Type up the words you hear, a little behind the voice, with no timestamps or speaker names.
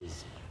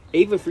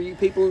Even for you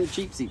people in the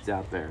cheap seats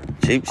out there.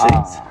 Cheap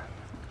seats.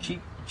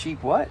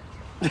 Cheap what?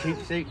 Cheap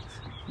seats.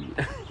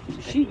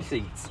 Sheep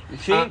seats.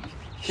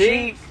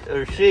 Sheep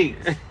or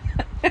sheets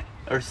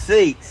or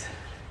seats.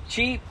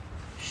 Cheap.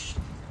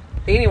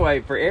 Anyway,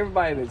 for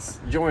everybody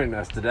that's joining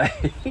us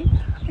today,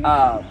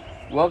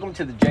 welcome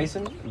to the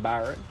Jason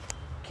Byron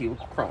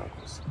Helical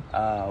Chronicles.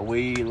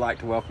 We like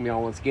to welcome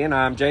y'all once again.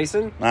 I'm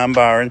Jason. I'm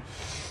Byron.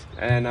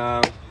 And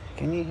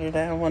can you hear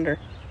that? I wonder.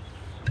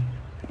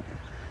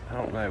 I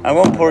don't know. I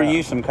won't pour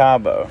you some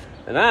Cabo.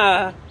 And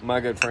I,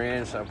 my good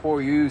friends, I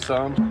pour you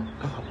some.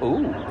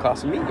 Ooh,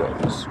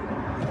 Casamigos.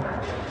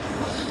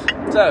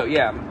 So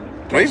yeah,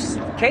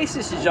 in case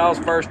this is y'all's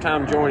first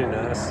time joining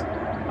us,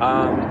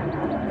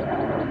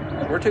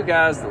 we're two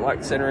guys that like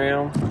to sit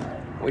around.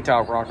 We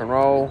talk rock and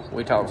roll.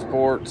 We talk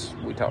sports.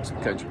 We talk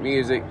some country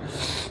music.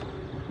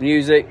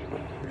 We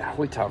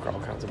talk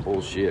all kinds of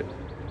bullshit.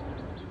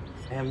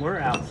 And we're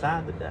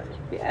outside today.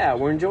 Yeah,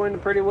 we're enjoying the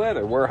pretty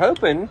weather. We're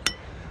hoping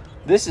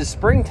this is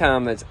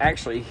springtime that's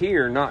actually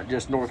here, not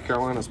just North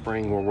Carolina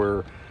spring, where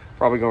we're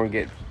probably going to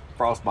get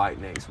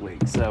frostbite next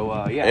week.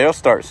 So, yeah. It'll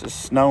start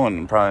snowing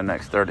in probably the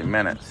next 30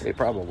 minutes. It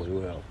probably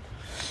will.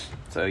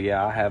 So,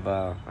 yeah, I have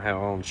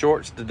on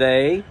shorts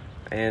today,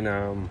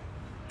 and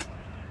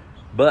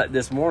but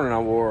this morning I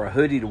wore a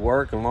hoodie to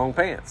work and long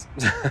pants.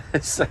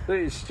 So,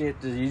 it's shit,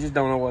 you just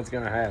don't know what's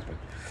going to happen.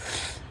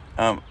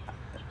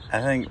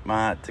 I think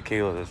my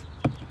tequila has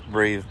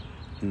breathed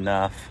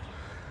enough.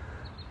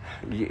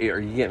 Are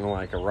you getting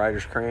like a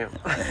writer's cramp?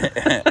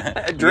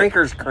 A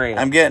drinker's cramp.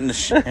 I'm getting the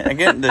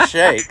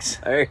shakes.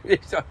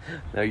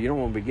 No, you don't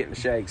want to be getting the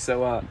shakes.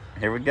 So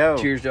here we go.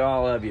 Cheers to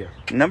all of you.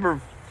 Number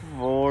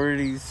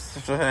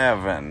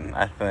 47,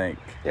 I think.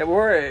 Yeah,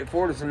 we're at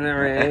 47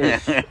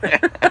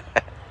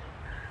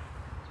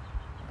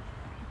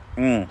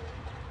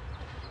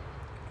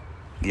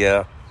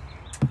 Yeah.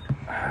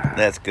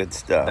 That's good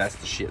stuff. That's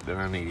the shit that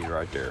I needed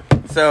right there.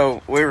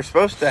 So we were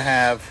supposed to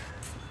have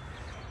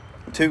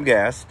 2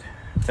 guests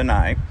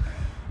tonight,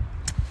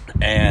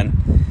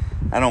 and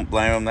I don't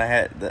blame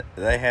them.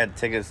 They had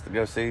tickets to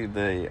go see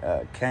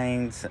the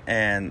Canes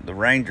and the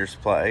Rangers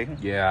play.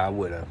 Yeah, I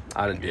would have.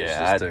 I'd have ditched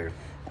this too.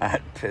 I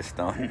had pissed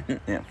on.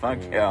 Yeah, fuck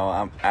y'all.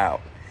 I'm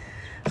out.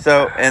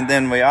 So, and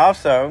then we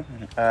also,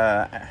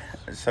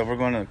 so we're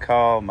going to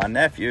call my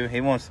nephew.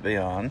 He wants to be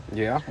on.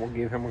 Yeah, we'll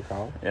give him a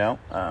call. Yeah.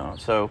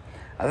 So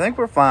I think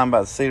we're flying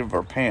by the seat of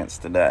our pants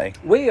today.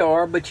 We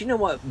are, but you know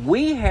what?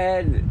 We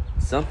had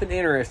something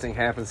interesting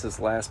happen since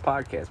the last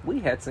podcast. We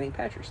had St.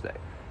 Patrick's Day.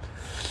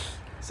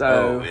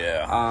 So,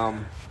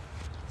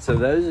 so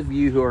those of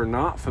you who are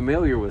not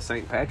familiar with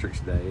St.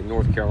 Patrick's Day in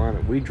North Carolina,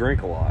 we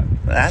drink a lot.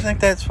 I think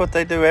that's what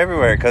they do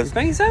everywhere. You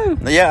think so?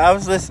 Yeah, I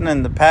was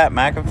listening to Pat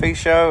McAfee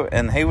show,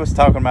 and he was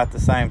talking about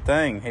the same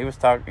thing. He was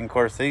talking, of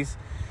course, he's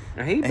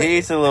a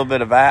little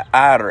bit of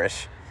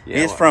Irish.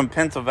 Yeah, he's from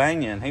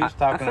Pennsylvania, and he was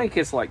talking. I think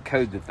it's like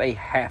code that they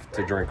have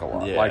to drink a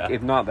lot. Yeah. Like,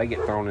 if not, they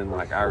get thrown in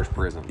like Irish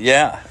prison.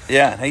 Yeah.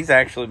 He's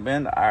actually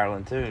been to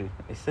Ireland too.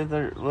 He said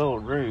they're a little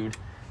rude,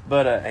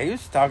 but he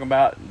was talking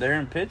about there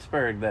in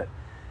Pittsburgh that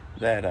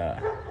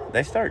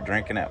they start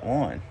drinking at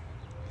 1.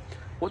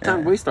 What time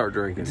did we start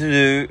drinking?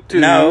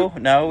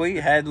 No, we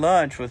had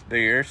lunch with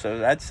beer,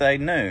 so I'd say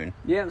noon.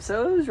 Yeah,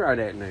 so it was right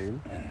at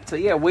noon. So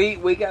yeah,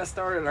 we got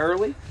started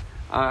early,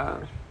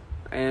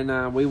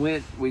 and we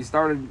went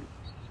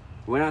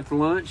out to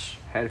lunch,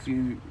 had a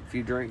few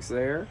drinks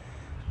there.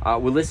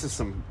 We listened to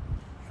some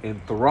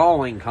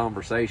enthralling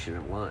conversation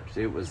at lunch.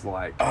 It was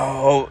like,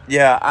 oh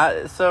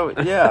yeah, so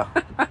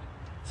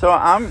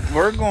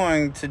we're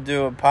going to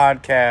do a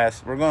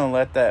podcast. We're going to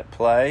let that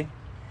play,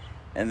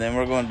 and then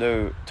we're going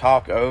to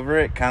talk over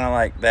it, kind of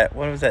like that.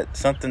 What was that?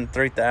 Something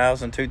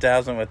 2000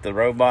 with the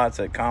robots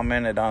that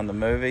commented on the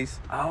movies.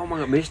 Oh my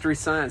God, Mystery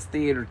Science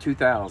Theater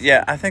 2000.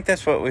 Yeah, I think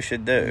that's what we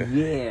should do.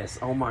 Yes.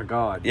 Oh my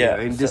God. Yeah,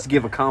 and just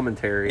give a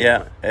commentary.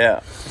 Yeah.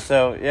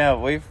 So yeah,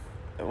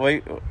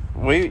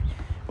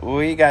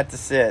 we got to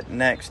sit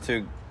next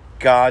to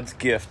God's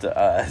gift to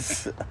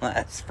us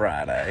last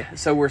Friday.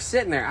 So we're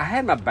sitting there. I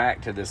had my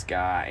back to this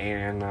guy,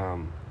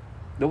 and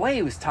the way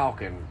he was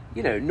talking,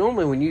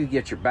 normally when you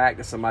get your back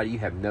to somebody, you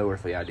have no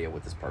earthly idea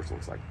what this person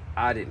looks like.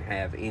 I didn't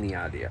have any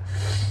idea.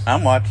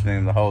 I'm watching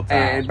him the whole time.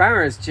 And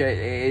Byron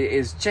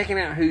is checking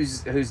out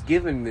who's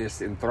giving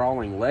this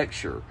enthralling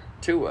lecture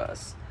to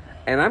us.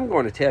 And I'm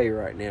going to tell you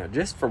right now,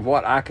 just from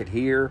what I could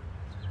hear,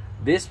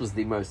 this was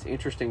the most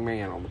interesting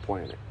man on the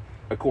planet,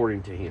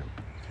 according to him.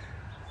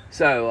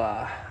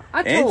 So,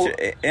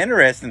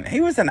 interesting.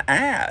 He was an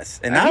ass,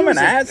 and I'm an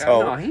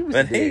asshole. No, he was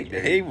a dick.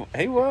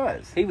 He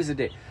was. He was a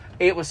dick.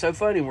 It was so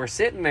funny. We're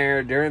sitting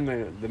there during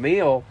the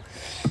meal,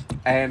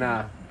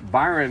 and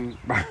Byron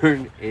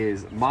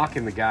is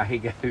mocking the guy. He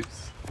goes,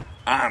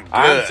 I'm good.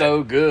 I'm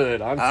so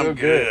good. I'm so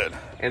good.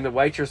 And the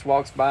waitress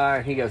walks by,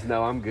 and he goes,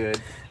 no, I'm good.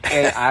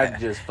 And I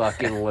just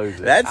fucking lose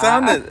it. That's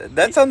on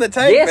the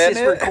tape, yes, it's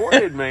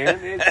recorded, man.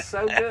 It's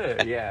so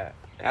good. Yeah.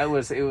 It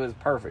was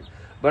perfect.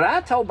 But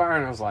I told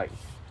Byron, I was like,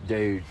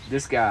 dude,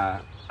 this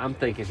guy, I'm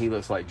thinking he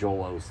looks like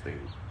Joel Osteen.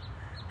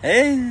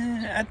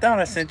 I thought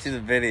I sent you the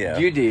video.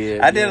 You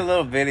did. I did a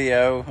little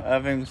video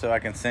of him so I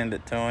can send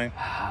it to him.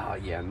 Oh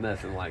yeah,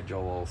 nothing like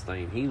Joel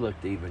Osteen. He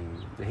looked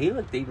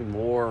even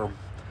more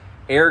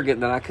arrogant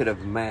than I could have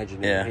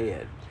imagined in my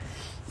head.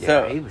 Yeah,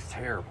 so he was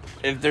terrible.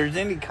 If there's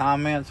any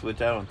comments,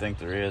 which I don't think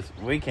there is,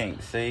 we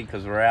can't see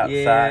because we're outside.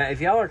 Yeah, if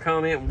y'all are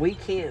commenting, we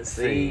can't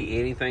see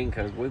anything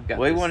because we've got.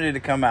 We wanted to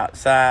come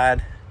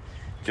outside,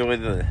 enjoy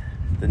the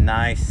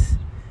nice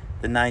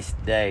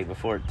day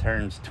before it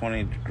turns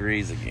 20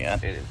 degrees again.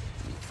 And it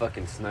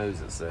fucking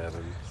snows at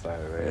 7.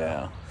 So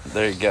yeah,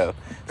 there you go.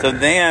 So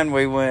then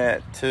we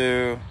went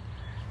to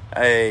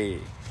a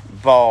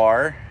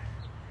bar,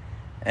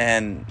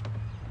 and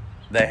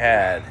they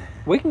had.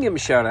 We can give them a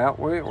shout out.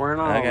 We're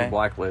not on the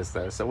blacklist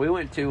though. So we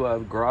went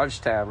to Garage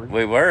Tavern.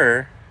 We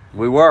were.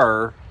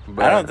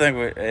 But I don't think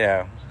we.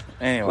 Yeah.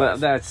 Anyway. Well,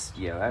 that's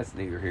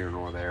neither here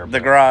nor there. The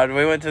garage.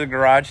 We went to the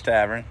Garage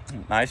Tavern.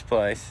 Nice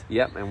place.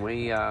 Yep, and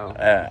we.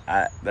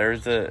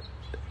 There's a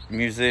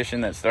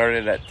musician that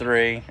started at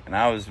 3, and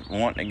I was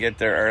wanting to get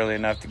there early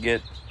enough to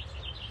get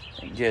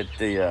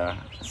a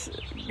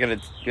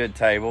good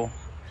table.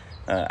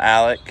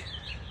 Alec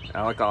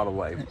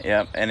Ottaway.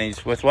 Yep, and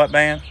he's with what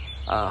band?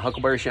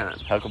 Huckleberry Shine.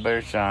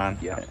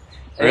 Yeah.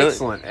 Really?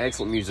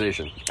 Excellent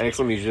musician.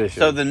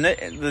 So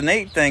the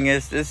neat thing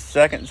is, this is the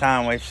second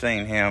time we've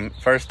seen him.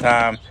 First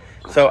time,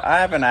 so I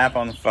have an app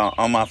on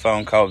my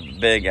phone called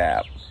Big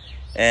App,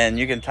 and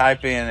you can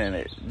type in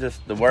and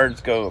the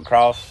words go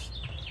across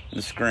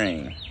the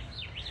screen.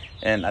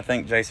 And I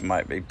think Jason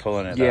might be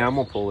pulling it up. Yeah, I'm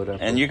gonna pull it up.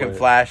 And you can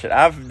flash it.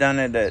 I've done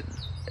it at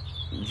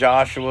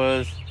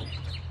Joshua's.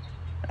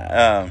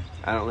 I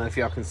don't know if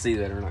y'all can see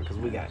that or not because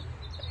we got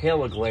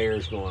hella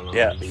glares going on.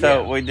 Yeah,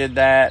 so we did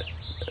that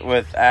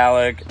with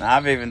Alec. And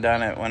I've even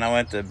done it when I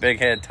went to Big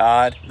Head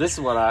Todd. This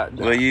is what I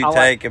do. Will you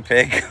take a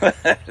pic?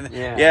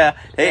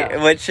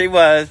 Which he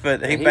was,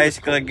 but he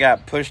basically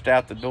got pushed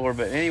out the door.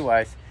 But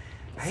anyways.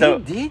 He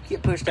did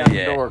get pushed out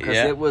the door because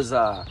it was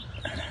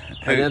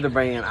another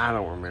band. I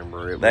don't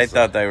remember. They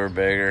thought they were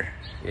bigger.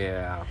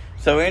 Yeah.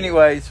 So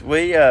anyways,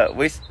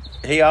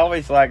 he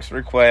always likes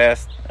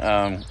requests.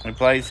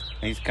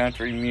 He's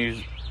country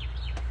music.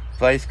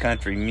 Plays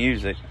country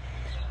music,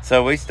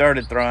 so we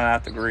started throwing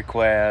out the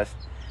request.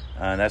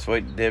 That's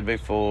what we did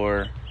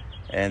before,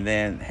 and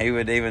then he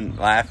would even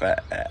laugh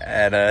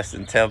at us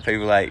and tell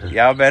people like,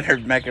 "Y'all better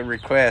make a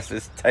request.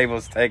 This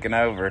table's taking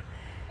over."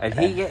 And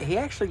he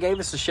actually gave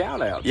us a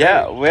shout out.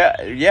 Yeah,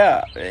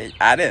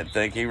 I didn't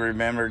think he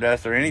remembered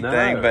us or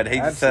anything, but he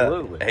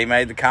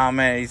made the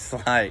comment. He's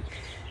like,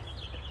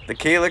 "The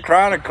Keela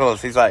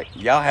Chronicles." He's like,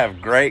 "Y'all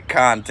have great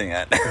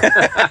content."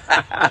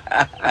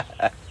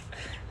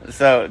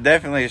 So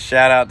definitely a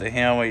shout out to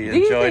him. We enjoyed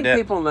it. Do you think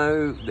people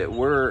know that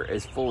we're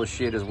as full of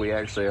shit as we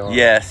actually are?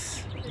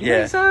 Yes. You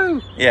think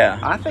so? Yeah.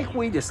 I think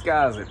we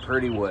disguise it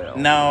pretty well.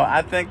 No,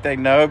 I think they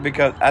know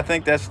because I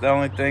think that's the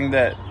only thing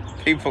that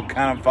people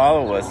kind of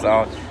follow us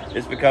on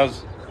is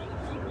because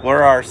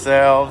we're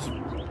ourselves.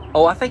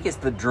 Oh, I think it's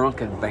the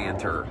drunken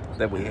banter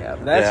that we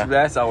have.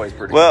 That's always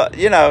pretty cool.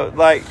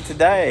 Like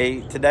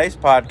today's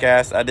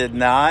podcast, I did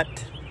not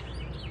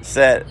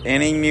set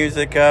any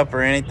music up or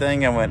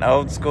anything. I went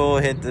old school,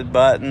 hit the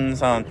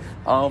buttons on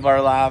all of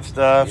our live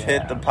stuff,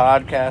 hit the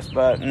podcast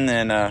button,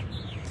 and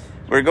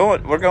we're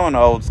going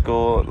old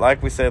school.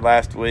 Like we said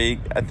last week,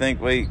 I think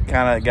we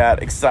kind of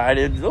got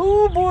excited.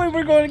 Oh boy,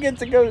 we're going to get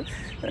to go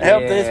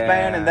help this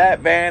band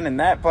and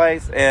that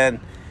place.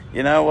 And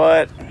you know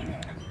what?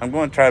 I'm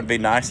going to try to be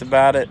nice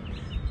about it.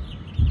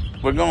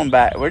 We're going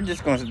back. We're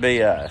just going to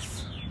be us.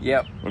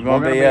 Yep. We're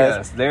going to be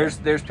us.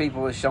 There's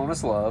people that showing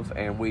us love,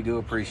 and we do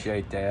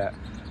appreciate that.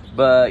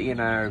 But,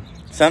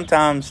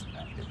 sometimes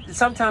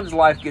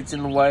life gets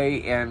in the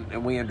way,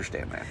 and we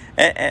understand that.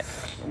 And,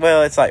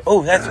 it's like,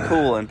 oh, that's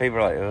cool. And people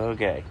are like, oh,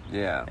 okay.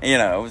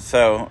 Yeah.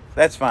 So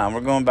that's fine.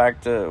 We're going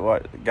back to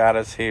what got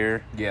us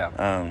here.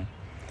 Yeah.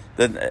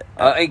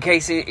 In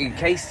case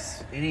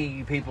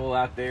any people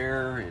out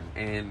there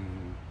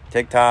and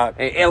TikTok,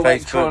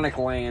 electronic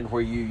Facebook. land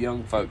where you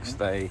young folks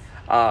stay,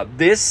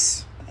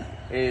 this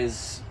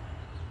is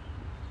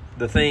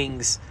the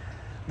things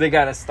that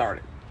got us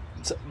started.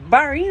 So,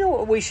 Byron, you know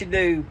what we should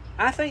do?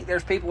 I think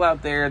there's people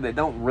out there that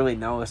don't really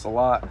know us a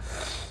lot.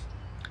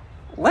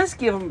 Let's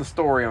give them the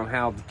story on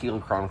how the Keela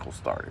Chronicles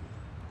started.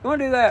 You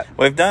want to do that?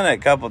 We've done it a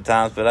couple of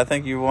times, but I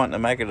think you want to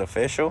make it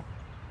official.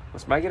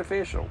 Let's make it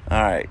official.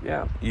 All right.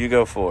 Yeah. You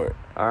go for it.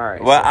 All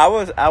right. Well,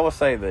 I will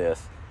say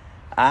this.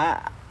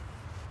 I've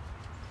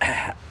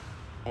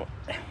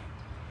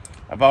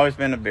always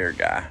been a beer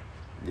guy.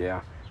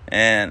 Yeah.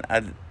 And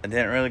I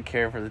didn't really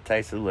care for the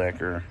taste of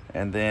liquor.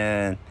 And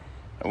then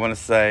I want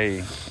to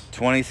say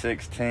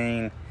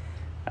 2016,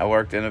 I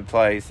worked in a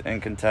place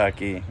in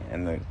Kentucky,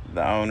 and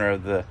the owner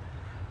of the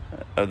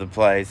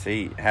place,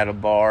 he had a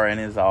bar in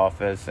his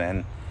office,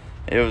 and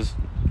it was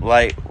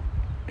late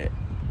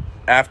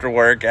after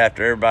work,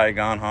 after everybody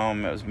gone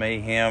home. It was me,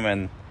 him,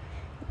 and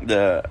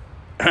the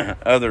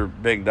other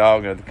big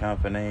dog of the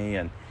company,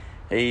 and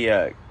he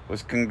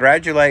was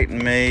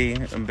congratulating me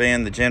on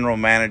being the general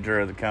manager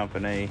of the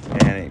company,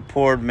 and he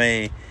poured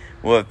me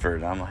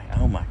Woodford. I'm like,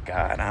 oh my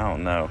God, I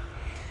don't know.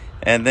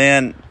 And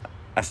then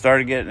I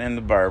started getting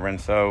into bourbon,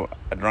 so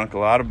I drank a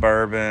lot of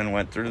bourbon,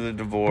 went through the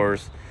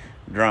divorce,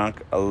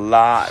 drunk a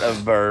lot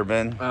of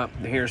bourbon.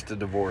 Here's the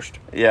divorced.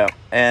 Yeah,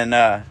 and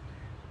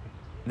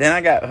then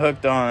I got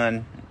hooked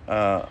on,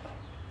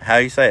 how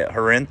you say it,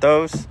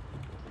 Corinthos?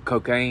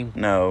 Cocaine?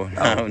 No.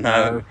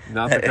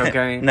 Not the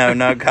cocaine? No,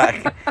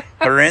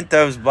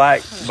 Corinthos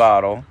Black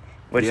Bottle,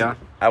 which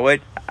I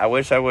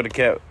wish I would have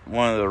kept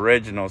one of the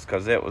originals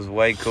because it was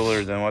way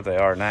cooler than what they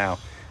are now.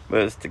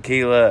 But it's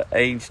tequila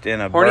aged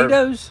in a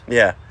Hornitos?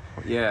 Yeah,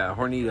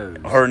 Hornitos.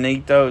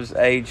 Hornitos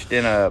aged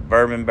in a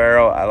bourbon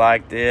barrel. I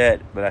liked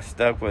it, but I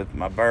stuck with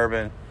my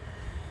bourbon.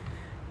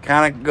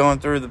 Kind of going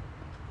through the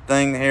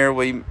thing here.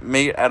 We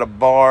meet at a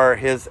bar.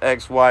 His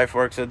ex-wife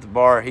works at the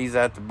bar. He's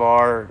at the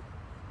bar.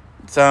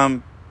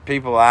 Some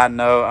people I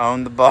know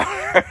own the bar.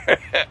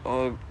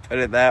 We'll put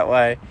it that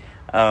way.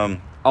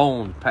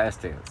 Owned,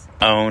 past tense.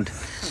 Owned.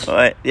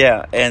 But,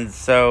 yeah, and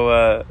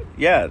so,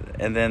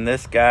 and then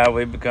this guy,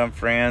 we become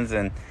friends,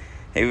 and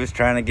he was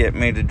trying to get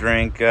me to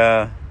drink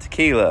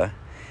tequila.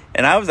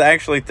 And I was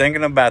actually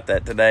thinking about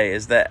that today,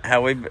 is that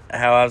how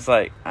I was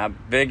like, I'm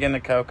big into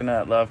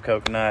coconut, love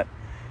coconut,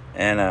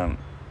 and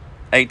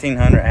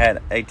 1800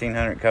 had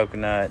 1800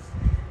 coconut.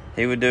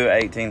 He would do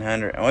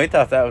 1800, and we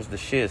thought that was the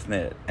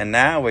shiznit. And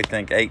now we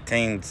think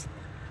 18's...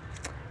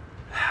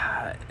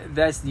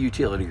 That's the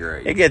utility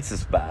grade. It gets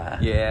us by.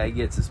 Yeah, it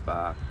gets us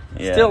by.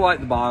 Yeah. Still like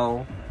the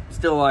bottle.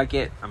 Still like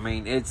it. I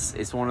mean,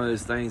 it's one of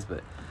those things,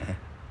 but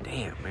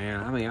damn,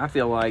 man. I mean, I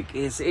feel like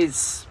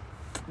it's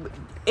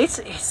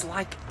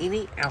like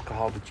any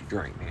alcohol that you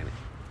drink, man.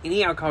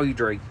 Any alcohol you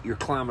drink, you're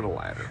climbing a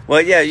ladder.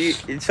 Well, yeah.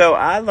 So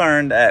I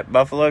learned at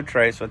Buffalo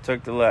Trace. I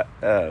took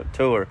the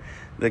tour.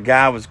 The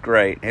guy was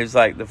great. He was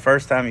like, the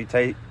first time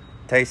you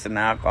taste an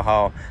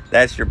alcohol,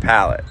 that's your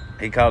palate.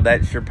 He called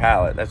that's your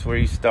palate. That's where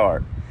you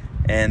start.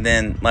 And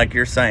then, like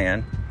you're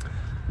saying,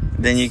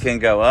 then you can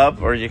go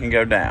up or you can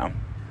go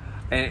down.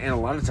 And a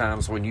lot of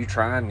times when you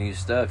try new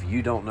stuff,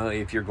 you don't know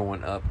if you're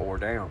going up or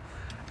down.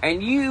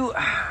 And the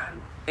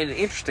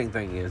interesting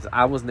thing is,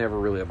 I was never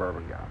really a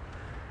bourbon guy.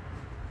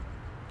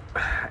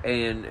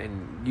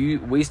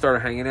 And we started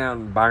hanging out,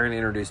 and Byron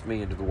introduced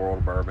me into the world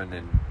of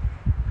bourbon,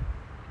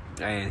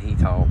 and he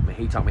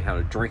taught me how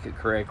to drink it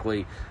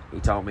correctly. He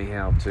taught me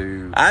how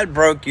to... I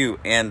broke you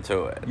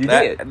into it. You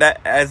did.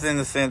 That, as in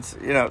the sense,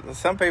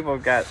 some people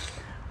got...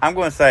 I'm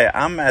going to say,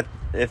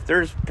 if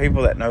there's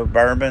people that know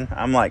bourbon,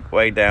 I'm like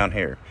way down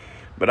here.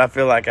 But I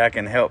feel like I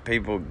can help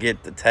people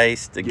get the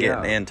taste to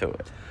get into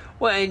it.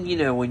 Well,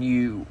 and when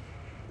you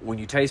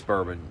taste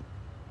bourbon,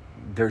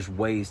 there's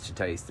ways to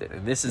taste it.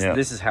 And this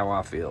is how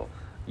I feel.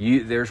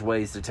 There's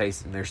ways to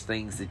taste it, and there's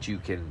things that you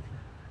can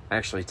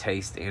actually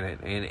taste in it.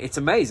 And it's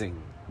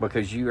amazing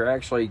because you're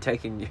actually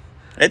taking...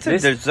 It's a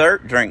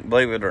dessert drink,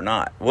 believe it or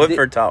not.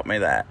 Woodford taught me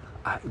that.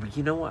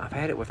 You know what? I've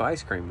had it with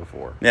ice cream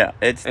before. Yeah,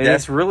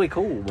 it's really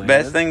cool, man.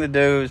 Best thing to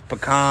do is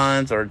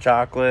pecans or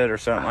chocolate or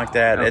something like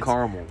that. Or it's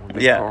caramel.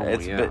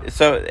 Caramel,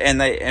 so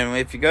and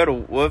if you go to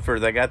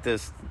Woodford, they got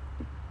this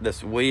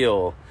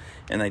wheel,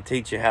 and they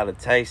teach you how to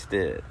taste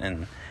it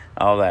and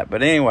all that.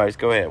 But anyways,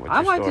 go ahead with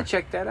your story. I'd like to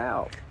check that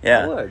out.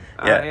 Yeah, I would.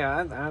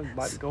 Yeah, I'd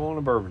like to go on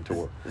a bourbon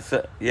tour.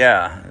 So,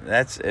 yeah,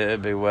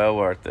 it'd be well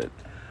worth it.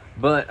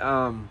 But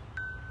so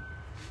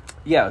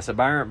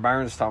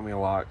Byron's taught me a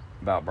lot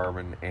about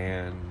bourbon,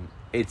 and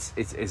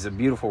it's a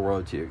beautiful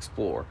world to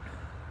explore.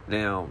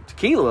 Now,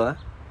 tequila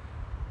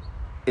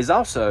is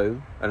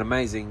also an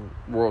amazing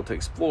world to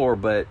explore,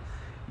 but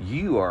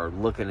you are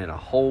looking at a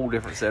whole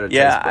different set of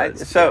taste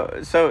buds.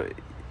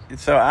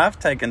 So I've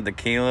taken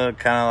tequila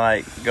kind of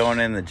like going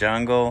in the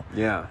jungle,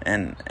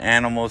 and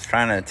animals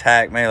trying to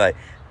attack me, like,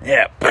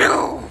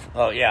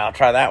 oh yeah, I'll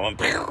try that one,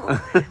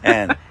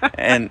 and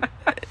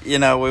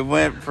we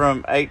went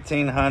from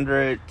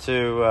 1800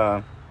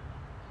 to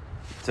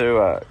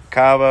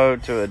Cabo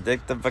to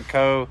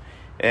Addictivico,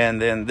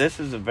 and then this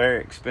is a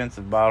very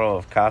expensive bottle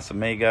of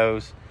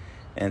Casamigos,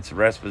 and it's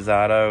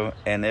Reposado,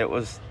 and it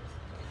was,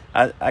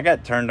 I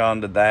got turned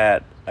on to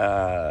that.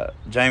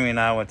 Jamie and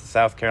I went to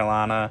South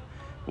Carolina.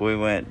 We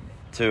went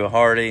to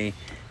Hardy,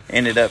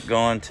 ended up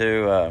going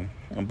to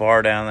a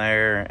bar down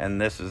there, and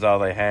this is all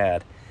they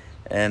had.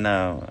 And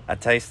I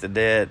tasted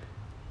it,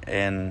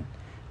 and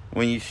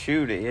when you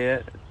shoot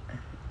it,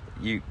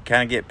 you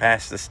kind of get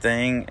past the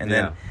sting, and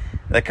then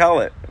they call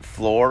it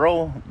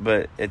floral,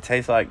 but it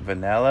tastes like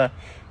vanilla.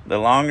 The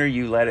longer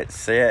you let it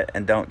sit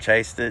and don't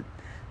chase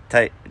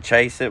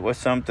it with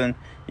something,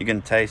 you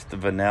can taste the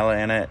vanilla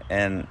in it,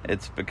 and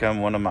it's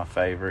become one of my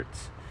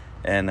favorites.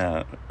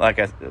 And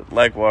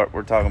like what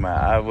we're talking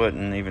about, I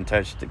wouldn't even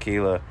touch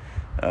tequila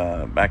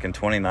back in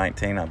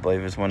 2019, I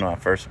believe, is when I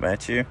first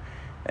met you.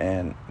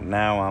 And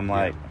now I'm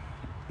like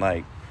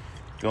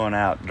going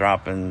out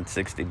dropping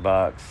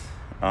 $60.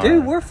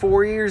 Dude, we're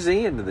 4 years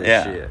into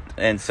this shit.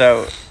 And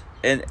so,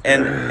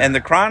 and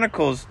the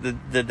Chronicles,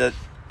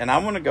 and I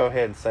want to go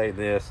ahead and say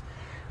this.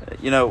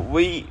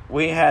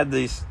 we had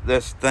this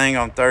thing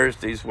on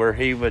Thursdays where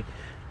he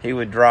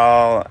would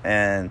draw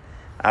and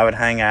I would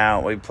hang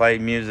out. We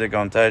played music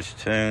on Touch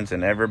Tunes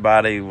and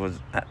everybody would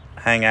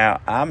hang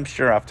out. I'm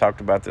sure I've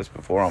talked about this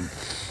before on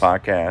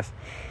podcast.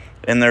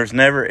 And there's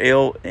never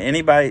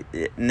anybody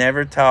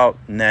never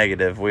talked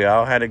negative. We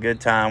all had a good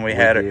time.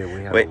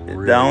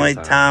 The only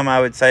time I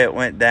would say it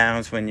went down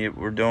was when you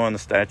were doing the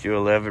Statue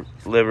of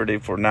Liberty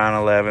for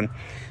 9/11.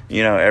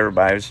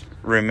 Everybody was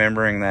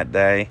remembering that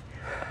day.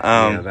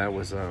 That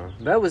was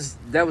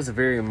a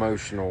very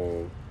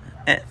emotional.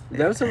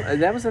 That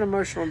was an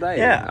emotional day.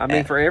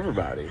 Yeah, for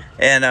everybody.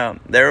 And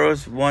there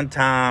was one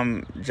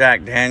time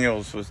Jack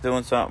Daniels was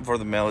doing something for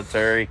the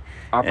military.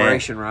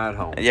 Operation Ride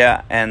Home.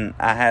 Yeah, and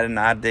I had an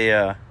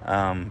idea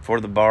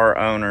for the bar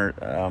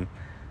owner.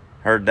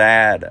 Her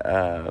dad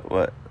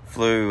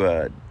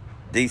flew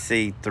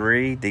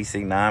DC-3,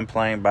 DC-9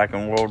 plane back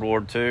in World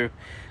War II.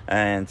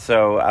 And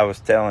so I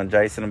was telling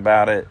Jason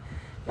about it.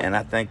 And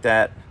I think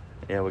that,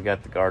 we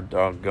got the guard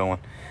dog going.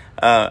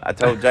 I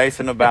told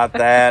Jason about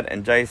that,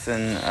 and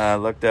Jason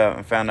looked up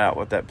and found out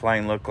what that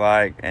plane looked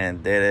like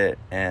and did it.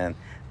 And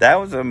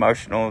that was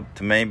emotional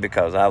to me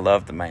because I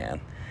love the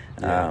man.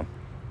 Yeah.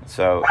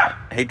 So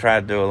he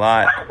tried to do a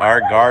lot. Our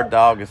guard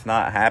dog is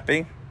not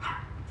happy.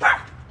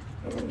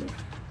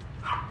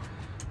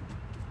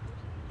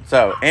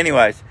 So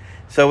anyways,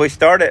 we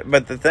started,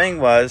 but the thing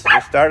was,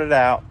 we started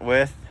out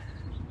with,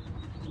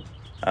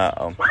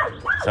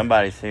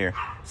 somebody's here.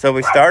 So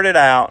we started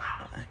out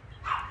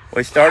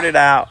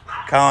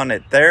calling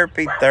it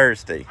Therapy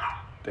Thursday.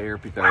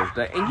 Therapy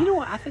Thursday. And you know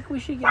what? I think we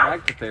should get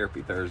back to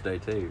Therapy Thursday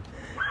too.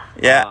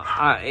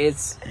 Yeah.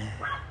 It's...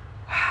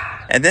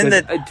 And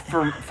then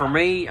for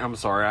me, I'm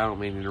sorry, I don't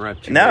mean to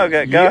interrupt you. No,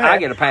 go ahead. I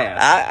get a pass.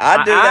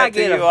 I do that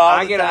to you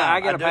all the time. I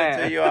get a pass.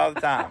 Do it to you all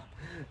the time.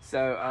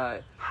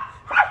 So,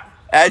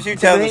 as you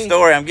tell the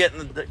story, I'm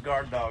getting the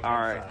guard dog. All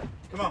right.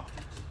 Come on.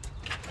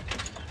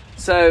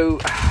 So,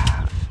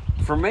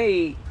 for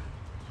me,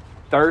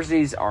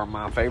 Thursdays are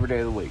my favorite day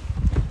of the week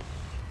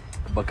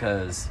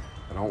because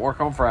I don't work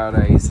on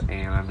Fridays,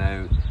 and I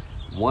know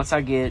once I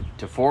get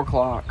to 4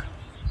 o'clock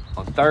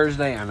on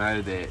Thursday, I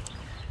know that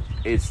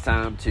it's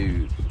time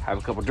to have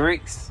a couple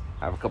drinks,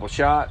 have a couple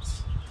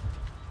shots.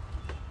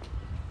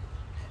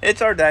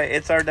 It's our day.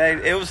 It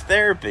was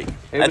therapy.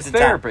 It was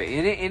therapy,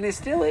 and it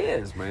still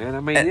is,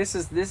 man. This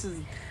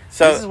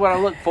is what I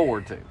look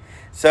forward to.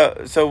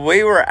 So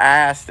we were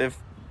asked if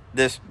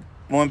this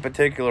one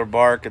particular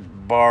bar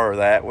could borrow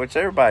that, which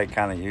everybody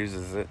kind of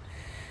uses it,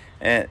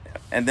 and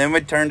then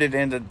we turned it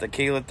into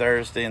Tequila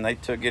Thursday, and they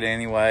took it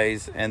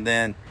anyways. And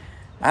then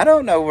I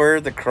don't know where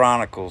the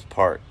Chronicles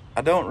part. I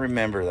don't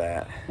remember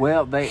that.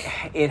 Well,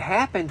 it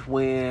happened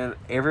when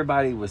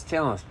everybody was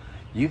telling us,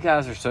 "You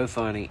guys are so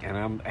funny,"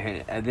 and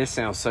this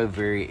sounds so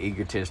very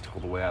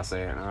egotistical the way I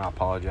say it, and I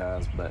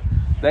apologize, but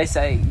they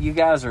say you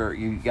guys are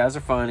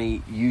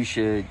funny. You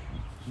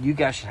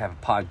guys should have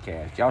a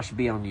podcast. Y'all should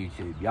be on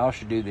YouTube. Y'all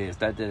should do this,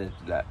 that.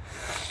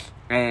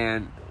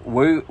 And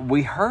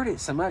we heard it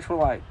so much, we're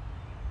like,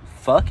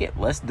 fuck it,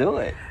 let's do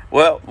it.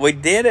 Well, we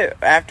did it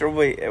after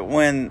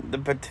when the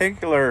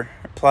particular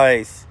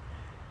place.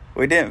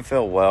 We didn't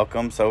feel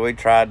welcome, so we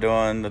tried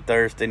doing the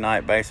Thursday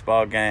night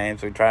baseball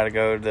games. We tried to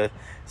go to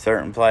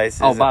certain places.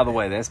 Oh, by the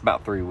way, that's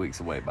about 3 weeks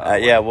away, by the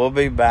way. Yeah, we'll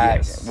be back.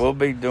 Yes. We'll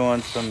be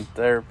doing some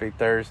Therapy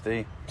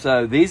Thursday.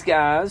 So these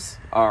guys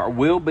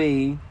will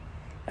be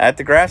at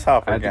the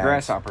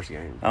Grasshoppers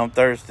game. On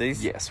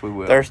Thursdays. Yes, we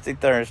will.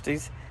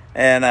 Thursdays.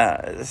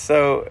 And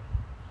so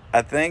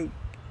I think,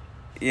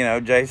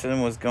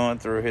 Jason was going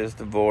through his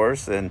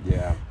divorce, and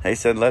he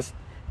said, let's...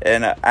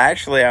 And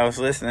actually, I was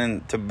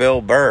listening to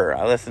Bill Burr.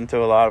 I listen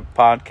to a lot of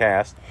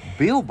podcasts.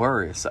 Bill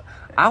Burr is...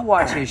 I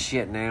watch his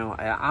shit now.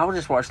 I'll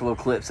just watch little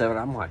clips of it.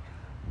 I'm like,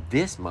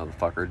 this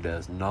motherfucker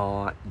does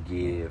not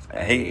give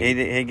a...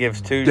 He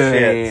gives two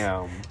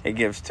damn. Shits. He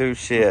gives two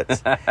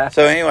shits.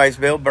 So anyways,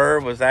 Bill Burr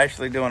was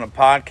actually doing a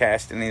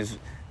podcast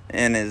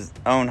in his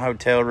own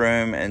hotel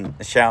room and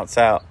shouts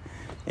out,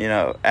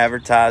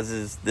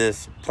 advertises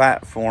this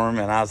platform,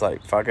 and I was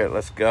like, fuck it,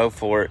 let's go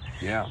for it.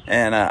 Yeah.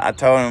 And I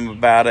told him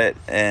about it,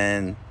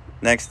 and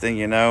next thing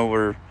you know,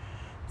 we're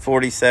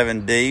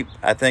 47 deep.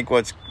 I think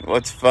what's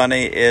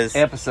funny is...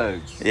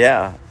 episodes.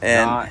 Yeah.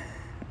 And not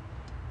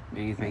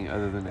anything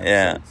other than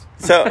episodes.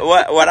 Yeah. So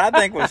what I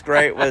think was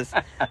great was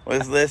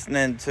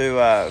listening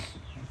to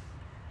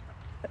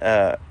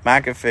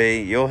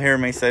McAfee. You'll hear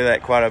me say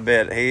that quite a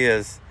bit. He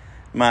is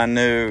my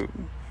new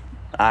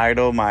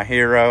idol, my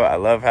hero. I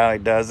love how he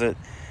does it.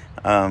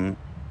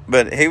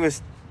 But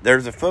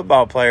there's a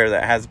football player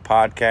that has a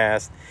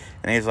podcast,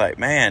 and he's like,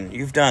 man,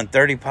 you've done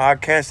 30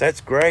 podcasts. That's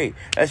great.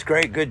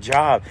 Good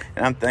job.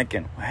 And I'm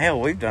thinking,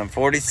 hell, we've done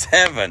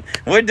 47.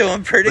 We're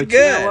doing pretty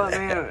good. You know what,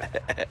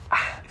 man?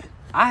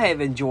 I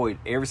have enjoyed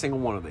every single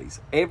one of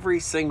these. Every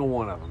single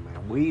one of them,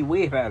 man.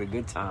 We have had a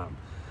good time.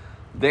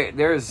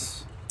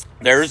 There's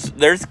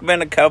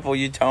been a couple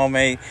you told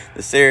me,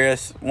 the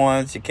serious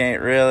ones you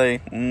can't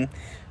really...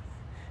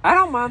 I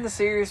don't mind the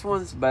serious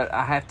ones, but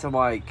I have to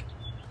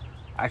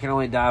I can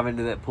only dive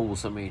into that pool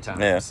so many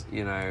times,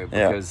 you know,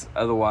 because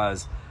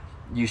otherwise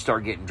you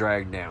start getting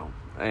dragged down,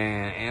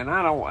 and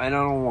I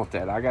don't want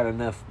that. I got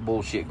enough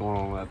bullshit going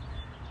on up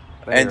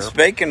there. And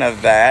speaking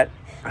of that,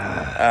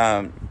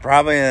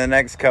 probably in the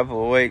next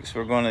couple of weeks,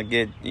 we're going to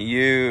get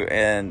you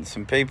and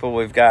some people.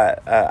 We've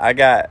got I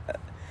got a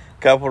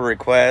couple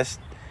requests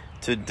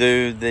to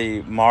do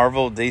the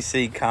Marvel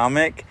DC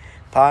comic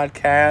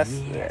podcast.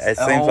 Yes. It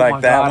seems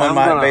like that one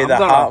might be the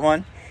hot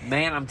one.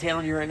 Man, I'm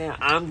telling you right now,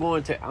 I'm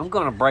going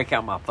to break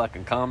out my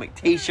fucking comic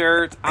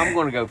T-shirts. I'm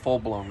going to go full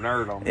blown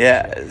nerd on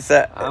this shit.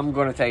 So I'm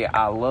going to tell you,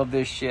 I love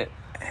this shit.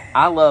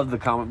 I love the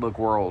comic book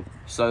world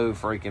so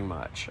freaking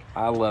much.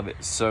 I love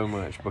it so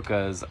much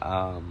because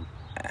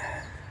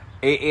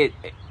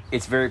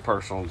it's very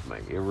personal to me.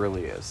 It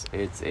really is.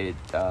 It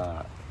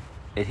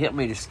helped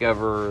me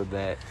discover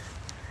that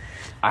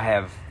I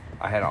had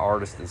an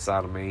artist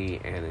inside of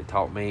me, and it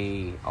taught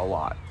me a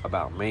lot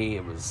about me.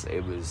 It was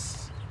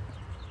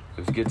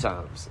good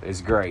times.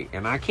 It's great,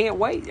 and I can't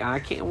wait.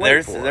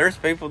 There's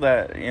people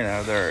that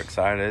they're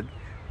excited.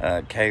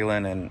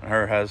 Kaylin and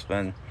her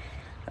husband,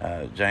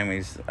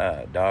 Jamie's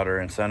daughter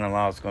and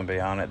son-in-law is going to be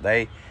on it.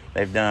 They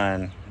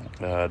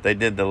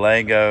did the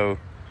Lego.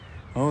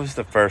 What was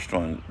the first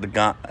one?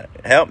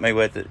 Help me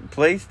with it.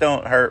 Please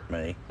don't hurt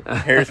me.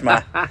 Here's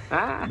my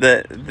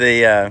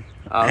the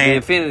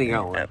Infinity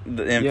Gauntlet.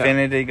 The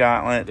Infinity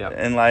Gauntlet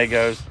and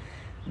Legos.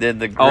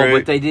 Did the group. Oh,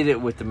 but they did it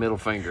with the middle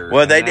finger.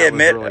 Well, they did.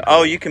 Really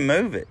cool. You can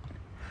move it.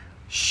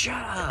 Shut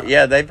up.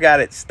 Yeah, they've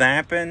got it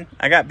snapping.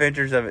 I got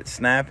pictures of it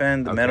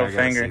snapping, the middle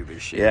finger. See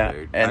this shit,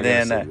 dude. And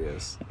then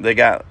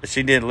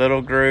she did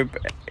little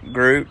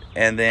Groot,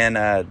 and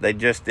then they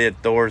just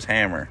did Thor's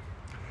hammer.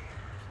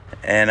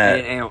 And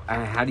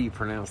how do you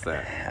pronounce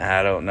that?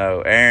 I don't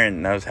know.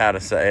 Aaron knows how to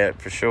say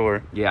it for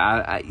sure.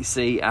 Yeah,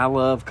 I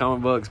love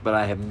comic books, but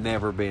I have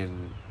never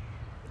been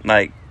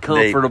like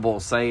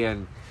comfortable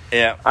saying.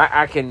 Yeah,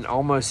 I can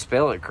almost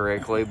spell it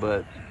correctly,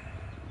 but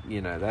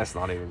that's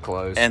not even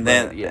close. And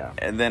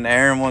then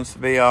Aaron wants to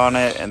be on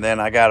it, and then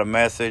I got a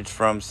message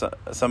from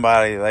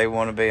somebody they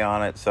want to be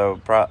on it.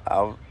 So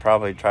I'll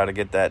probably try to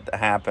get that to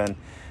happen.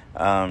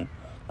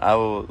 I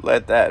will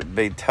let that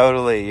be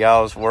totally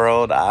y'all's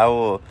world. I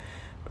will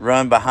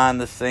run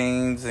behind the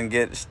scenes and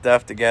get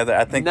stuff together.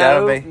 I think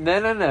that'll be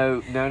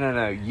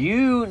no.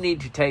 You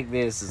need to take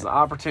this as an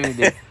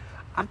opportunity.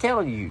 I'm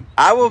telling you.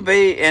 I will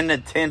be in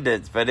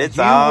attendance, but it's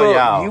all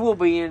y'all. You will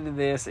be into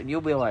this, and you'll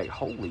be like,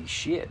 holy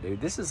shit,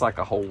 dude. This is like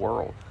a whole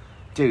world.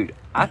 Dude,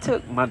 I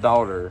took my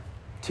daughter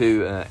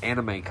to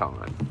Anime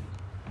Con.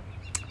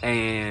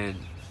 And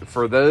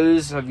for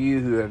those of you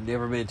who have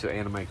never been to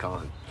Anime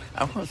Con,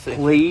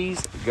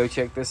 please go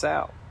check this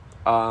out.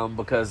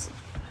 Because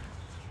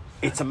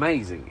it's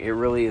amazing. It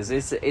really is.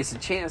 It's a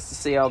chance to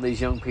see all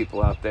these young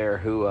people out there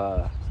who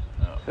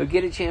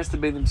get a chance to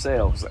be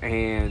themselves.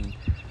 And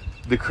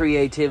the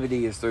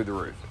creativity is through the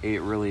roof.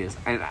 It really is.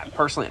 And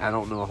personally, I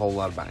don't know a whole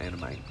lot about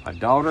anime. My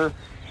daughter,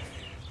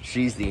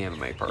 she's the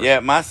anime person.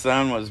 Yeah, my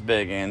son was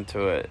big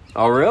into it.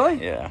 Oh,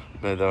 really? Yeah,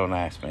 but don't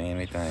ask me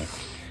anything.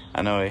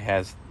 I know he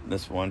has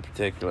this one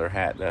particular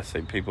hat that I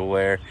see people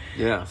wear.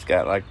 Yeah. It's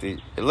got it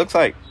looks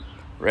like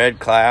red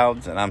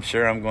clouds, and I'm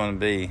sure I'm going to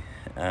be...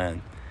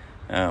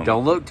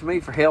 don't look to me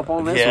for help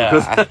on this one.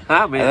 Because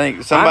I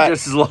think I'm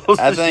just as lost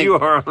as you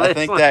are. I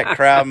think that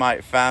crowd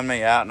might find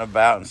me out and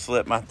about and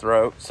slit my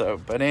throat.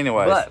 But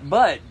anyways.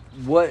 But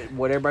what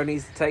everybody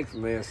needs to take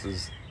from this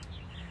is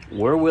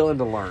we're willing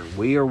to learn.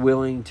 We are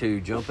willing to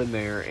jump in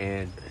there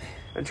and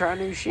try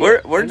new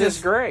shit. We're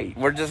just great.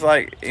 We're just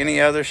like any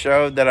other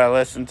show that I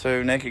listen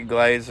to. Nikki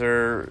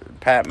Glazer,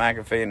 Pat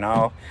McAfee, and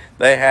all.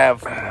 They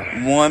have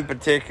one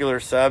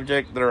particular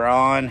subject they're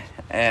on,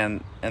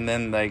 and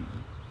then they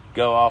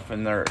go off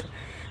in their,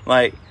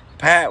 like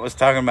Pat was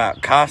talking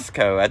about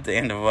Costco at the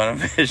end of one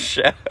of his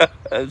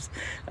shows,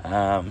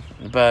 and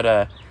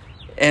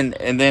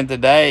then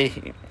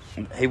today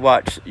he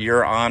watched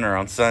Your Honor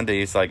on Sunday.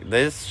 He's like,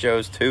 this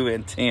show's too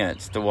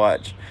intense to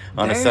watch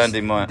on a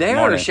Sunday morning. There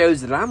are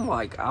shows that I'm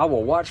like, I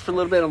will watch for a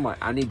little bit. I'm like,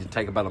 I need to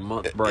take about a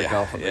month break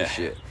off of this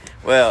shit.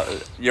 Well,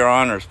 Your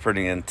Honor's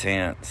pretty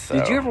intense. So.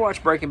 Did you ever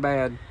watch Breaking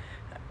Bad?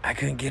 I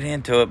couldn't get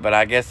into it, but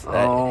I guess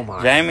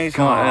Jamie's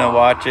God, wanting to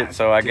watch it,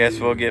 so I guess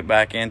we'll get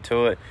back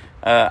into it.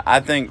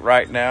 I think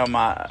right now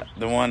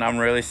the one I'm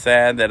really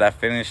sad that I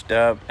finished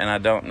up, and I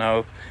don't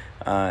know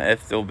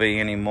if there'll be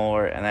any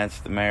more, and that's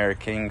the Mayor of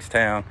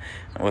Kingstown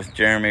with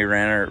Jeremy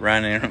Renner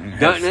running.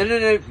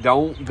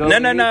 Don't go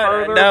further.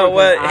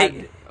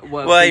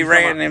 No, he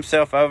ran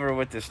himself over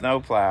with the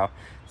snowplow.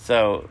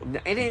 So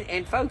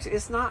and folks,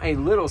 it's not a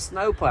little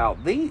snowplow.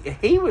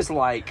 He was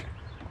like.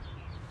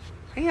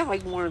 He had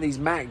like one of these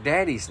Mac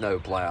Daddy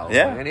snowplows.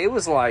 Yeah. And it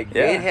was like,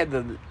 it had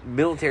the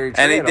military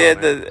tread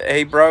and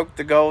he broke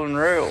the golden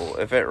rule.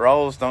 If it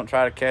rolls, don't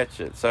try to catch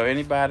it. So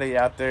anybody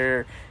out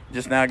there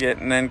just now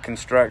getting in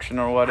construction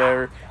or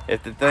whatever,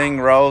 if the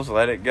thing rolls,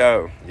 let it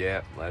go.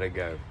 Yeah, let it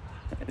go.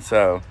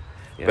 So,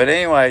 but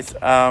anyways,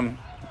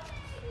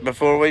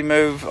 before we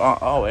move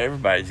on,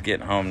 everybody's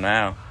getting home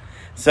now.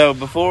 So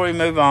before we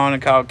move on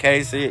and call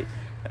Casey,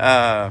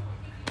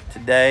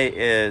 today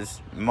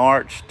is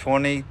March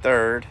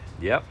 23rd.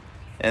 Yep.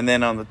 And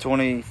then on the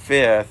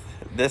 25th,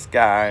 this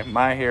guy,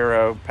 my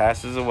hero,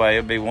 passes away.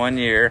 It'll be 1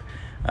 year.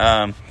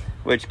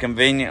 Which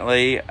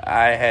conveniently,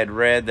 I had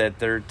read that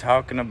they're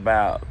talking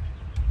about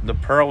the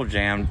Pearl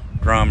Jam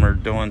drummer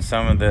doing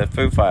some of the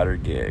Foo Fighter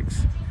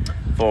gigs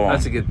for him.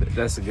 That's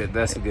a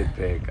good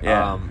pick.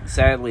 Yeah.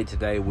 Sadly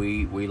today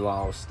we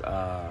lost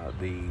the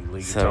lead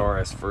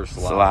guitarist for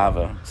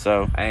Saliva.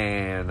 So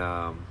and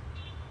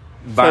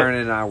Byron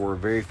and I were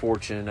very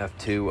fortunate enough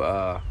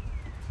to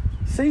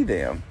see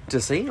them.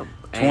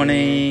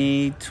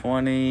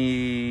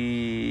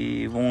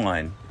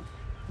 2021.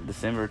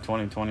 December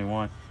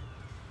 2021.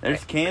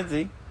 There's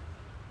Kenzie.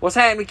 What's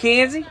happening,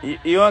 Kenzie?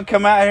 You want to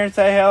come out here and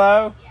say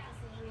hello? Yeah, say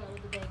hello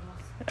to the bagels.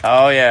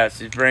 Oh, yeah.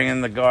 She's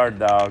bringing the guard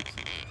dogs.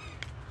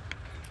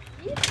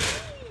 Hey,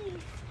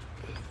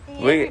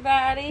 We-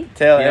 everybody.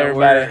 Tell Yeah,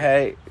 everybody, we're-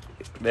 hey.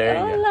 There you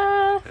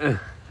Hola. go.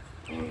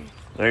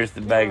 There's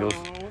the bagels.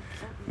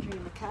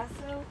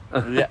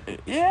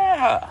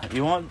 Yeah.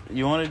 You want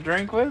a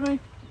drink with me?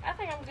 I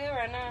think I'm good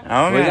right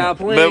now. Okay. We got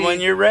plenty. But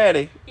when you're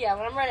ready. Yeah,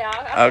 when I'm ready,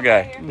 I'll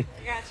Okay. come right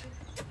here. I got you.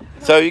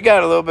 So you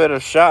got a little bit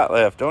of shot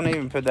left. Don't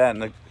even put that in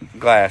the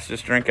glass.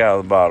 Just drink out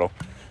of the bottle.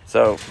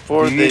 So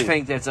for Do you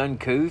think that's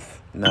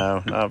uncouth?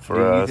 No, not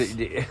for Do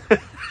you us.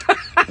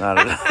 Not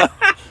at all.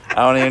 I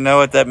don't even know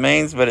what that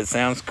means, but it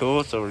sounds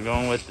cool, so we're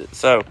going with it.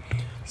 So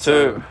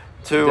to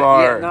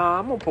our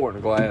I'm gonna pour it in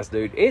a glass,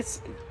 dude.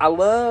 I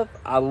love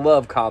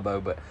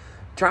Cabo, but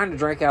trying to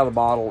drink out of the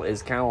bottle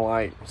is kind of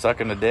like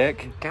sucking a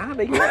dick.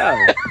 kind of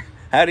yeah.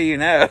 How do you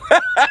know?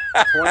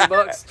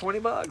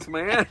 $20,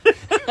 man.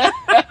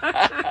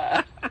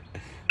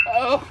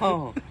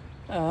 Oh.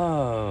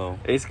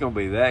 It's gonna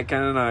be that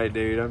kind of night,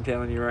 dude. I'm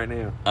telling you right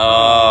now.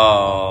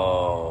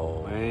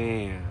 Oh.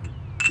 Man.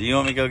 Do you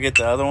want me to go get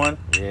the other one?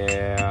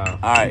 Yeah.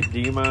 All right. Do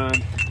you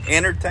mind?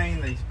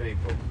 Entertain these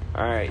people.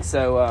 All right.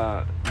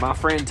 So, my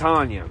friend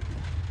Tanya.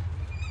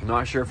 I'm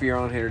not sure if you're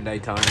on here today,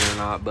 Tanya, or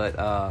not, but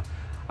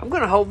I'm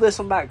gonna hold this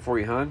one back for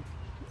you, hon.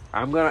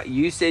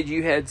 You said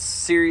you had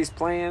serious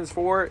plans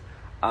for it.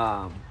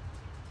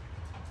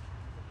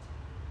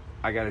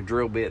 I got a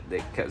drill bit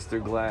that cuts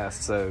through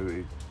glass,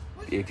 so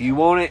if you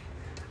want it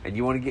and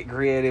you want to get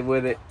creative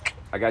with it,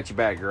 I got you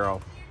back,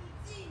 girl.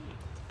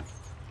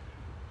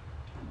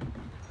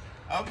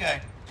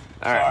 Okay.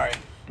 All right.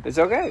 Sorry. It's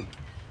okay.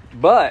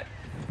 But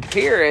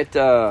here at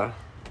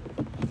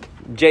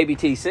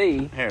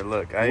JBTC, Here,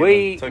 look. I We-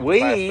 even took we-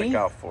 the plastic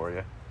off for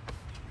you.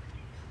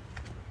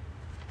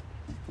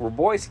 we're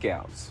Boy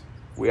Scouts.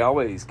 We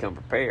always come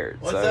prepared.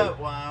 What's so, up,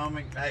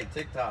 Wyoming? Hey,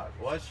 TikTok.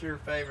 What's your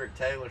favorite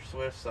Taylor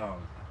Swift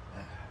song?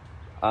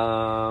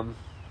 The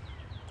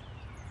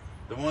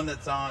one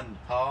that's on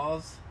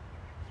pause?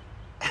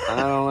 I don't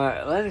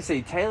know. Let me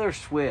see. Taylor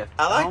Swift.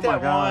 I like Oh my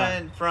that God.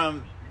 one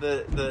from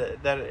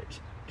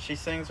she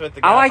sings with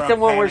the guy I like from the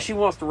one where Panic. she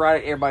wants to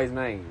write everybody's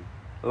name.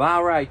 Well,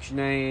 I'll write your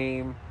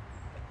name.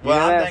 Well,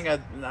 You know I that?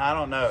 think I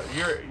don't know.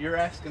 You're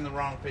asking the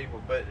wrong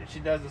people, but she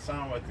does a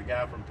song with the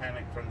guy from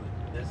Panic from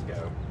the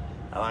Disco.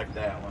 I like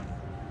that one.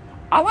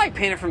 I like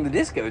Panic from the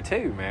Disco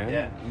too, man.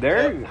 Yeah.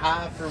 They're So,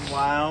 hi from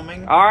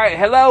Wyoming. all right.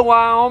 Hello,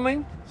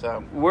 Wyoming.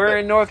 So We're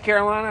in North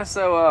Carolina,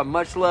 so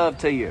much love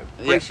to you.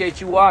 Appreciate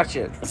you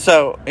watching.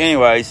 So,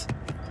 anyways,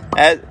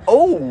 I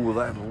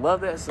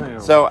love that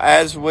sound. so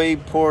as we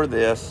pour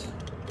this,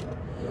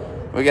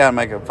 we gotta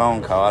make a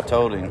phone call. I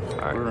told him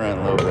right. we're running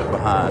a little bit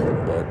behind,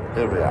 but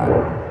it'll be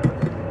alright.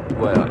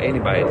 well,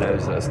 anybody that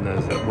knows us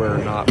knows that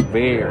we're not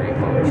very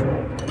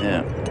punctual.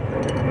 Yeah.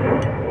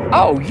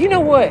 Oh, you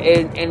know what?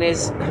 And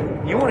it's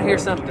you want to hear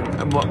something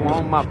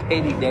on my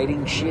petty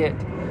dating shit.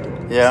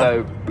 Yeah.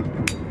 So,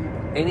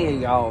 any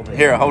of y'all that,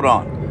 Here, hold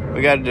on.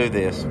 We got to do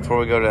this before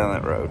we go down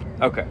that road.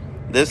 Okay.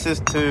 This is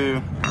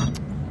to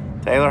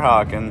Taylor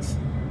Hawkins,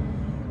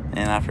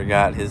 and I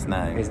forgot his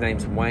name. His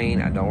name's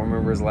Wayne. I don't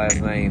remember his last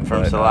name.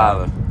 From but,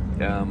 Saliva.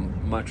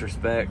 Much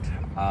respect.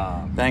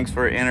 Thanks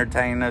for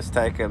entertaining us,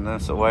 taking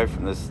us away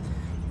from this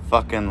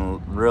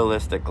fucking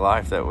realistic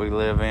life that we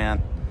live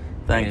in.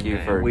 Thank you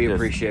for. We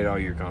appreciate all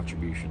your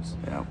contributions.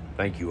 Yeah.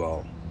 Thank you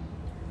all.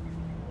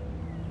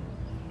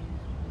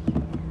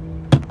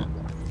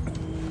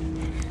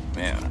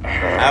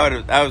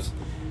 Yeah. I was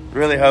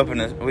really hoping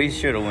that we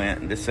should have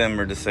went in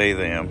December to see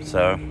them.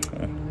 So.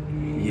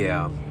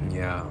 Yeah.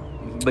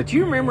 But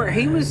you remember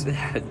he was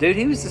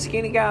the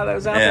skinny guy that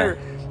was out there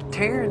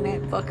tearing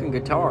that fucking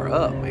guitar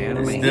up, man.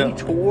 I mean, he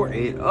tore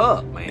it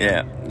up, man.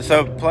 Yeah.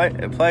 So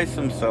play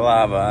some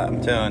Saliva.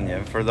 I'm telling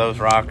you, for those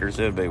rockers,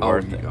 it'd be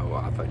worth it. Oh,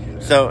 I thought you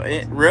did. So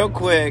real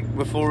quick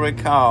before we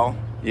call,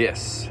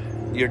 Yes.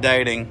 your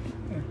dating.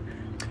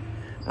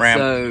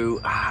 So,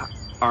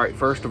 all right.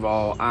 First of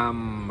all,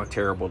 I'm a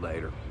terrible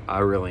dater. I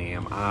really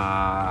am.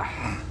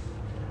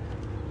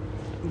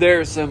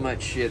 There's so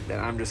much shit that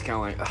I'm just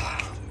kind of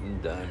like,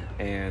 I'm done.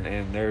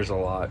 And there's a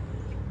lot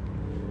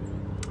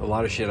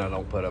of shit I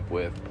don't put up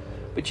with.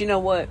 But you know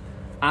what?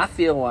 I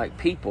feel like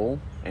people,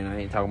 and I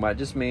ain't talking about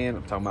just men,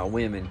 I'm talking about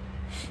women,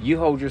 you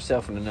hold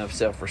yourself in enough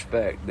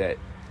self-respect that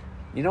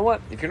you know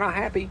what? If you're not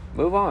happy,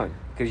 move on.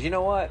 Because you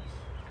know what?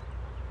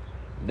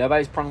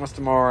 Nobody's promised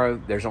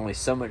tomorrow. There's only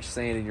so much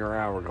sand in your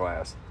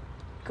hourglass.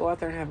 Go out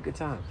there and have a good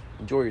time.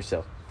 Enjoy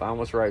yourself. Find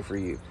what's right for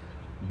you.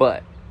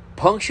 But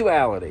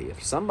punctuality.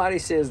 If somebody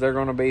says they're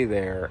going to be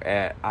there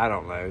at, I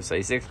don't know,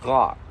 say 6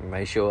 o'clock, and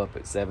they show up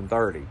at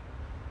 7:30.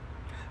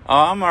 Oh,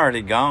 I'm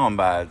already gone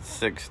by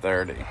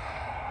 6:30.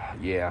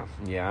 Yeah,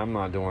 I'm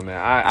not doing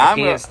that. I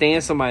can't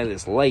stand somebody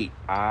that's late.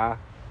 I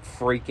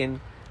freaking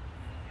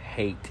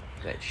hate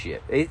that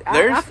shit.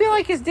 I feel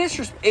like it's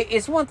disrespect.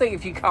 It's one thing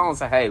if you call and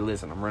say, hey,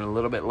 listen, I'm running a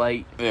little bit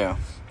late. Yeah.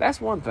 That's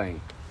one thing.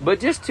 But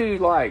just to,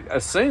 like,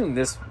 assume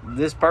this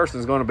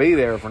person's going to be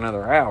there for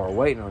another hour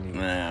waiting on you.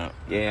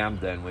 Yeah, I'm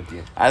done with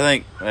you. I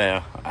think,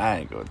 well, I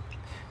ain't good.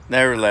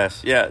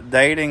 Nevertheless, yeah,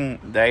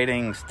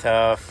 dating's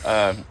tough.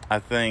 I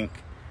think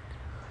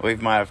we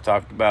might have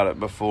talked about it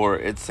before.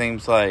 It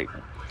seems like,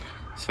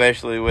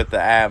 especially with the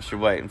apps, you're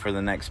waiting for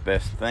the next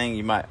best thing.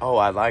 You might,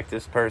 I like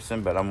this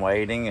person, but I'm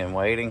waiting and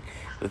waiting.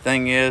 The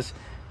thing is,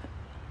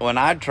 when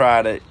I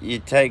tried it, you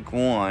take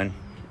one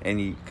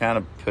and you kind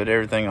of put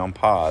everything on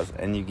pause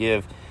and you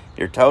give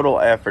your total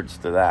efforts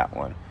to that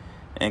one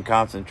and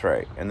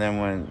concentrate. And then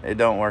when it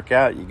don't work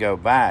out, you go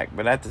back.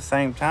 But at the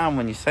same time,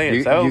 when you say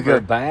it's over... You go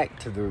back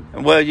to the...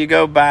 Well, you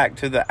go back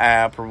to the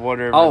app or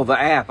whatever. Oh, the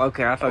app.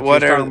 Okay, I thought you were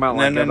talking about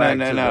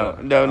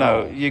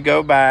No. You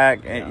go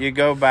back and you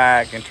go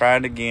back and try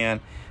it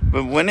again.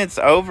 But when it's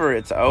over,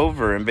 it's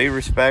over. And be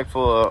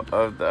respectful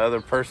of the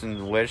other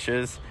person's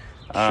wishes.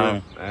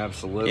 Sure,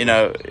 absolutely. You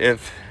know,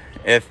 if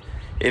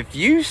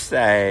you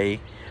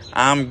say,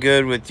 I'm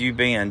good with you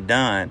being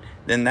done,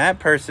 then that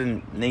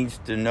person needs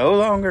to no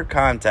longer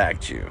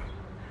contact you.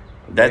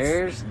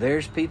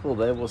 There's people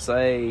that will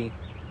say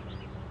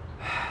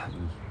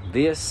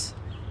this,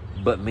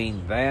 but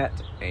mean that,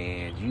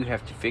 and you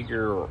have to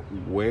figure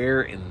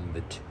where in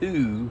the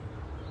two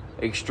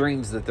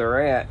extremes that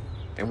they're at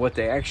and what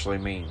they actually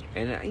mean.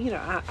 And you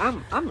know,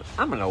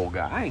 I'm an old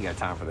guy. I ain't got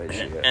time for that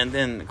shit. And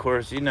then, of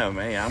course, you know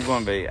me. I'm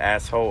going to be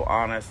asshole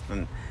honest,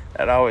 and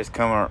that always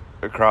come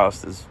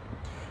across as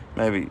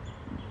maybe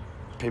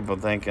people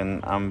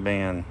thinking I'm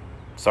being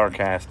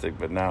sarcastic,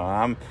 but no,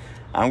 I'm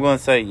going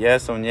to say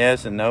yes on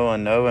yes and no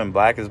on no, and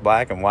black is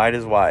black and white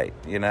is white.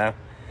 You know.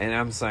 And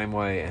I'm the same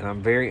way, and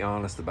I'm very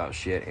honest about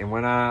shit. And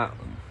when I'll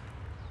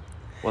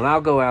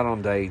go out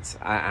on dates,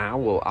 I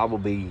will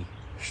be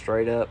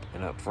straight up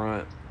and up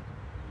front.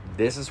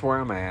 This is where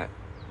I'm at.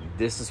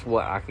 This is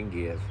what I can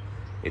give.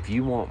 If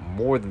you want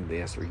more than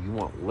this or you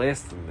want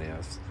less than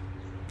this,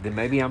 then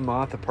maybe I'm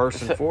not the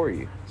person for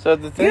you. So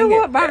the thing, you know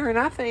what, Byron?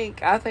 I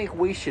think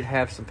we should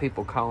have some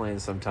people call in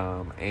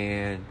sometime.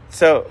 And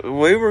so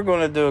we were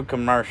going to do a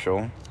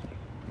commercial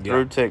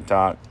through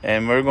TikTok,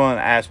 and we're going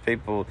to ask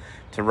people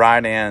to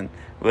write in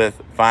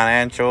with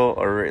financial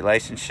or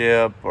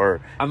relationship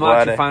or. I'm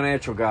not your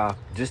financial guy.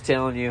 Just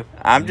telling you.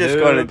 I'm just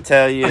going to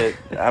tell you.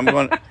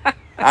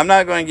 I'm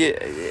not going to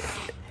get.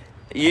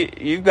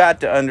 You've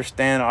got to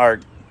understand our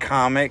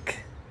comic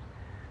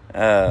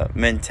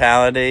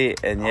mentality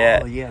and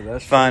yet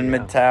that's fun true,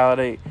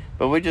 mentality.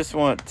 But we just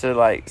want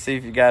to see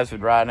if you guys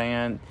would write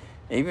in,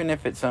 even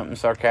if it's something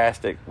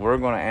sarcastic. We're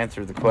going to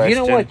answer the question. You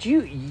know what?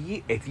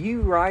 You if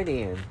you write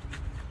in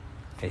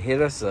and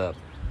hit us up,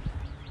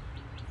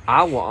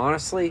 I will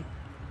honestly.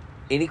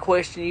 Any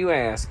question you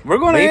ask, we're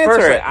going to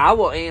answer it. I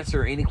will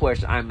answer any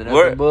question. I'm an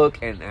open book,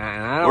 and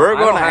I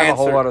don't have a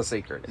whole lot of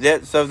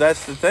secrets. So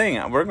that's the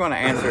thing. We're going to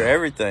answer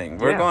everything.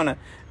 We're going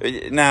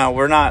to. Now,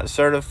 we're not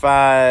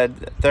certified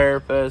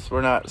therapists.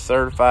 We're not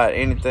certified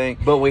anything.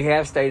 But we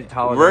have stayed at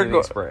Holiday Inn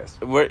Express.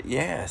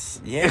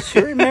 Yes.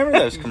 You remember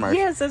those commercials?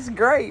 Yes, that's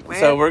great, man.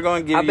 So we're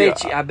going to give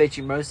I bet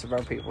you most of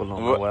our people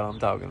don't know what I'm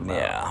talking about.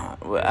 Yeah.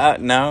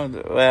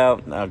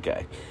 Well,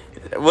 okay.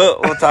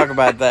 We'll talk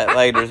about that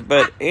later.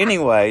 But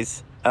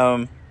anyways,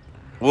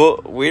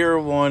 we're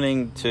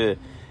wanting to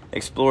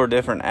explore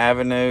different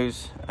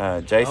avenues.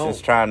 Jason's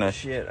trying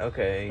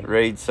to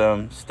read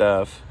some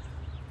stuff.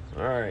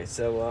 All right,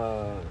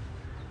 so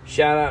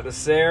shout out to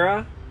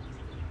Sarah.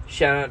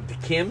 Shout out to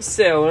Kim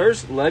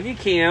Sellers. Love you,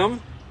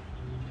 Kim.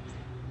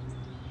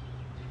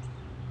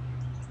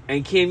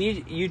 And Kim,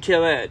 you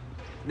tell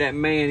that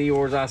man of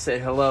yours I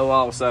said hello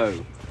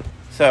also.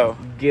 So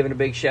giving a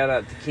big shout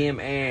out to Kim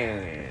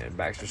and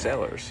Baxter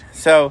Sellers.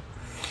 So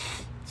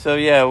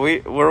yeah,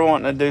 we're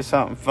wanting to do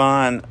something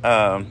fun.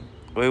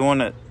 We want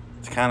to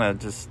kind of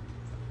just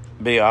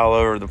be all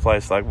over the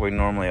place like we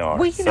normally are.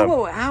 Well, you know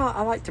what?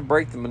 I like to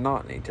break the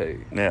monotony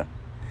too. Yeah.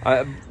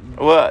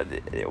 Well,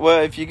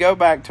 if you go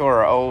back to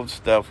our old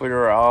stuff, we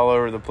were all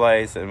over the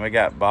place and we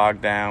got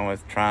bogged down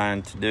with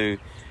trying to do.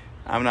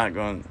 I'm not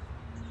going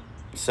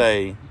to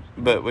say.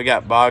 But we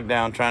got bogged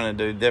down trying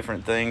to do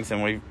different things,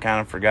 and we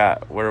kind of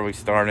forgot where we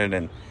started,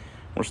 and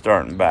we're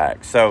starting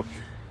back. So,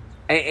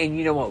 and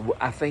you know what?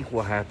 I think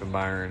what happened,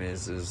 Byron,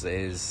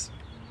 is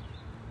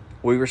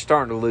we were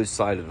starting to lose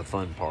sight of the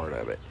fun part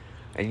of it.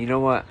 And you know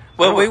what?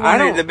 Well, we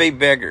wanted it to be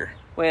bigger.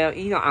 Well,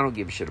 you know, I don't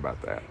give a shit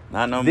about that.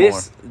 Not no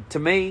more. To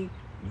me,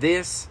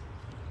 this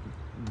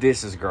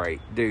is great,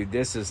 dude.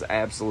 This is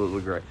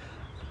absolutely great.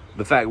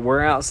 the fact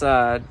we're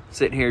outside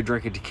sitting here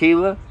drinking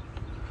tequila,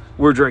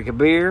 we're drinking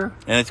beer,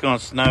 and it's going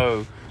to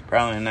snow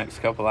probably in the next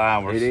couple of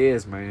hours. It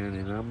is, man,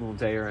 and I'm going to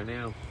tell you right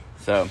now.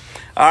 So,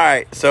 all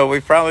right. So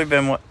we've probably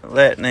been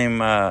letting him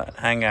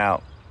hang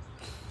out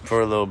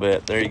for a little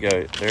bit. There you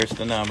go. There's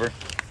the number.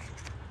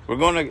 We're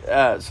going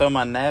to. So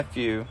my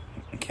nephew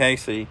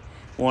Casey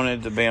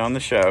wanted to be on the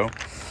show.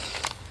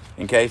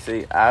 And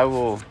Casey, I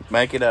will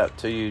make it up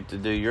to you to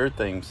do your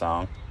theme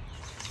song,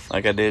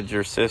 like I did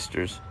your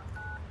sister's.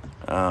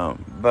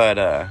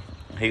 But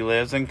he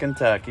lives in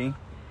Kentucky,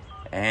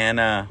 and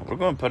we're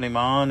going to put him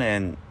on,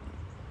 and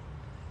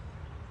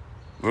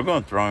we're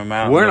going to throw him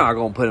out. We're not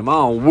going to put him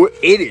on.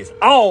 It is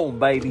on,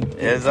 baby.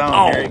 It's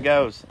on. Here it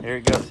goes.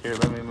 Here,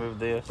 let me move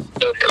this.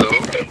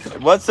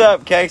 What's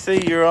up,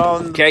 Casey? You're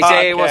on Casey,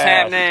 podcast. what's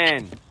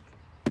happening?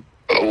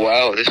 Oh,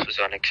 wow, this was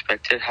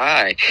unexpected.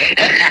 Hi.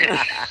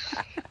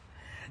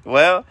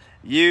 Well,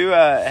 you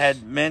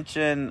had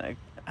mentioned,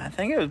 I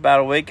think it was about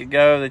a week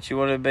ago, that you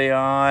wanted to be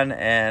on,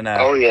 and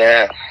oh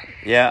yeah.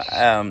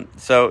 Yeah.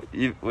 So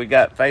we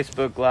got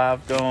Facebook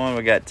Live going,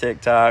 we got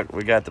TikTok,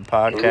 we got the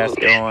podcast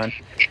going.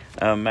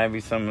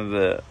 Maybe some of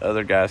the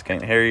other guys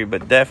can't hear you,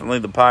 but definitely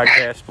the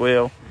podcast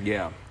will.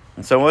 Yeah.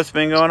 And so what's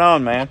been going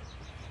on, man?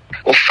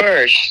 Well,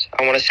 first,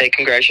 I want to say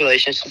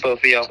congratulations to both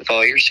of y'all with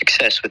all your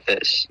success with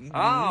this.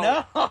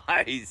 Oh,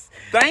 nice!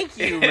 Thank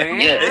you,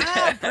 man. Yeah.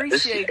 I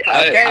appreciate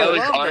that. I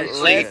was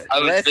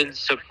honestly, been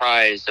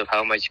surprised of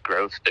how much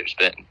growth there's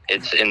been.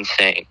 It's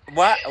insane.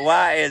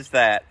 Why is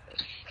that?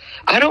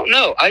 I don't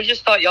know. I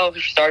just thought y'all were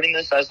starting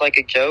this as like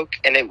a joke,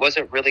 and it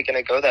wasn't really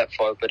going to go that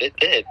far, but it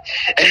did.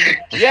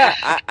 Yeah,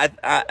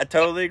 I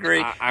totally agree.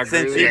 I agree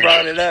Since with you that.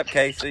 brought it up,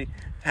 Casey,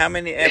 how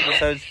many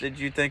episodes did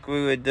you think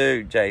we would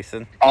do,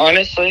 Jason?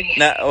 Honestly,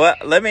 Now, well,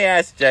 let me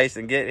ask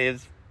Jason, get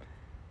his.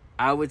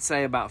 I would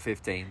say about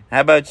 15.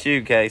 How about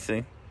you,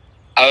 Casey?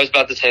 I was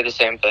about to say the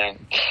same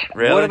thing.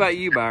 Really? What about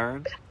you,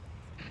 Byron?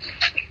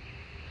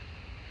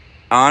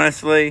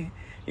 Honestly,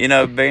 you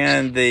know,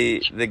 being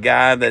the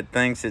guy that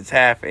thinks it's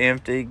half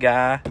empty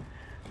guy,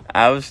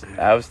 I was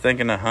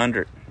thinking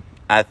 100.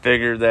 I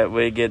figured that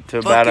we'd get to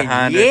about Fucking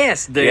 100.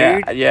 yes, dude.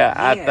 Yeah, Yes.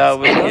 I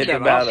thought we'd I love get to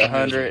that about optimism.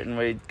 100 and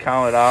we'd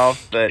call it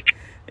off. But,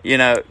 you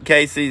know,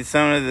 Casey,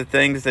 some of the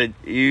things that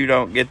you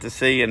don't get to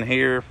see and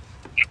hear,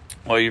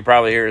 well, you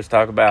probably hear us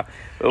talk about.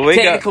 But we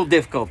Technical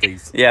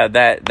difficulties. Yeah,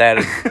 that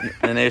is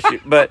an issue.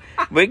 But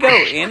we go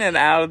in and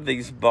out of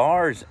these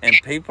bars, and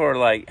people are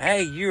like,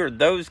 "Hey, you're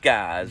those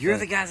guys. You're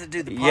and, the guys that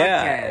do the podcast.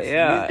 Yeah.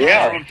 You're the guys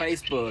Yeah. on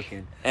Facebook.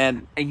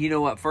 and And you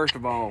know what? First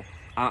of all,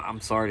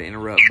 I'm sorry to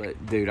interrupt,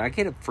 but, dude, I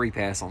get a free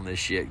pass on this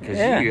shit. Cause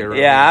you interrupt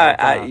me all the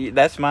time.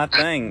 that's my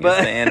thing,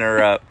 But- is to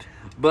interrupt.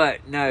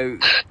 But, no,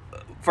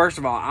 first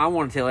of all, I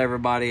want to tell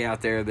everybody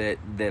out there that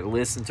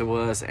listen to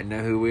us and know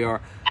who we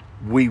are,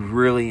 we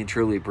really and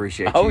truly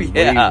appreciate you. Oh,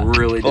 yeah. We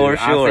really do. For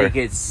sure. I think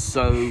it's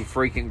so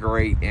freaking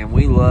great, and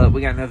we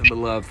got nothing but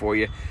love for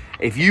you.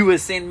 If you would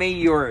send me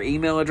your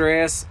email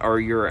address or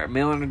your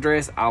mailing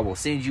address, I will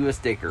send you a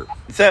sticker.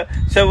 So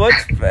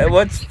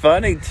what's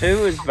funny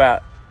too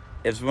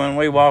is when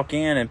we walk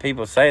in and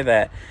people say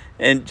that,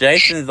 and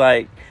Jason's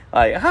like,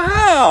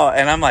 oh,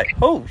 and I'm like,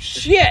 oh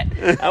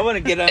shit, I want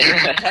to get under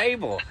the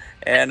table,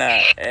 and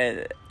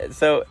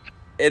so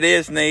it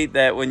is neat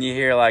that when you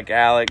hear like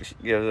Alex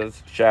gives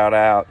us a shout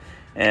out,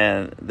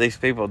 and these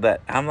people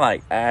that I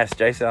asked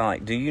Jason, I'm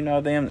like, do you know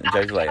them? And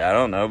Jason's like, I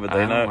don't know, but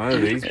they I don't know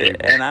these people.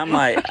 and I'm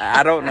like,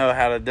 I don't know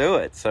how to do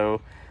it,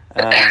 so.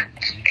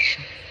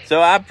 So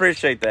I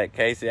appreciate that,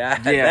 Casey.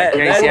 Casey,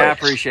 I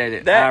appreciate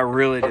it. I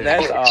really do.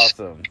 That's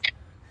awesome.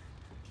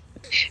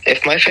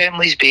 If my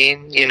family's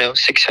being,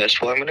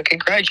 successful, I'm going to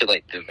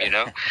congratulate them,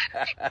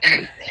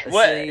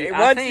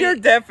 What's your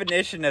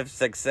definition of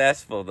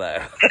successful,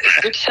 though?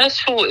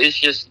 Successful is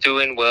just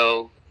doing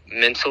well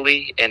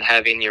mentally and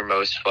having your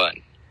most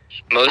fun.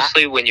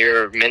 Mostly when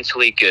you're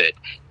mentally good.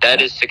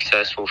 That is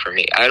successful for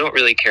me. I don't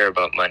really care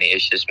about money.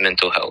 It's just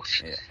mental health.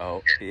 Yeah.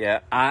 Oh, yeah.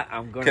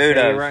 I'm going to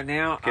tell you right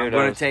now. Kudos. I'm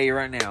going to tell you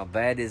right now.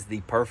 That is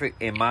the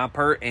perfect, in my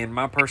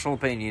personal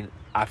opinion,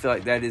 I feel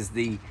like that is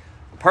the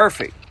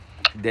perfect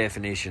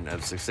definition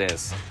of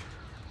success.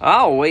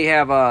 Oh, we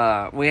have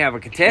a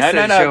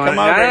contestant No, showing. come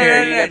over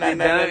here.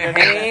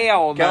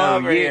 Hell no. Come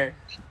over here.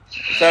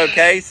 So,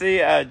 Casey,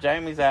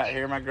 Jamie's out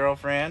here, my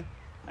girlfriend.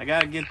 I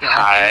got to get the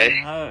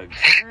hugs.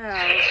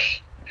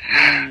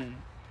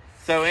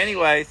 So,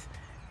 anyways,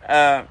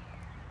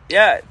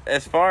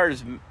 as far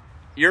as,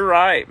 you're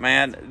right,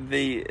 man,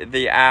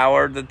 the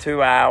hour, the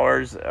 2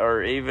 hours,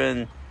 or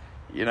even,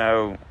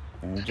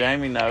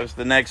 Jamie knows,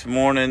 the next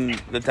morning,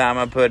 the time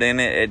I put in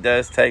it, it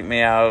does take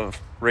me out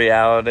of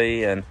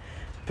reality and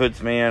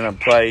puts me in a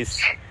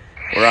place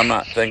where I'm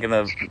not thinking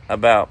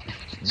about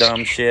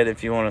dumb shit,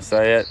 if you want to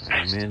say it.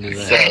 Amen to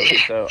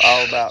that. So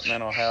all about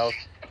mental health.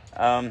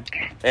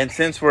 And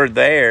since we're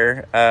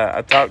there,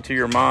 I talked to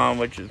your mom,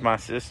 which is my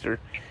sister.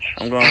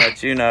 I'm going to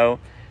let you know.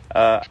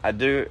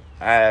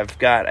 I've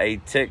got a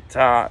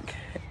TikTok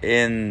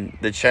in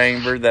the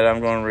chamber that I'm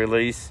going to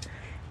release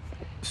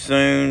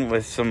soon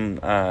with some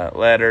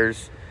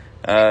letters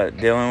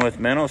dealing with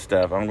mental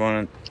stuff. I'm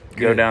going to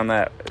go down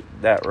that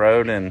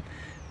road, and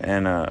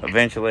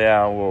eventually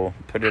I will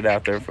put it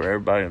out there for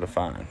everybody to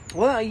find.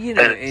 Well,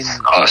 and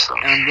awesome.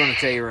 I'm going to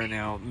tell you right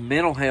now,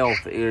 mental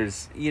health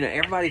is,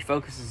 everybody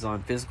focuses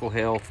on physical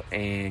health,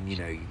 and, you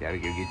got to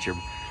go get your...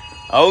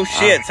 Oh,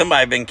 shit,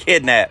 somebody been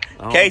kidnapped.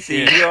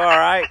 Casey, shit. you all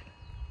right?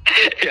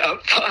 Yeah, I'm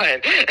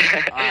fine.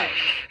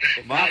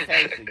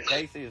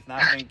 Casey has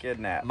not been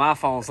kidnapped. My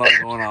phone's not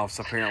going off,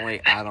 so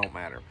apparently I don't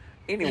matter.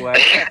 Anyway.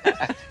 You're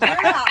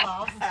not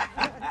lost.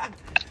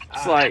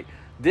 It's like,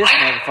 this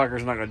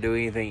motherfucker's not going to do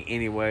anything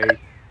anyway.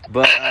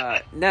 But,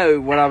 no,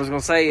 what I was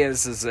going to say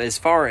is as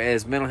far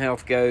as mental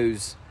health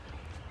goes,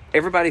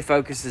 everybody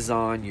focuses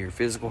on your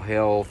physical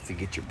health, to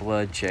get your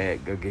blood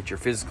checked, go get your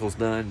physicals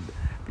done.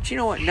 But you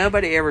know what?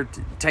 Nobody ever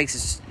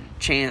takes a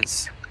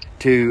chance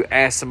to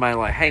ask somebody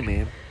like, hey,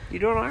 man, you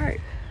doing all right?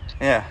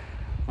 Yeah.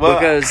 Well,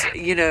 because,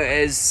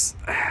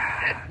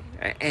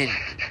 and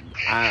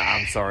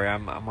I'm sorry,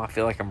 I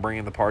feel like I'm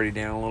bringing the party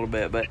down a little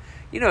bit. But,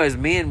 as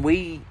men,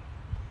 we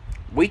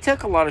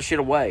took a lot of shit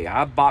away.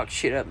 I boxed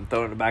shit up and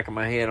throw it in the back of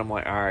my head. I'm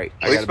like, all right.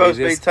 We're supposed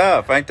to be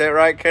tough. Ain't that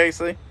right,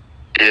 Casey?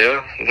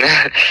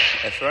 Yeah.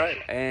 That's right.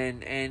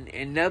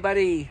 And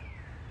nobody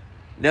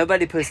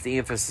puts the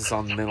emphasis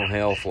on mental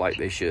health like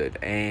they should.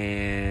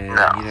 And, No.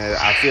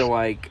 I feel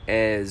like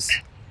as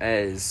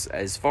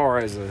far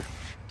as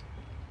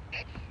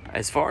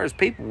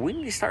people, we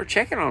need to start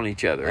checking on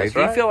each other. That's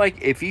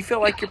If you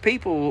feel like your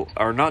people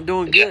are not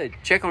doing good,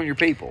 check on your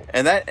people.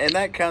 And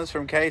that comes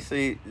from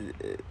Casey.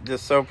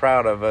 Just so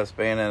proud of us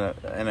being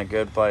in a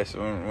good place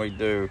when we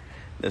do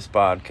this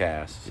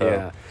podcast. So,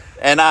 Yeah.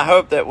 And I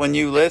hope that when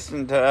you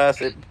listen to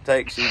us, it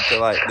takes you to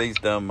like these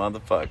dumb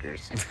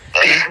motherfuckers.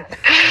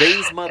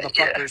 These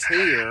motherfuckers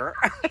here.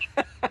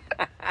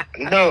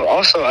 No,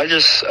 also, I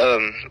just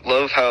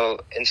love how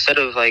instead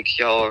of like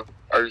y'all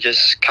are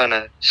just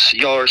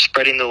y'all are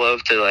spreading the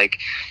love to like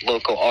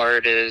local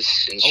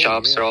artists and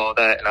shops and all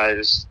that, and I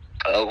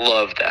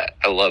love that.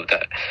 I love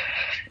that.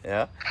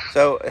 Yeah.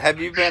 So have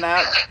you been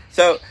out?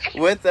 So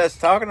with us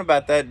talking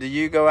about that, do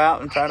you go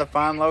out and try to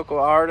find local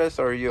artists,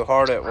 or are you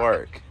hard at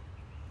work?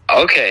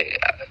 Okay,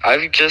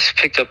 I've just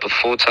picked up a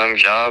full-time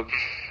job.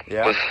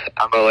 Yeah.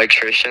 I'm an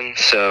electrician,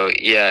 so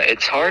yeah,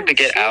 it's hard to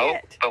get out.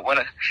 But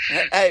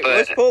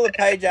Let's pull the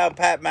page out,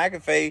 Pat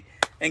McAfee,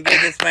 and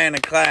give this man a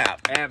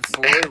clap.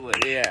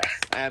 Absolutely. Yeah.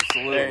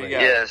 Absolutely. There you go.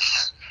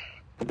 Yes.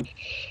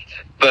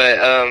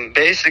 But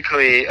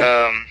basically,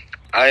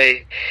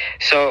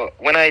 so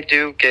when I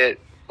do get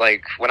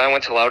when I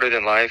went to Louder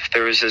Than Life,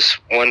 there was this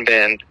one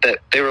band that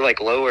they were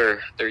like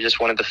lower. They were just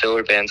one of the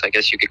filler bands, I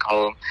guess you could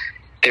call them.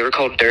 They were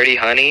called Dirty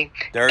Honey,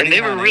 and they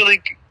were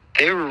really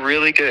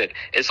good.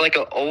 It's like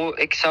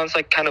it sounds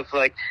like kind of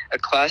like a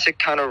classic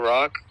kind of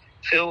rock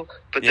feel,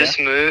 but this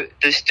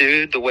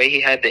dude, the way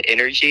he had the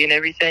energy and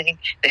everything,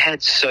 they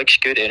had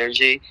such good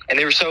energy, and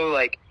they were so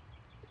like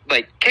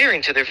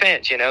caring to their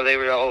fans. They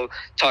were all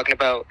talking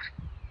about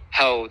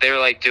how they were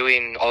like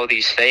doing all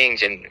these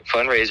things and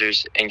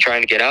fundraisers and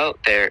trying to get out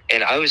there,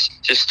 and I was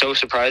just so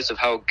surprised of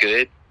how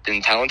good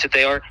and talented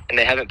they are, and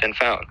they haven't been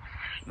found.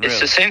 Really?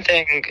 It's the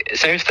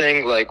same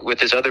thing like with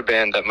this other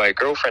band that my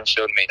girlfriend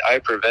showed me, I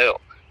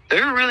Prevail.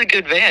 They're a really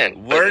good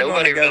band. We're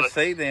going to go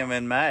see them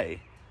in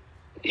May.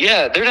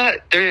 Yeah, they're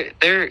up there,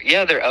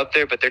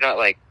 but they're not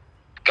like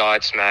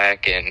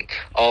Godsmack and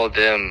all of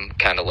them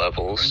kind of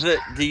levels.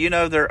 Do you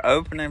know they're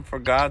opening for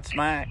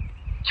Godsmack?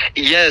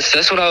 Yes,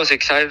 that's what I was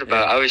excited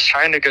about. Yeah. I was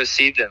trying to go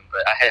see them,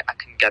 but I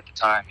couldn't get the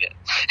time yet.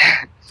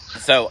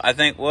 So I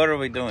think, what are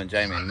we doing,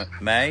 Jamie?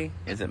 May?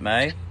 Is it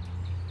May?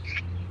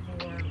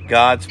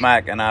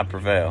 Godsmack and I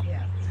Prevail.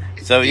 Yeah.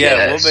 So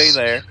yes. We'll be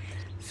there.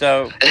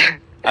 So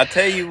I'll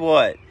tell you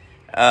what.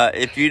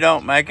 If you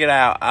don't make it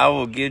out, I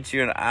will get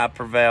you an I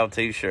Prevail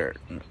t-shirt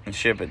and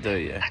ship it to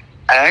you.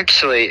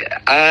 Actually,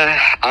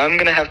 I'm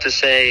going to have to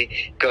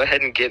say, go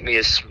ahead and get me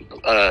a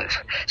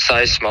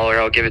size smaller.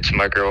 I'll give it to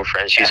my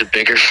girlfriend. She's a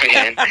bigger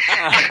fan.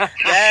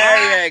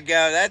 There you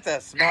go. That's a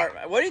smart...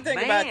 What do you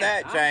think about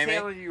that, Jamie?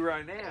 I'm telling you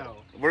right now.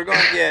 We're going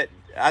to get...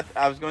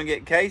 I was going to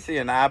get Casey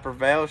an I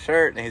Prevail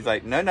shirt, and he's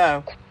like,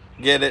 no,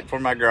 get it for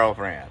my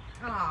girlfriend.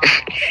 Oh,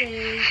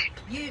 see,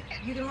 you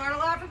can learn a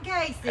lot from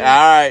Casey. All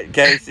right,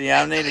 Casey,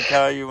 I need to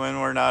call you when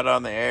we're not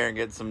on the air and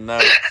get some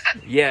notes.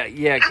 Yeah,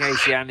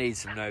 Casey, I need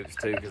some notes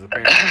too, because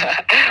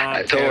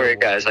apparently don't worry,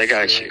 guys, I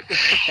got you.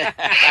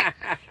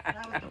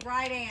 That was the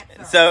right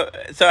answer.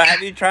 So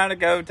have you tried to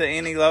go to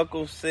any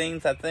local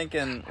scenes? I think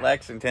in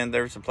Lexington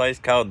there's a place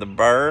called the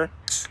Burr.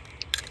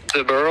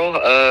 The Burl?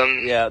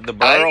 Yeah, the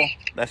Burl.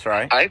 That's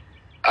right.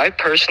 I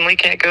personally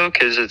can't go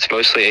because it's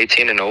mostly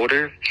 18 and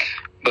older.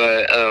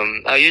 But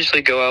I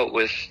usually go out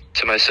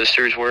to my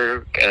sister's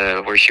work,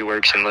 where she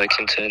works in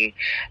Lexington.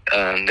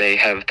 They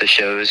have the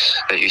shows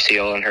that you see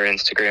all on her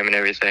Instagram and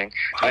everything.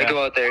 Yeah. I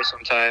go out there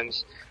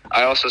sometimes.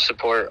 I also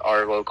support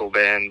our local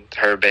band,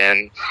 her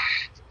band,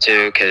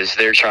 too, because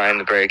they're trying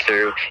to break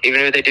through.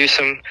 Even if they do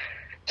some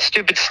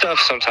stupid stuff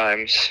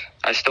sometimes.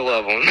 I still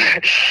love them.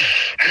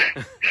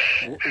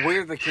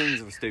 We're the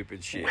kings of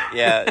stupid shit.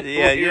 Yeah,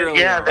 You're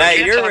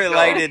you're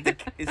related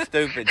to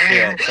stupid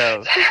shit.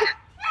 So,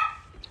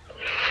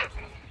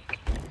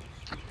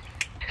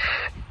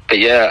 but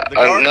yeah, the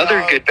guard another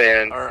dogs good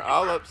band. are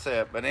all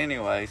upset. But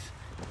anyways,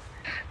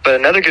 But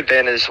another good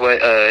band is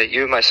what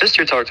you and my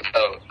sister talked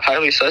about.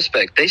 Highly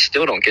Suspect. They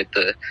still don't get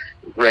the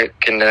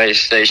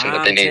recognition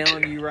that they need I'm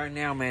telling to. you right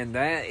now, man,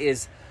 that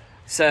is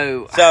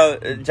so.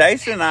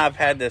 Jason and I have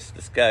had this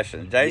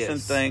discussion. Jason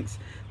Yes. thinks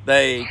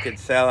they could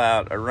sell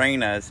out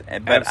arenas,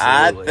 but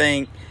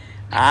Absolutely.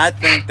 I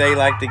think they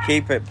like to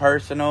keep it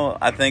personal.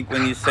 I think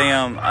when you see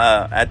them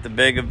at the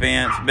big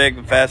events,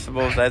 big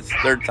festivals, that's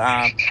their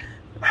time.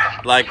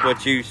 Like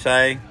what you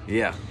say.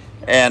 Yeah.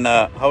 And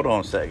hold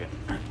on a second.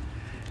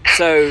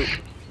 So,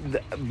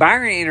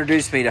 Byron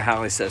introduced me to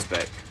Highly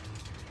Suspect.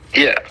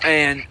 Yeah.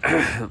 And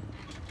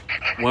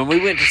when we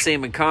went to see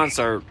him in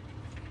concert,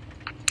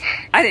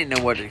 I didn't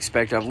know what to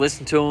expect. I've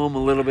listened to him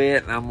a little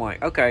bit, and I'm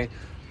like, okay,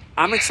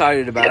 I'm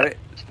excited about it.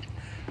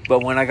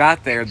 But when I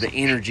got there, the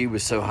energy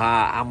was so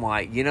high. I'm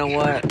like, you know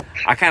what?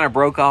 I kind of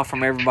broke off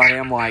from everybody.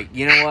 I'm like,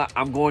 you know what?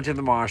 I'm going to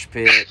the mosh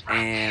pit,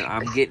 and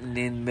I'm getting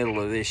in the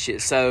middle of this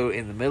shit. So,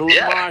 in the middle of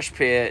the mosh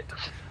pit,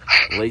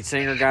 lead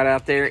singer got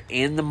out there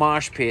in the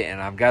mosh pit,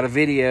 and I've got a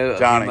video of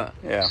Johnny,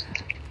 him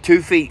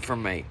 2 feet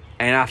from me.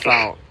 And I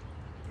thought,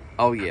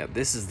 oh, yeah,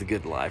 this is the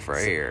good life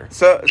right here.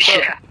 So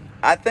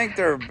I think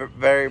they're a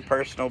very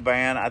personal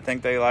band. I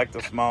think they like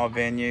the small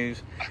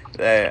venues.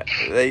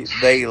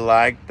 They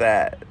like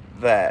that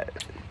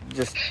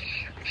just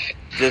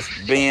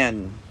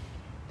being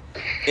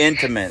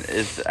intimate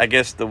is, I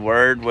guess, the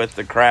word with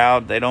the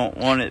crowd. They don't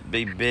want it to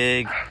be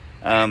big.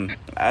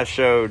 I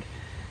showed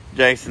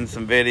Jason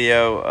some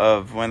video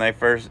of when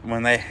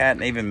they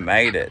hadn't even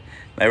made it.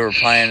 They were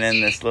playing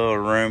in this little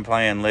room,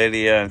 playing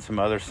Lydia and some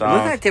other It songs.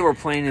 looked like they were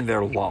playing in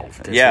their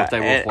loft. Is Yeah, what they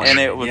were playing. and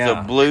it was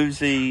a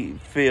bluesy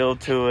feel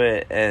to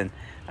it. And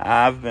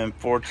I've been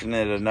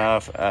fortunate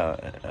enough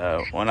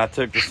when I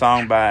took the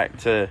song back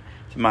to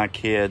my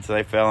kids,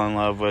 they fell in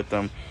love with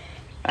them.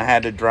 I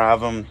had to drive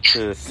them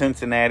to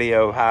Cincinnati,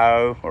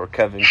 Ohio, or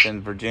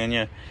Covington,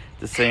 Virginia,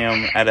 to see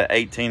them at an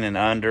 18 and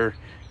under.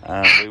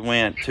 We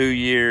went 2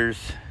 years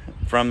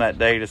from that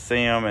day to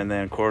see them, and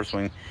then of course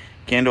when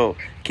Kendall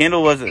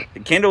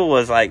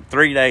was like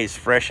 3 days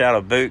fresh out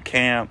of boot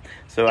camp,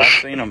 so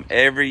I've seen them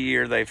every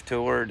year they've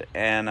toured.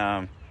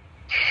 And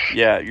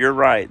yeah, you're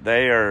right,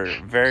 they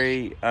are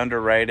very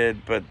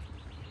underrated, but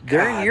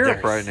They're God, in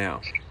Europe they're right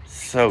now.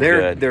 So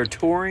They're good.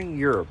 touring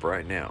Europe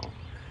right now.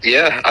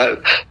 Yeah,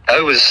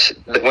 I was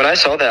when I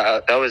saw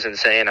that, that was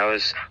insane. I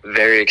was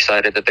very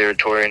excited that they were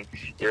touring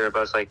Europe. I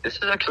was like, this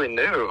is actually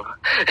new.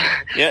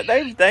 Yeah,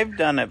 they've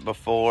done it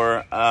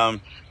before.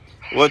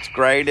 What's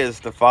great is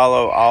to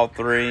follow all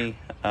three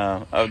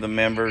of the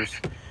members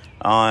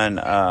on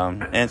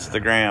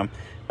Instagram.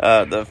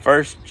 The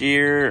first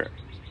year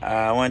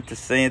I went to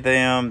see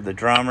them, the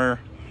drummer,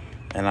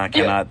 and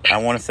I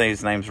want to say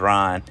his name's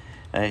Ryan.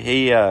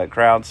 He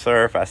crowd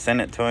surfed. I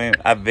sent it to him.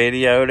 I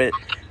videoed it,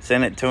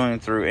 sent it to him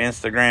through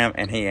Instagram,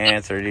 and he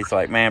answered. He's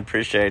like, man,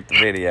 appreciate the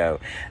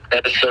video.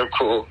 That's so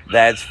cool.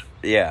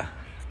 Yeah.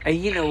 Hey,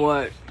 you know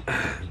what?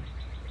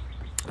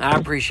 I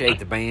appreciate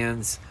the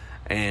bands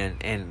and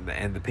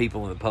the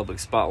people in the public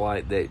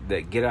spotlight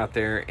that get out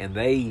there and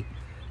they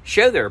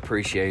show their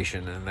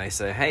appreciation and they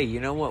say, hey,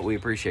 you know what? We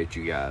appreciate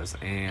you guys.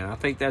 And I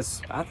think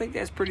that's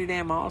pretty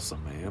damn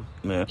awesome,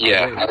 man.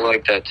 Yeah, I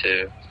like that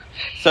too.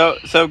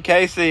 So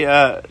Casey,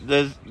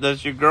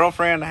 does your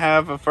girlfriend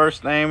have a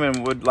first name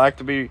and would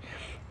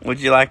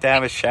you like to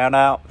have a shout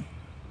out?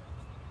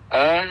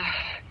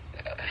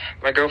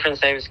 My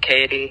girlfriend's name is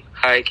Katie.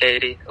 Hi,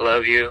 Katie.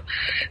 Love you.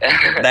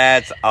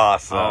 That's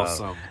awesome.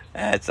 Awesome.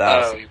 That's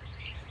awesome.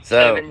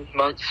 7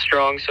 months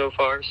strong so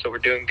far, so we're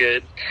doing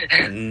good.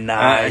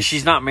 Nice.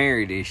 She's not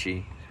married, is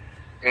she?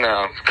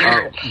 No.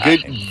 Oh,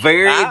 good.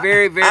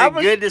 Very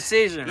good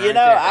decision. You know,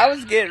 I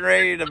was getting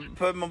ready to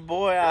put my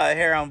boy out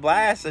here on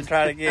blast and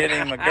try to get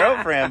him a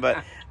girlfriend,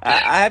 but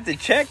I have to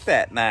check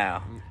that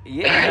now.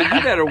 Yeah,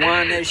 you better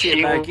wind that shit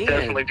She back will in.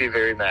 definitely be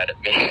very mad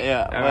at me.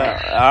 Yeah.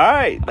 Well, all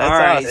right. That's all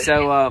right.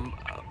 awesome.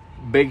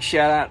 So, big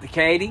shout out to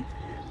Katie.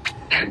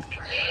 All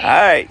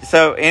right.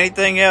 So,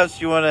 anything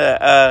else you want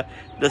to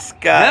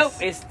discuss?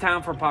 Nope. It's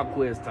time for pop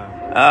quiz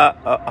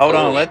time. Hold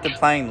on. Let the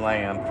plane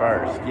land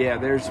first. Yeah,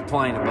 there's a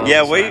plane above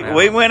Yeah, us right now.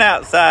 we went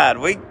outside.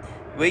 We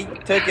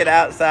took it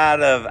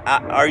outside of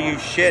Are You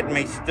Shitting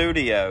Me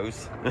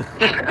Studios.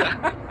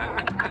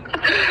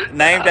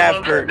 Named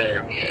after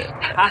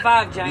High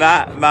five, James.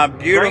 my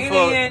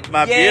beautiful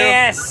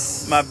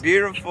Yes. my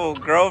beautiful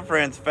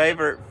girlfriend's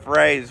favorite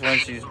phrase when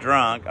she's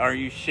drunk. Are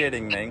you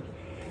shitting me?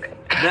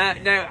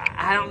 No,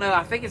 I don't know.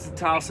 I think it's a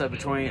toss up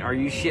between are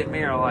you shitting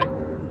me or like,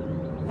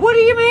 what do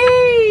you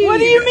mean? What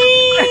do you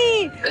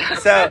mean?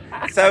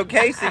 So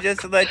Casey,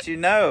 just to let you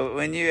know,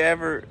 when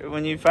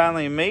you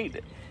finally meet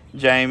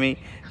Jamie,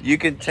 you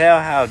can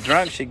tell how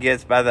drunk she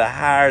gets by the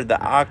higher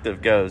the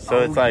octave goes. So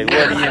it's like,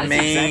 what do you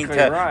mean?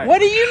 Exactly right. What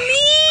do you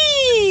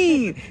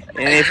mean?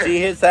 And if she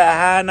hits that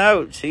high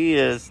note, she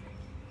is,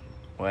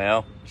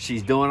 well,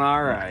 She's doing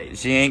all right.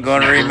 she ain't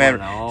going to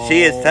remember.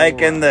 She is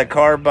taking the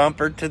car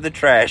bumper to the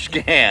trash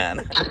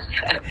can.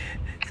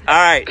 All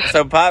right,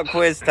 so pop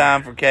quiz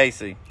time for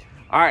Casey.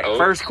 All right, Oh.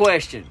 first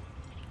question.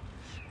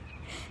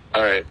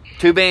 All right.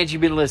 2 bands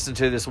you've been listening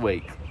to this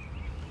week.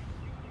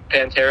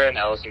 Pantera and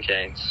Alice in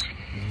Chains.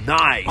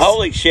 Nice.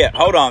 Holy shit!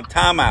 Hold on,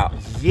 time out.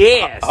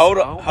 Yes. Hold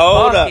up,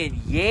 hold up.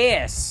 Fucking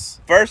yes.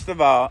 First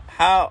of all,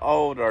 how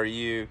old are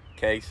you,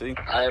 Casey?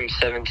 I am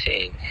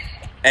 17.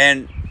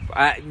 And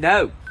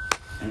No.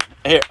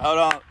 here, hold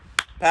on,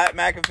 Pat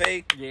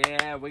McAfee.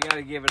 Yeah, we got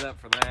to give it up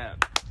for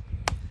that.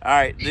 All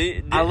right,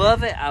 I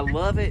love it. I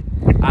love it.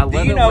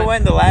 Do you know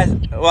when the last?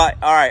 Well,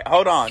 all right,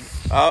 hold on,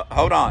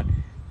 hold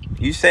on.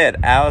 You said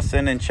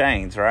Allison in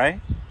Chains,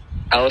 right?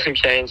 Alice in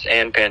Chains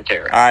and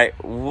Pantera.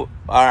 All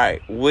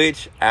right.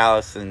 Which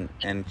Allison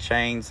in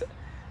Chains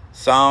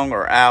song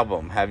or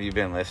album have you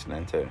been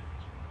listening to?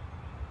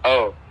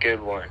 Oh,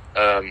 good one.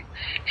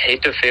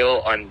 Hate to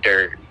Feel on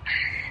Dirt.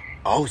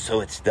 Oh,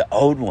 so it's the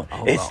old one.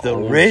 Oh, it's the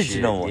old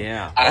original shit, one.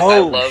 Yeah. I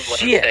Oh, love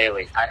shit.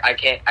 Lane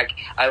Staley.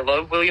 I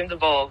love William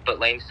DeVol, but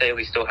Lane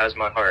Staley still has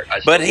my heart.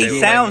 But he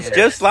sounds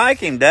just like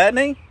him, doesn't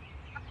he?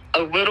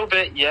 A little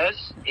bit,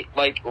 yes.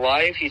 Like,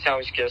 live, he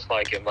sounds just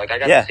like him. Like, I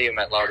got Yeah. to see him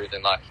at Louder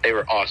Than Life. They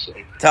were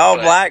awesome. Tall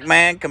But black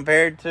man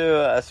compared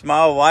to a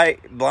small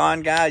white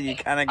blonde guy, you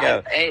kind of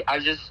go. I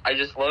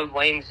just love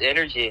Lane's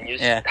energy and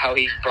just Yeah. how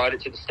he brought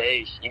it to the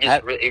stage.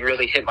 It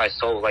really hit my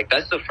soul. Like,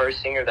 that's the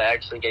first singer that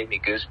actually gave me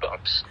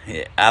goosebumps.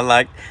 Yeah, I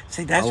like.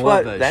 See, that's I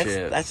what love that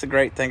shit. that's the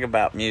great thing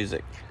about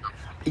music.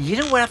 You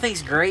know what I think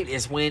is great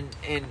is when,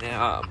 and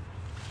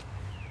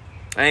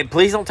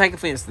please don't take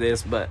offense to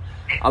this, but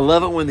I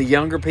love it when the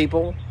younger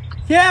people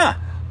Yeah,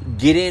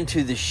 get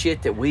into the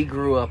shit that we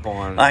grew up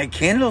on. like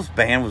Kendall's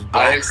band was I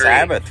Black agree.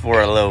 Sabbath for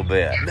a little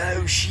bit.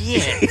 No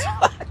shit.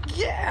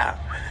 Yeah,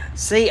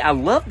 See, I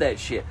love that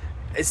shit.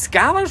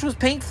 Skylar's was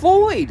Pink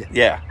Floyd.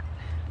 yeah.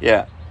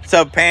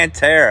 So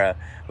Pantera,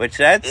 which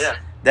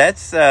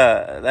that's not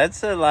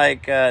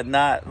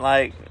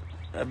like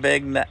a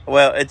big.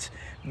 Well, it's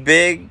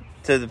big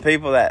to the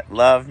people that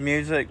love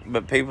music,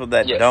 but people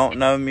that Yeah. don't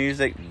know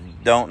music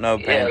don't know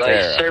Yeah, Pantera.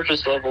 like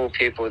surface level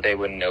people, they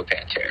wouldn't know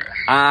Pantera.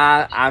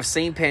 I've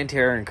seen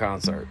Pantera in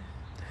concert.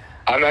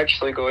 I'm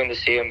actually going to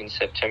see him in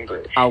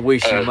September. I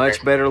wish you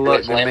much better luck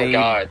with than Lamb of me.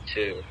 God,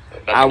 too.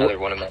 That's another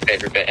one of my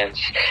favorite bands.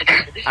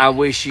 I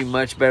wish you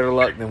much better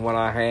luck than what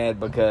I had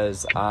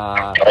because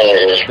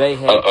they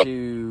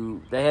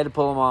had to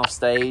pull them off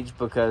stage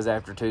because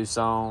after 2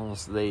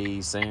 songs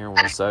the singer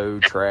was so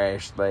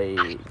trash.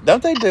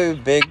 Don't they do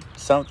Big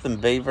Something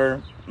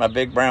Beaver? My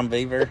Big Brown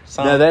Beaver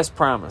song? No, that's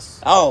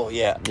Promise. Oh,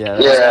 yeah. Yeah,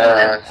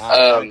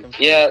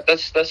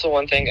 that's the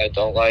one thing I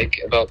don't like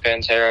about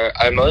Pantera.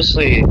 I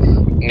mostly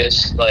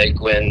miss like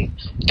when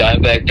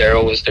Dimebag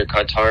Darrell was their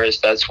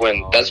guitarist. That's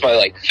my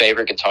like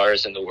favorite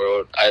guitarist in the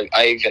world.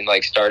 I even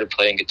like started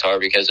playing guitar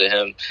because of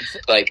him.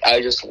 Like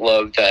I just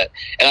love that,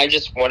 and I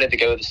just wanted to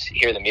go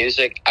hear the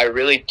music. I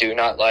really do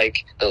not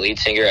like the lead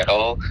singer at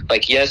all.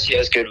 Like yes, he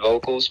has good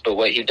vocals, but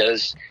what he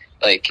does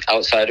like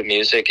outside of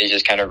music is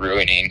just kind of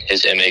ruining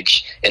his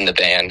image in the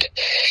band.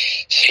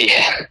 So,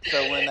 yeah.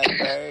 So when they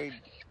buried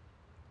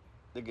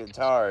the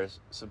guitarist,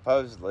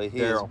 supposedly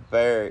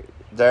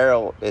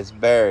Daryl is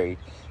buried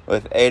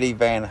with Eddie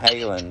Van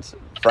Halen's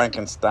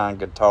Frankenstein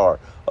guitar,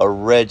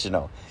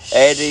 original.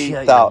 Eddie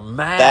Shut thought your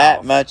mouth.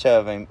 that much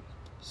of him.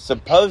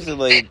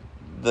 Supposedly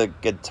the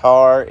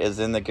guitar is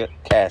in the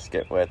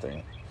casket with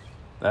him.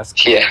 That's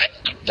cool.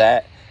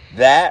 Yeah.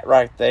 That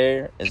right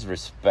there is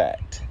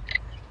respect.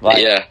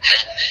 Like, Yeah.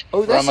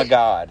 Oh, from a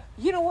god.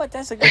 You know what?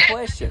 That's a good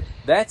question.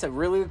 That's a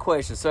really good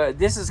question. So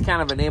this is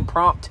kind of an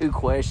impromptu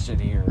question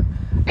here.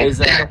 Is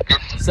that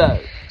so?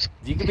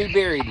 If you could be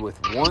buried with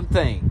one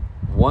thing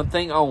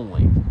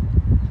only,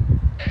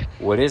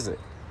 what is it?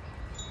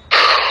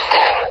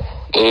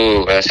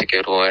 Ooh, that's a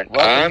good one.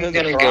 Welcome I'm to the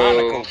gonna go.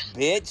 Chronicles,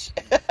 bitch.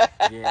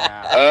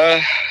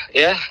 Yeah.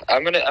 Yeah,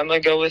 I'm gonna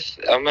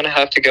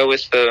have to go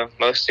with the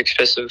most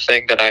expensive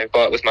thing that I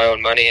bought with my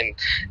own money, and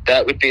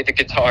that would be the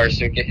guitar.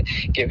 So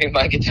give me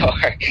my guitar.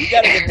 You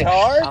got a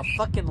guitar? I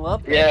fucking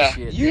love that Yeah.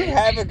 shit. You man.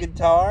 have a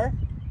guitar?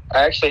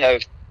 I actually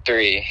have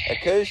 3.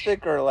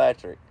 Acoustic or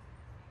electric?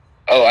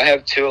 Oh, I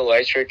have 2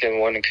 electric and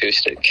 1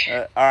 acoustic.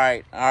 All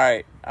right.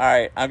 I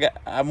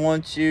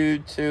want you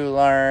to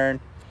learn,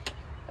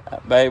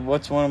 babe.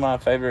 What's one of my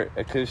favorite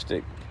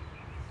acoustic?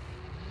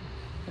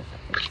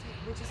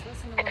 We just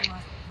listened to one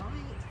last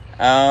night.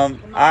 The All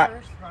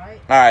Myers,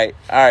 right?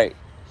 right.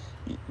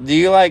 Do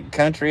you like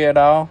country at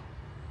all?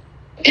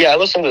 Yeah, I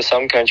listen to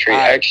some country. All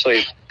right.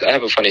 Actually, I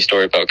have a funny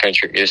story about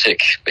country music,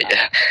 but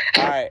yeah.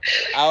 All right.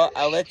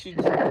 I'll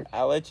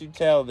let you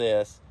tell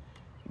this,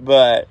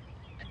 but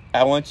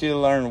I want you to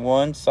learn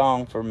one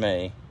song for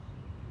me.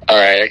 All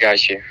right, I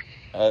got you.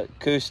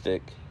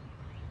 Acoustic.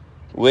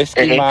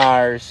 Whiskey Mhm.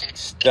 Myers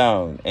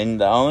Stone.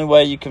 And the only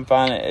way you can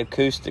find it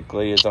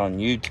acoustically is on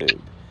YouTube.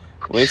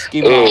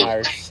 Whiskey Ooh.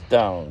 Myers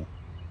Stone.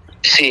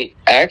 See,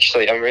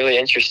 actually, I'm really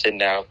interested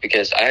now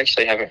because I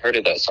actually haven't heard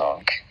of that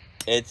song.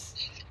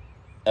 It's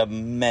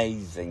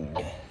amazing.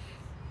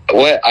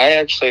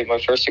 My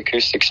first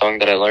acoustic song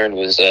that I learned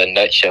was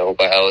Nutshell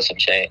by Alice in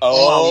Chains.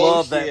 Oh, I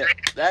love shit.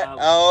 that. That.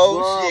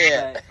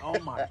 Oh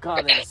my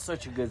god, that is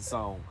such a good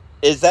song.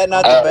 Is that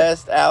not the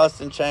best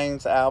Alice in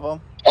Chains album?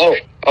 Oh,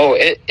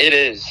 it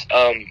is.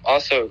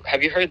 Also,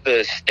 have you heard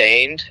the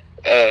Stained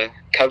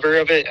cover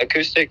of it,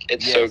 acoustic?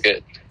 It's so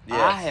good. Yes.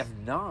 I have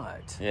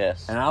not.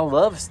 Yes. And I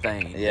love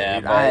Stain.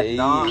 Yeah, dude. I have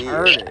not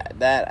heard it.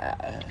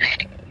 That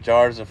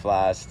Jars of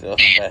Flies still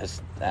the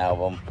best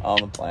album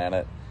on the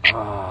planet.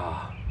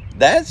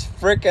 That's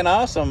freaking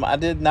awesome. I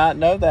did not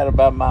know that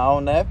about my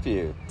own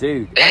nephew.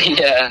 Dude.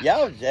 Yeah.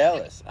 Y'all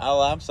jealous.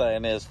 All I'm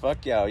saying is,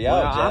 fuck y'all.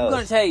 Y'all Well, jealous. I'm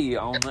going to tell you,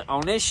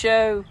 on this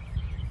show,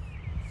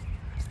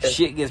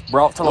 shit gets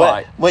brought to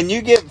light. When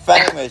you get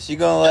famous, you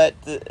gonna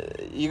let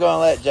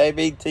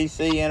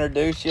JBTC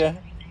introduce you?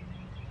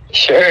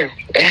 Sure.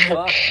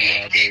 Fuck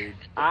yeah, dude.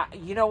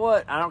 You know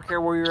what? I don't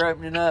care where you're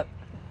opening up.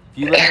 If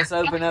you let us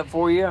open up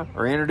for you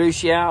or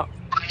introduce you out,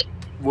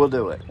 we'll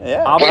do it.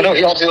 Yeah. Why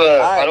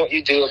don't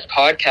you do a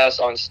podcast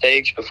on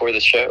stage before the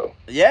show?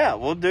 Yeah,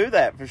 we'll do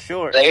that for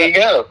sure. There you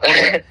go.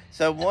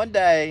 So one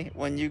day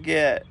when you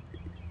get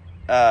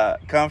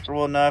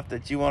comfortable enough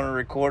that you want to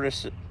record a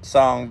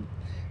song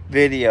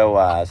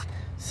video-wise,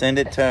 send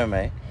it to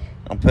me.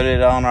 I'll put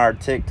it on our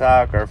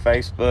TikTok or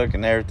Facebook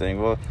and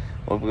everything. We'll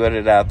put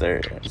it out there.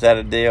 Is that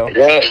a deal?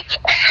 Yeah.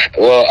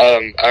 Well,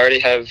 I already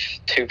have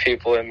 2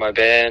 people in my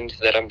band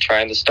that I'm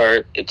trying to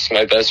start. It's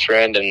my best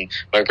friend and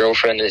my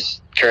girlfriend is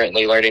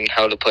currently learning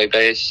how to play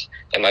bass,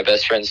 and my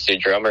best friend's the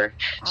drummer.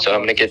 So I'm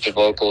going to get the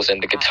vocals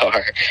and the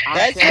guitar.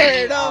 That's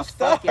where it all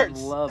starts. I fucking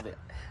love it.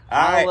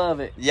 I love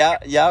it.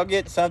 Y'all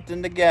get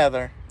something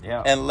together.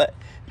 Yeah. And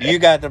you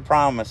got to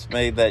promise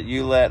me that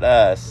you let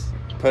us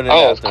put it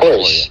out there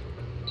for you.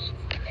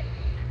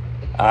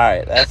 All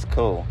right, that's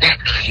cool.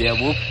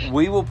 Yeah,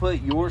 we will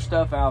put your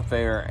stuff out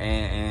there,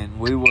 and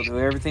we will do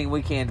everything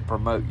we can to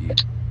promote you.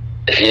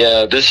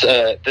 Yeah, this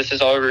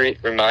is all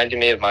reminding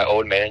me of my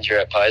old manager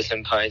at Pies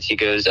and Pints. He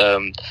goes,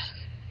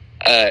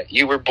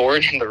 you were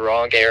born in the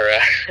wrong era.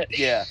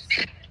 Yeah.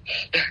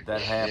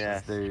 That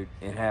happens, dude.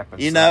 It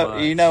happens. You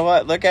much. know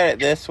what? Look at it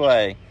this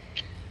way.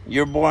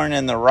 You're born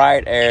in the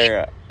right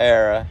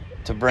era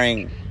to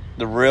bring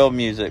the real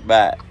music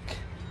back.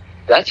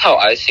 That's how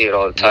I see it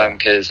all the time,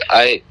 because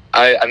I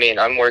mean,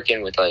 I'm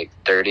working with like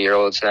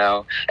 30-year-olds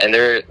now, and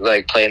they're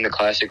like playing the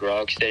classic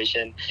rock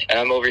station, and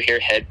I'm over here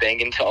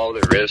headbanging to all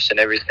the riffs and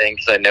everything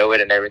because I know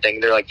it and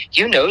everything. They're like,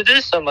 "You know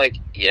this?" I'm like,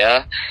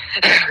 "Yeah."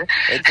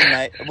 It's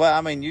amazing. Well,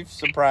 I mean, you've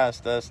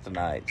surprised us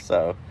tonight,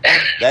 so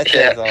that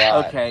says a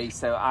lot. Okay,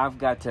 so I've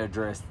got to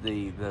address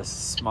the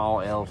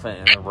small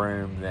elephant in the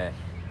room that.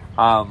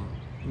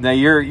 Now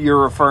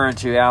you're referring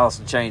to Alice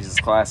in Chains'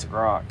 classic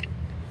rock.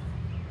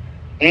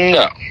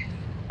 No.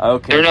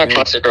 Okay. They're not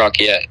classic rock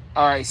yet.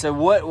 All right, so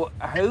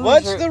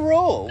what's the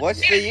rule?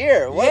 What's the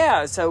year?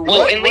 Yeah, so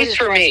well, at least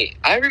for me,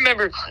 I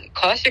remember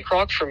classic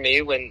rock for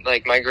me when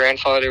like my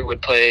grandfather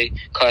would play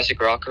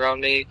classic rock around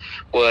me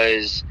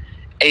was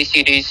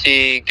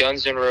AC/DC,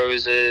 Guns N'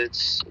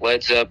 Roses,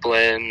 Led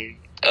Zeppelin,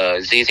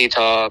 ZZ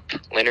Top,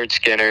 Leonard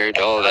Skinner,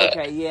 all that.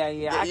 Okay,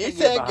 yeah. You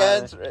said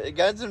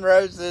Guns N'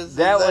 Roses.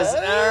 That was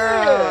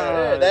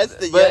that's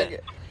the young.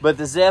 But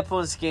the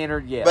Zeppelin, Skinner,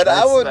 yeah. But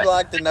I would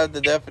like to know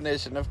the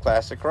definition of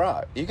classic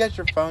rock. You got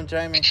your phone,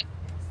 Jamie?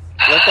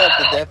 Look up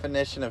the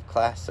definition of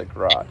classic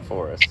rock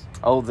for us.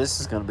 Oh, this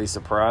is going to be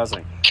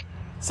surprising.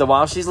 So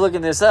while she's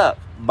looking this up,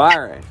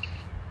 Byron.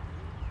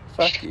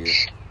 Fuck you.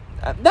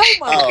 No,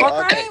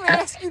 motherfucker, okay. I ain't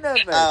asking you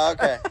nothing. Oh,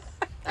 okay.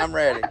 I'm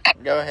ready.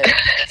 Go ahead.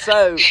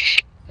 So,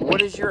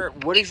 what is your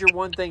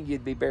one thing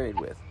you'd be buried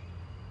with?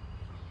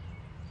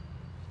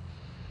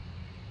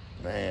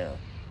 Man.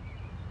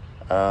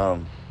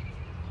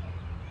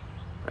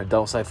 And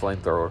don't say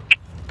flamethrower.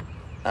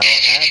 I don't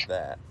have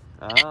that.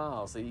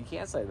 Oh, so you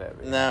can't say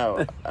that.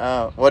 No.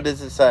 What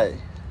does it say?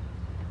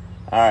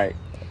 All right.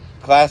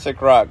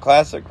 Classic rock.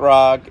 Classic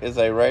rock is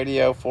a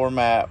radio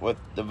format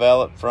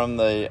developed from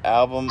the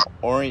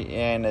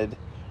album-oriented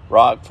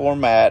rock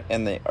format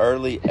in the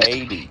early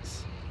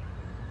 80s.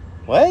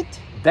 What?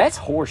 That's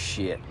horse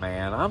shit,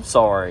 man. I'm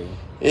sorry.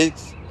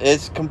 It's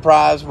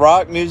comprised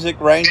rock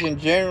music ranging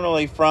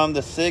generally from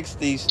the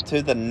 60s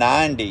to the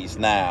 90s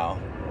now.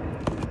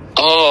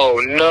 Oh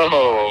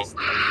no!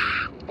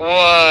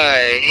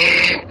 Why?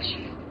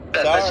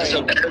 That's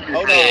Sorry.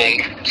 Hold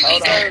thing. on. So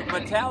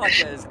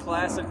Metallica is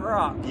classic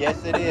rock.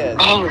 Yes, it is.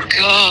 Oh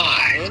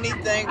God!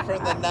 Anything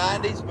from the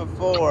 90s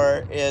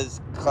before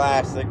is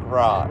classic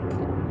rock.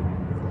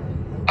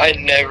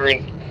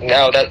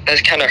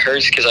 That kind of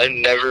hurts because I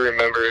never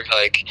remember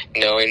like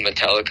knowing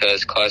Metallica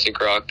as classic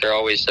rock. They're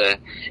always a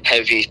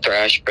heavy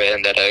thrash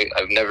band that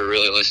I've never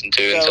really listened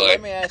to until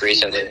like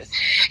recently.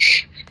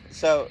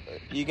 So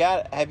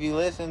have you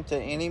listened to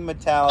any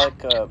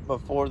Metallica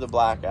before the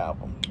Black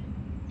Album?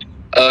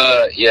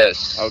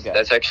 Yes. Okay.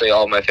 That's actually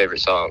all my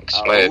favorite songs.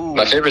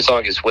 My favorite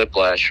song is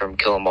Whiplash from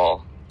Kill 'Em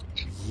All.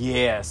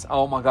 Yes.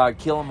 Oh my God,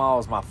 Kill 'Em All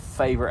is my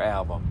favorite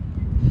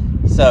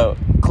album. So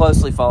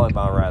Closely followed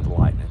by Ride the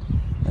Lightning.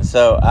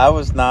 So I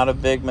was not a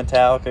big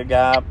Metallica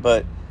guy,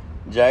 but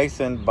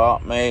Jason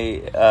bought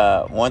me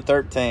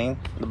 113,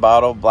 the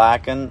bottle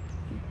blackened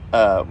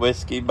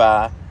whiskey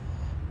by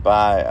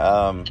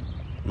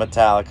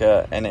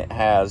Metallica, and it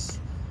has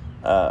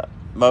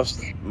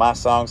most of my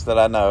songs that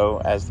I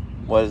know as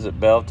what is it,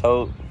 Bell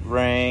Toll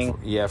Ring?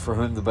 Yeah, For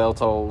Whom the Bell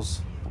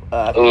Tolls.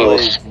 I Ooh,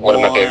 believe one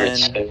of my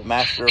favorites too.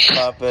 Master of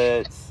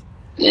Puppets.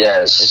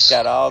 Yes. It's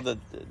got all the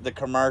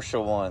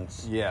commercial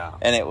ones. Yeah.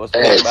 And it was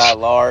played by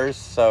Lars,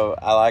 so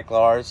I like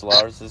Lars.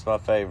 Lars is my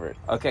favorite.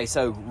 Okay,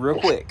 so real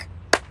quick,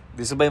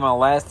 this will be my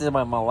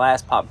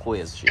last pop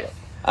quiz shit.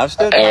 I'm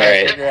still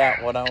trying to figure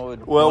out what I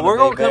would. Well, we're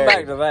going to come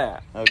back to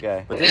that.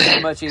 Okay. But this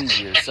is much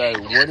easier. So,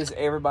 what is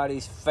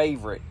everybody's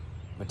favorite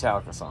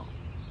Metallica song?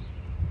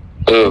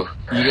 Ooh.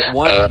 You get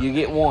one. You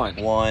get one.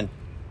 One.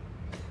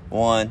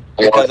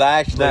 Because I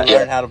actually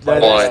learned how to play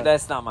that.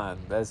 That's not mine.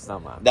 That's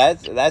not mine.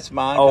 That's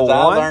mine because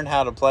I one? learned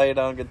how to play it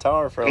on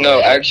guitar for a No,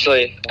 while.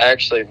 actually,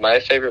 my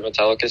favorite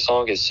Metallica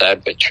song is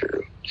 "Sad but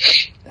True."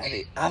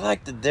 I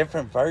like the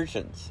different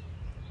versions.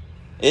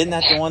 Isn't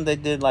that the one they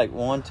did like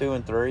 1, 2,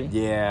 and 3?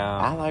 Yeah.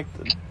 I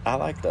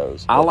like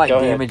those. I like Go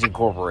ahead. Damage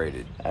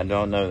Incorporated. I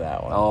don't know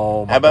that one.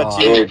 Oh my How about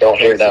God. you? Ooh, don't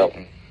hear that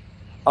one.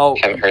 Oh,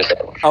 Haven't heard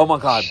that one. oh my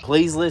God!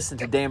 Please listen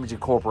to Damage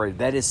Incorporated.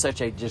 That is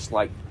such a just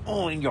like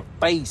in your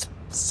face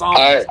song.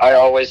 I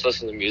always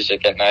listen to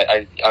music at night.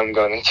 I'm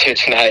going to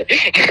tonight.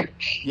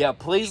 Yeah,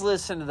 please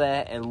listen to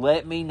that and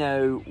let me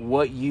know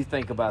what you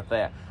think about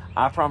that.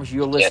 I promise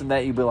you'll listen to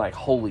that, you'll be like,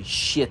 holy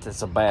shit,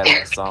 that's a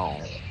badass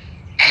song.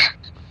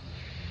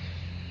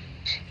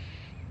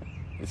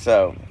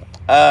 So,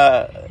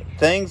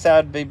 things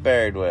I'd be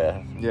buried with.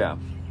 Yeah.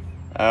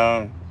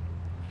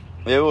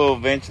 It will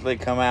eventually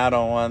come out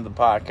on one of the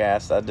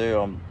podcasts I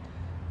do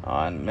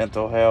on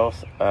mental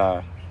health.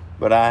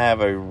 But I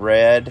have a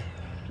red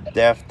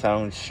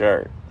Deftones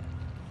shirt.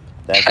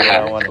 That's what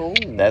I want. Cool.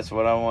 That's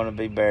what I want to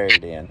be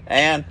buried in.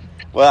 And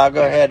I'll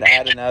go ahead and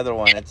add another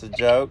one. It's a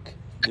joke.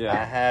 Yeah.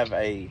 I have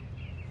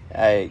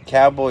a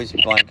Cowboys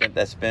blanket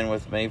that's been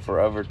with me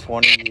for over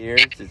 20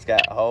 years. It's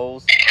got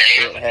holes.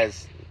 It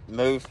has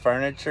moved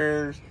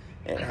furniture.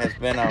 It has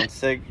been on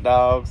sick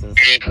dogs and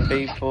sick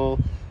people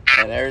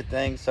and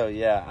everything. So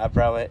yeah,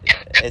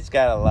 it's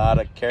got a lot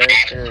of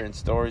character and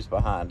stories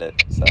behind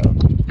it. So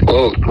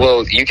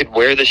Well, you could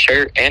wear the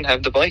shirt and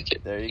have the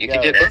blanket. there you Could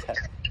go. get both.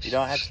 You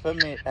don't have to put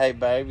me. Hey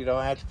babe, you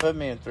don't have to put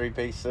me in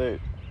 3-piece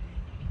suit.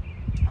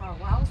 Oh,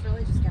 well, I was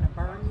really just going to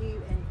burn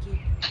you and keep.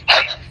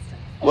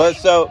 Well,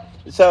 so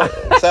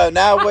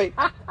now we.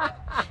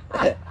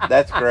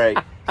 That's great.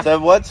 So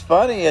what's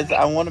funny is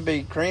I want to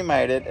be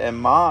cremated, and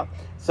Mom.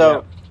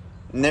 So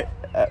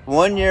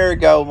 1 year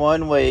ago,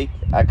 1 week,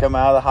 I come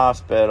out of the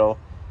hospital,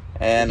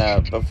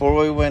 and before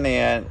we went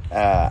in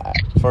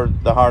for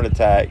the heart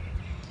attack,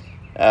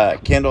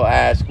 Kendall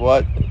asked,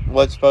 "What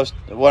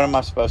am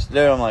I supposed to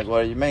do?" I'm like,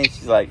 "What do you mean?"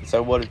 She's like,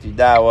 "So what if you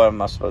die? What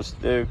am I supposed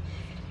to do?"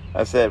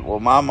 I said, "Well,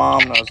 my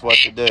mom knows what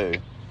to do,"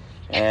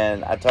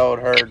 and I told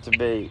her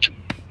to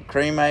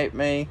cremate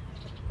me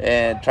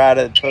and try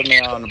to put me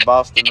on the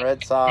Boston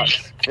Red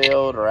Sox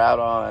field or out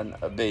on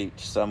a beach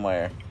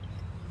somewhere.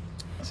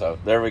 So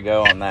there we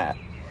go on that.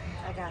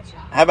 I got you.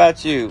 How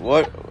about you?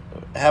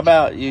 How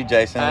about you,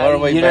 Jason? What are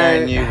we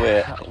burying you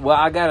with? Well,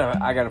 I got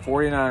a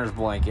 49ers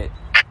blanket,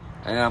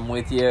 and I'm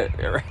with you.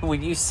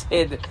 When you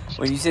said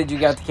you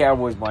got the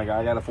Cowboys blanket,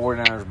 I got a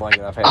 49ers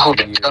blanket I've had Oh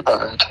for my years.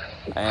 God.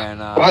 And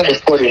Why the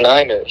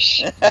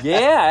 49ers?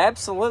 yeah,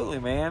 absolutely,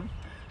 man.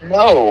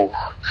 No.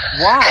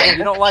 Why?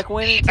 You don't like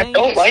winning I teams?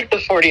 don't like the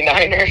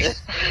 49ers.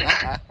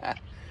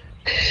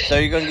 So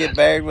you're going to get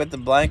buried with the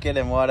blanket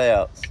and what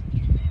else?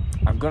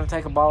 I'm going to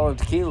take a bottle of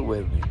tequila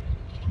with me,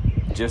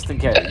 just in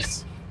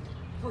case.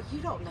 Well, you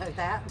don't know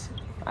that.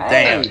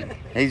 Hey. Damn,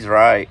 he's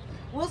right.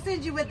 We'll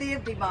send you with the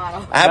empty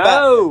bottle. How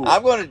No. about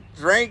I'm going to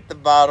drink the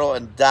bottle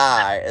and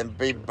die and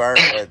be burnt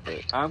with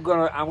it. I'm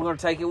gonna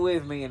take it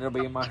with me, and it'll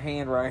be in my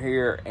hand right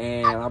here,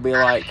 and I'll be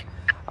like,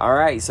 all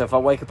right. So if I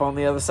wake up on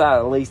the other side,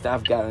 at least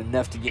I've got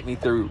enough to get me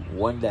through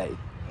one day.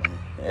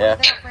 Yeah.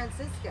 What about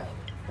Francisco?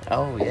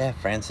 Oh yeah,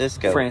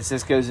 Francisco.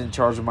 Francisco's in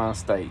charge of my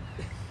estate.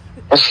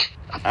 All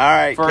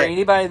right. For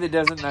anybody that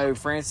doesn't know,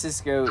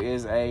 Francisco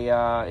is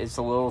it's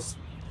a little.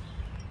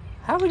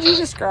 How would you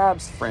describe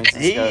Francisco?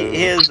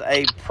 He is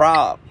a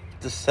prop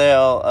to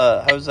sell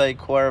Jose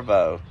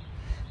Cuervo,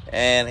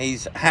 and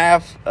he's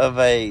half of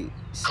a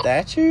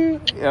statue,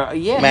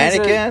 yeah,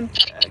 mannequin.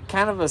 he's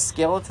kind of a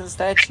skeleton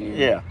statue.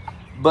 Yeah.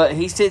 But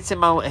he stands in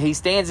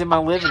my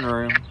living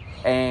room,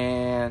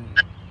 and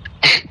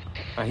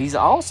he's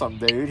awesome,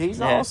 dude.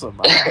 He's awesome.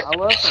 I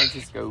love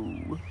Francisco.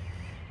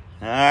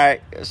 All right,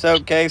 so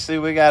Casey,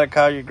 we got to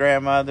call your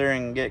grandmother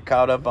and get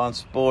caught up on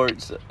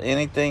sports.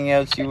 Anything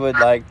else you would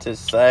like to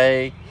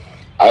say?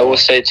 I will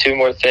say 2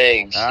 more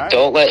things. All right.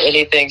 Don't let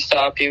anything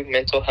stop you,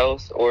 mental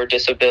health or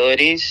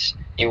disabilities.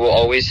 You will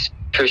always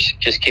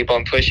just keep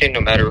on pushing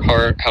no matter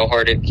how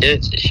hard it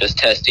gets. It's just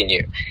testing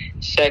you.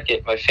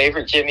 Second, my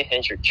favorite Jimi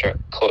Hendrix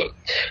quote: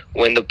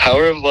 "When the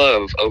power of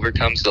love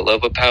overcomes the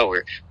love of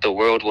power, the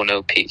world will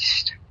know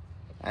peace."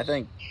 I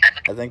think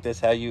that's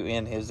how you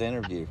end his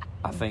interview.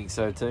 I think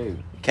so too.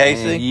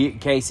 Casey?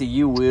 Casey,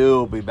 you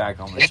will be back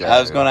on the show. I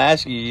was going to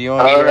ask you, you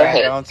want to be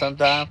back on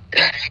sometime?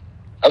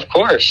 Of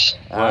course.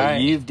 Well, All right.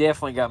 you've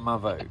definitely got my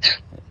vote.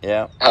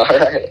 Yeah. All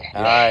right.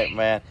 All right,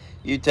 man.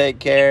 You take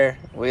care.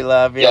 We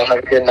love you. Y'all have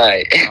a good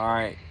night. All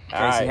right.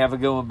 Casey, All right. have a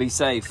good one. Be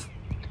safe.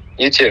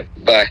 You too.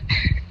 Bye.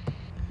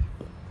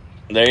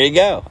 There you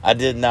go. I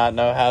did not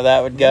know how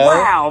that would go.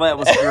 Wow, that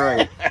was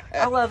great.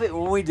 I love it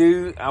when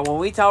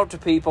we talk to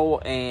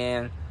people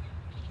and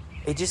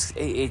it just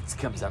it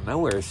comes out of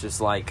nowhere. It's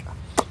just like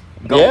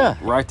gold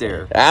right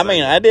there. I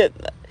mean, I did.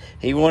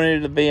 He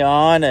wanted to be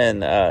on,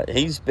 and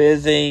he's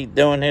busy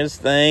doing his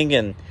thing,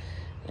 and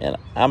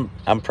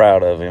I'm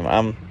proud of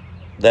him.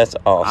 That's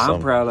awesome.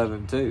 I'm proud of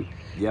him too.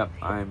 Yep,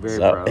 I am very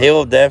So proud. Of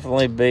he'll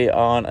definitely be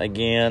on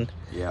again.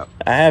 Yep.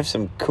 I have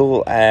some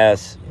cool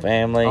ass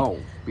family. Oh,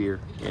 beer.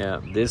 Yeah,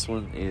 this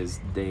one is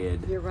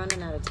dead. You're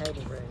running out of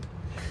table room.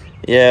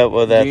 Yeah,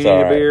 well, that's you need all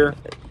a right. beer?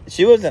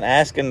 She wasn't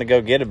asking to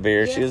go get a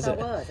beer. Yes, She was. I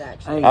was,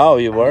 actually. Hey, Oh,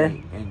 you were?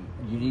 hey, and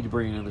you need to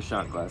bring another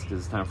shot glass because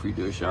it's time for you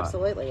to do a shot.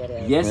 Absolutely, it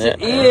is. Yes, it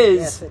Yeah. is.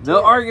 Yes, it no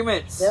is.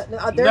 arguments. There's no,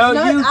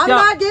 I'm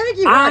not giving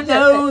you I one.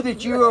 know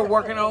that you are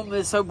working on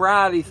this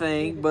sobriety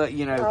thing, but,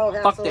 you know, Oh,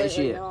 fuck that absolutely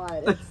shit.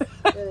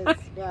 not.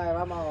 No,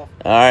 I'm off.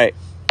 All right.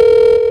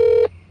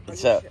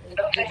 So,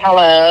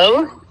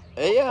 Hello.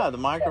 yeah, the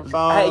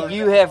microphone. Hey,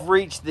 you have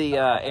reached the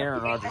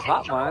Aaron Rodgers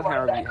hotline.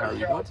 How are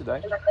you doing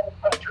today?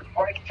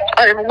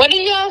 What are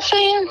y'all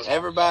saying?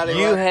 Everybody.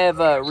 You have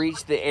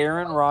reached the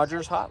Aaron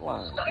Rodgers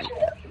hotline.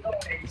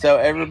 So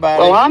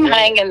everybody. Well, I'm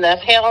hanging the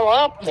hell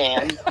up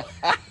then.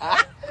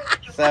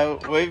 So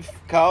we've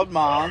called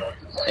Mom.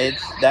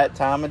 It's that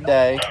time of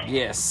day,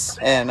 Yes.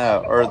 and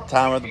or the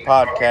time of the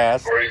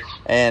podcast,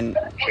 and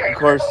of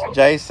course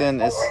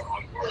Jason is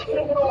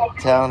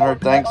telling her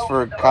thanks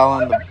for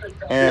calling the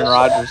Aaron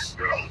Rodgers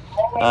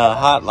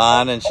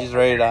hotline, and she's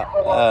ready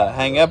to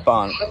hang up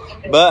on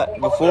it. But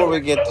before we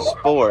get to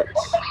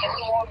sports,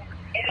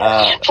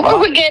 Before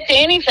we get to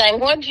anything,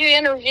 what did you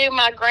interview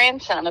my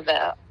grandson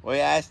about? we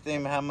asked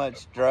him how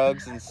much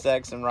drugs and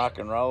sex and rock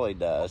and roll he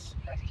does.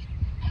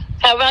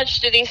 How much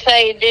did he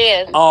say he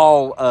did?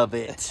 All of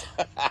it.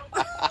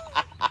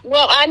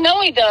 Well, I know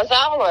he does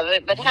all of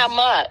it, but how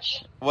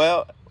much?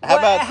 Well,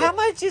 how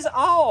much is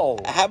all?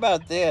 How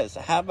about this?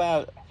 How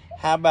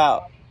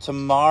about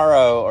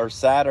tomorrow or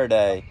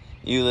Saturday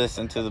you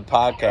listen to the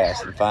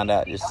podcast and find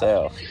out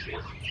yourself?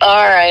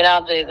 All right,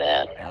 I'll do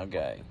that.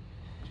 Okay.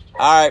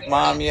 All right,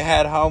 Mom, you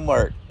had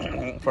homework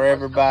for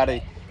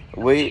everybody.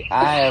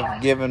 I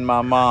have given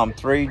my mom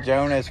 3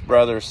 Jonas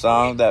Brothers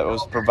songs that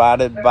was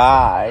provided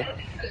by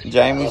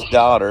Jamie's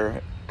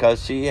daughter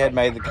because she had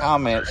made the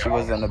comment she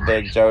wasn't a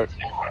big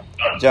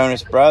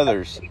Jonas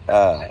Brothers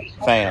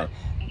fan.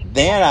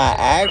 Then I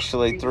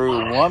actually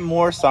threw one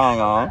more song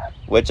on,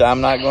 which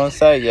I'm not going to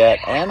say yet,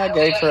 and I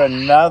gave her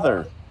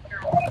another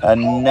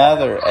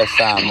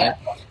assignment.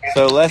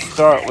 So let's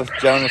start with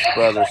Jonas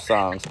Brothers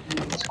songs.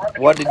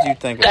 What did you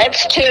think about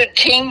That's too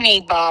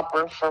teeny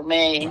bopper for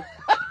me.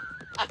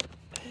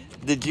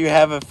 Did you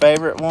have a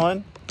favorite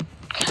one?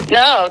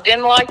 No,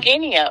 didn't like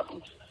any of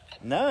them.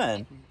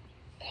 None.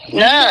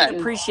 None.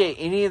 Appreciate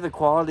any of the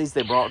qualities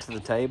they brought to the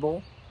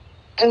table?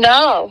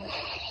 No.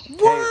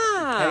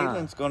 Why?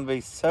 Caitlin's going to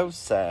be so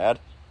sad.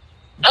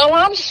 Oh,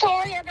 I'm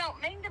sorry. I don't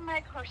mean to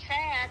make her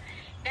sad.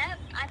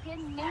 I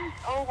didn't mean.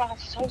 Oh, I'm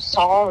so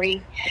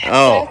sorry.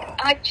 Oh, But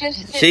I just.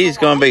 didn't she's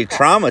going to be like her.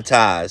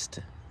 traumatized.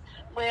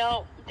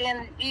 Well,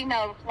 then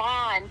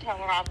lie and tell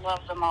her I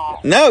love them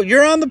all. No,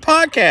 you're on the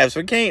podcast.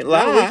 We can't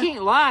lie. No, we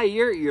can't lie.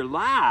 You're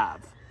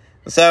live.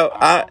 So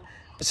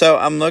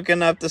I'm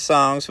looking up the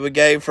songs. We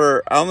gave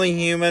her "Only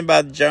Human"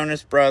 by the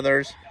Jonas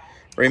Brothers,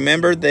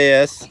 "Remember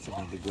This," That's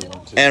another good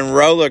one too. and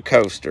 "Roller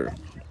Coaster."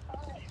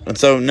 And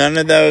so none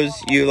of those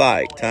you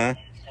liked, huh?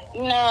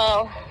 No.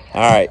 All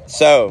right.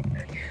 So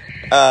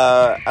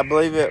I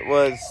believe it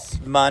was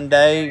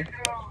Monday.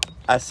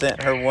 I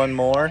sent her one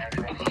more,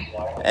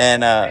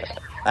 and I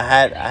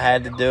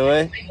had to do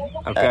it.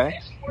 Okay.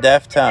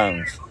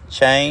 Deftones,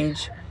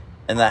 "Change,"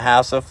 and "The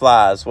House of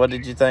Flies." What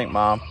did you think,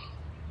 Mom?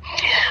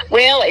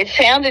 Well, it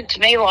sounded to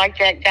me like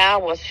that guy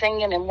was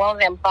singing in one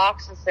of them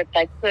boxes that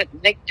they put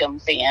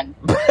victims in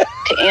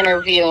to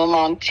interview them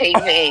on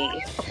TV.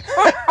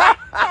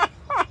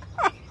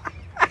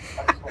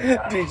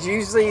 Did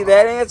you see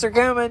that answer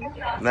coming?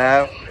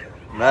 No,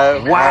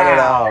 not at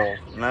all.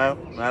 No,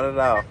 not at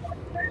all.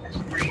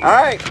 All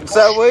right,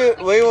 so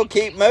we will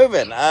keep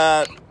moving.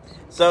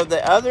 So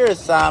the other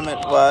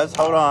assignment was,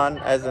 hold on,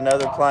 as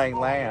another plane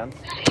lands.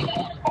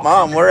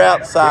 Mom, we're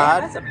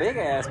outside. That's a big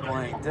ass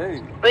plane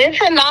too. But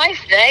it's a nice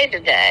day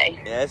today.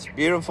 Yeah, it's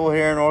beautiful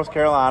here in North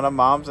Carolina.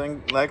 Mom's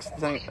in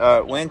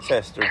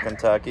Winchester,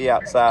 Kentucky,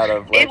 outside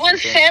of Lexington. It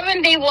was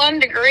 71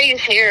 degrees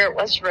here. It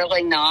was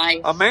really nice.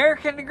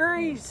 American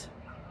degrees.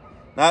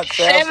 Not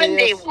Celsius?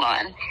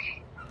 71.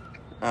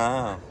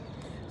 Oh.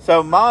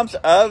 So Mom's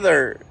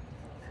other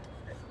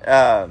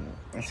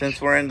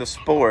since we're into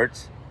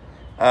sports,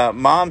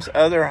 Mom's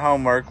other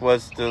homework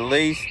was to at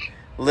least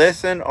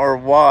listen or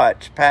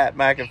watch Pat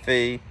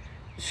McAfee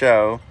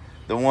show,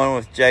 the one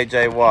with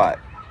J.J. Watt.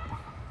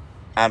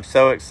 I'm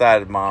so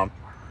excited, Mom.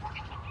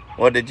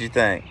 What did you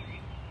think?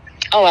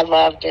 Oh, I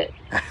loved it.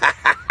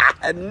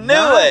 I knew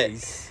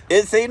it.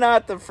 Is he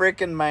not the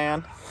freaking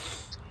man?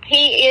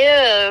 He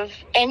is.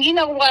 And you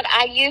know what?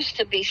 I used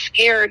to be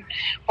scared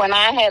when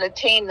I had a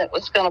team that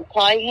was going to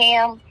play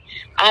him.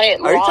 I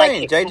didn't like it. Are you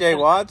saying J.J.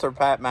 Watts or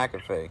Pat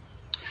McAfee?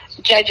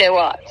 J.J.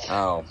 Watts.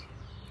 Oh.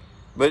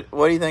 But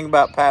what do you think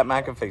about Pat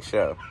McAfee's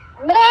show?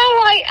 No,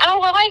 I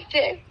liked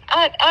it.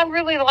 I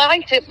really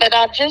liked it, but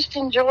I just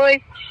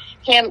enjoyed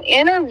him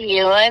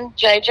interviewing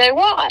J.J.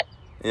 Watt.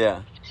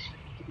 Yeah.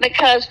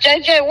 Because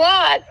J.J.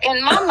 Watt,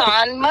 in my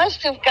mind,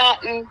 must have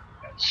gotten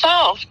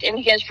soft in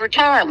his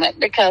retirement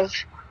because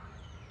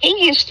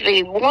he used to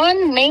be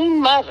one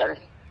mean mother.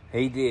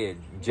 He did.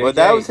 JJ, Well,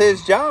 that was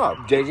his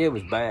job. JJ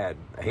was bad.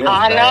 He was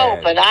I know,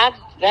 bad. but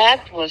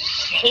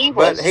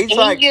He's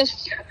like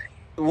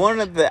one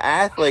of the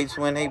athletes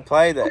when he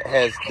played that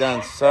has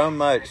done so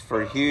much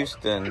for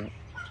Houston.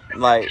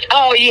 Like,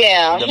 oh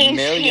yeah, the he's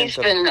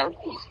been.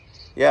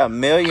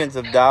 Millions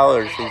of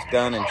dollars he's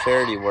done in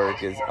charity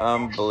work is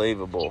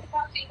unbelievable.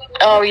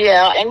 Oh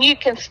yeah, and you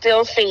can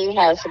still see he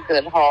has a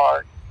good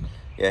heart.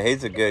 Yeah,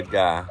 he's a good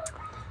guy.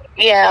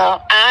 Yeah,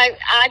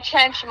 I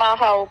changed my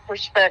whole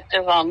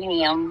perspective on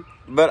him.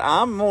 But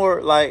I'm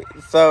more like,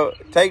 so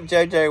take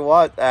J.J.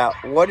 Watt out.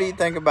 What do you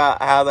think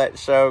about how that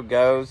show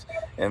goes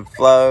and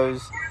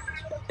flows?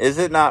 Is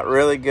it not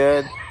really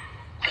good?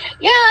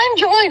 Yeah, I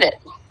enjoyed it.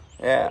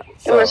 Yeah.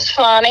 It was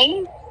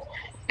funny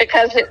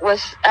because it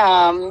was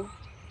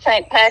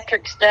St.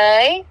 Patrick's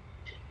Day.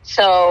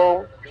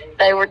 So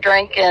they were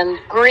drinking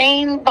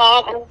green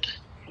bottled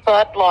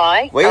Bud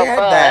Light. We had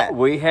that.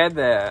 We had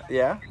that.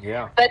 Yeah.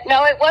 Yeah. But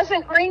no, it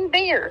wasn't green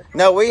beer.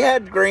 No, we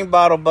had green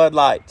bottle Bud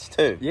Lights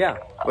too. Yeah.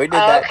 We did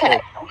that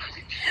too.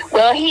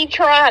 Well, he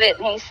tried it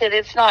and he said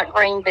it's not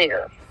green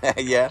beer.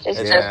 Yeah.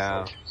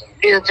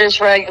 It's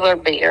just regular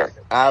beer.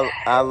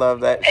 I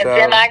love that show.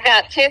 And then I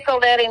got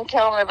tickled at him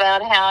telling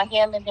about how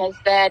him and his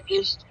dad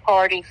used to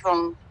party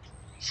from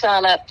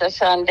sun up to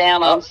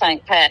sundown on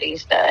St.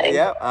 Patty's Day.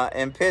 Yeah,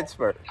 in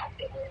Pittsburgh.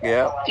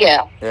 Yeah.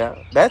 Yeah. Yeah.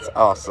 That's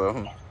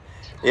awesome.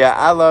 Yeah,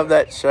 I love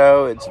that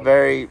show. It's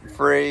very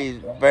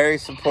free, very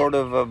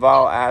supportive of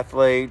all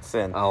athletes,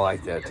 and I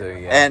like that too.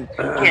 Yeah. And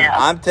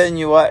I'm telling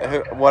you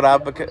who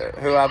I've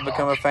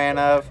become a fan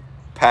of,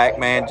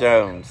 Pac-Man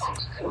Jones.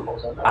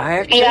 I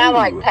have I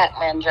like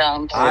Pac-Man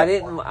Jones. I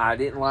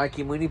didn't like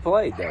him when he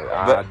played though.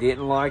 I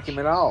didn't like him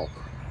at all.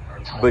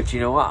 But you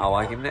know what? I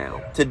like him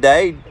now.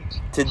 Today,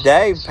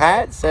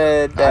 Pat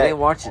said that I didn't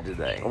watch it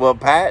today. Well,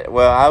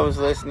 I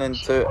listened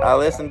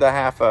to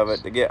half of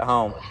it to get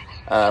home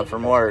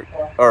from work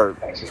or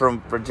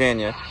from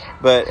Virginia,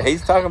 but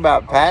he's talking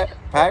about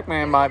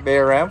Pac-Man might be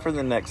around for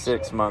the next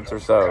 6 months or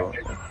so.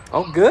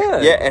 Oh,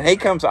 good. Yeah, and he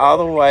comes all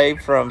the way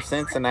from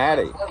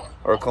Cincinnati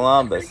or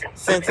Columbus,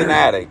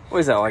 Cincinnati. What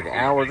is that, like an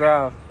hour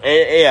drive?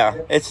 Yeah,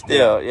 it's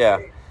still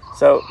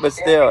So, but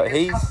still,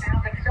 he's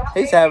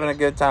having a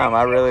good time.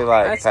 I really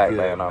like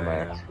Pac-Man on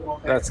there.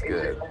 That's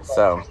good.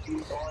 So,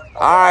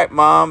 all right,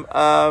 Mom.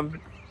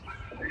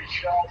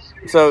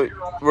 So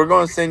we're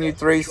going to send you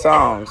 3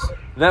 songs.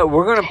 No,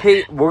 we're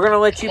gonna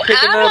let you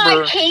pick a number. I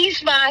like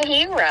He's My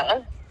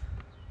Hero.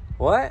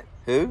 What?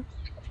 Who?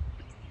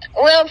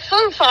 Well,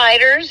 Foo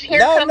Fighters, Here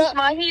Comes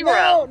My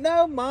Hero.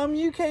 No, Mom,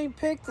 you can't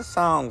pick the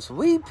songs.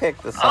 We pick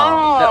the songs.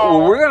 Oh,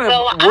 no, we're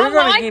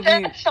gonna give you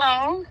that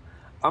song.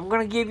 I'm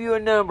gonna give you a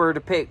number to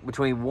pick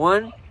between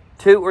 1,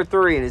 2, or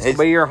 3, and it's gonna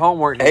be your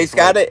homework. He's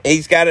got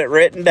it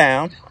written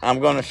down. I'm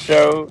gonna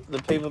show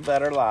the people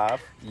that are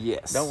live.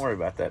 Yes. Don't worry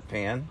about that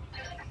pen.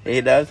 He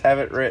does have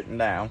it written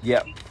down.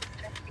 Yep.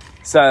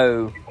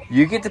 So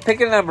you get to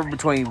pick a number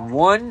between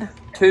 1,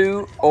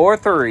 2, or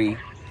 3,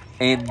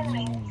 and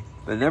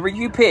the number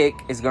you pick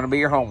is going to be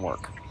your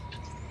homework.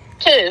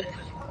 2.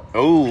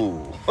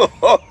 Ooh.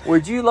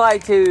 Would you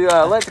like to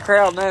let the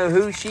crowd know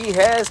who she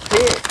has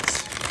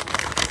picked?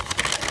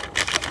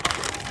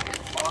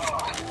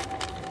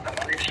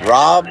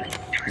 Rob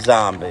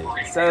Zombie.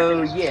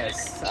 So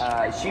yes,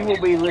 she will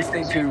be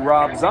listening to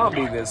Rob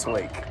Zombie this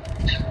week.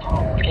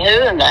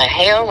 Who in the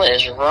hell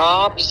is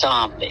Rob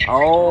Zombie?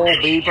 Oh,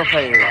 be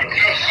prepared.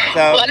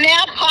 Well,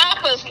 now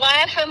Papa's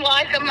laughing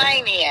like a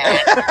maniac.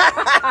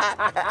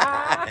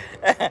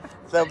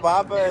 So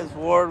Papa is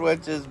Ward,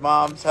 which is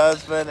Mom's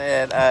husband,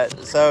 and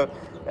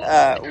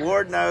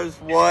Ward knows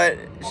what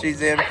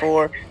she's in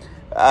for.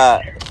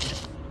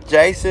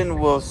 Jason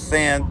will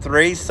send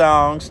 3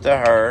 songs to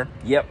her.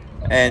 Yep.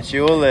 And she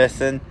will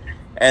listen,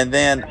 and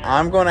then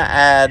I'm going to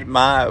add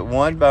my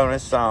 1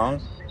 bonus song.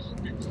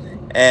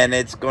 And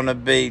it's going to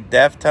be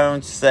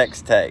Deftones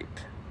Sex Tape.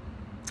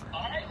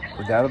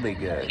 Well, that'll be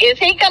good. Is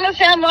he going to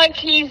sound like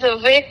he's a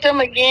victim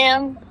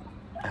again?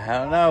 I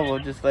don't know. We'll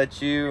just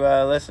let you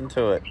listen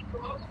to it.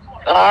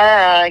 All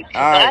right.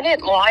 All right. I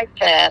didn't like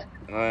that.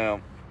 Well,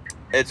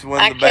 it's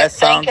one of the best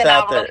songs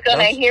out there. I was going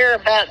to hear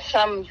about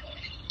some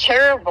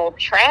terrible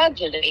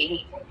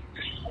tragedy.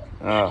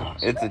 Oh,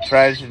 it's a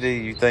tragedy.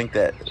 You think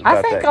that? I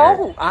About think that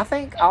girl.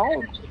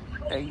 all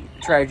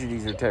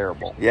tragedies are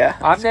terrible. Yeah,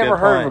 I've that's a never good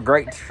heard of point. a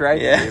great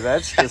tragedy. Yeah.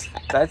 That's.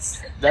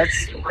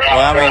 Well,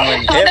 I mean,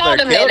 when Hold Hitler on a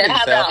killed minute, hold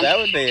himself, on. that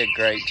would be a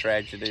great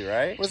tragedy,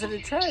 right? Was it a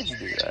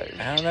tragedy though?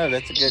 I don't know.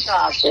 That's a good.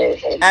 Oh,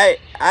 Jesus. Hey,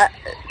 as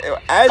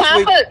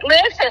we Papa,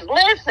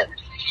 listen.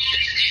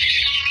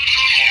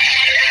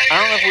 I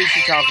don't know if we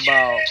should talk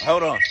about.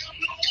 hold on.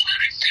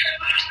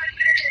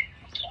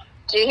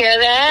 Do you hear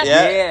that?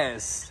 Yeah.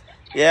 Yes.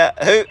 Yeah,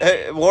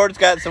 who Ward's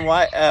got some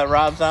white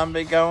Rob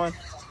Zombie going.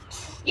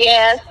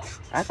 Yes.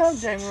 I thought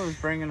Jamie was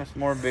bringing us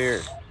more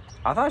beer.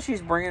 I thought she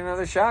was bringing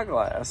another shot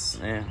glass.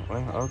 Yeah,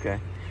 well, okay.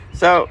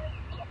 So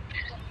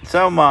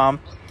Mom,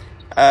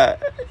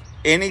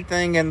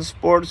 anything in the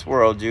sports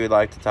world you would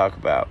like to talk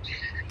about?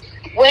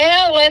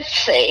 Well, let's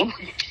see.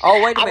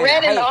 Oh, wait a I minute.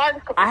 read an Hey,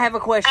 article. I have a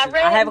question. I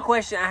read- I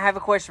have a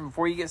question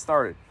before you get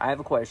started. I have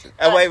a question.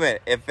 Oh, wait a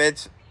minute. If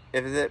it's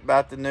it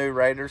about the new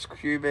Raiders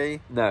QB?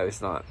 No, it's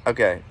not.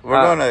 Okay,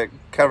 we're going to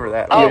cover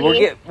that. Oh,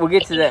 Yeah, we'll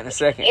get to that in a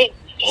second.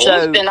 He's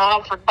So- been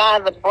offered by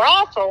the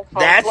brothel for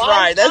That's a long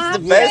right. That's the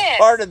time. best Yes.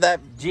 part of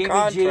that Jimmy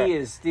contract. G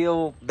is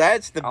still.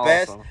 That's the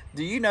best. Awesome.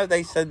 Do you know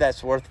they said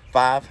that's worth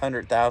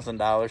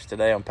 $500,000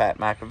 today on Pat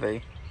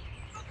McAfee?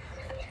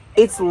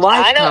 It's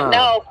lifetime. I don't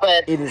know,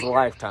 but It is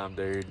lifetime,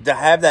 dude. To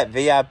have that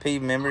VIP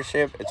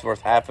membership, it's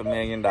worth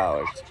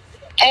 $500,000.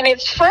 and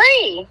it's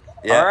free.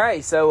 Yeah. All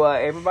right, so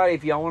everybody,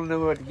 if y'all want to know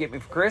what to get me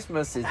for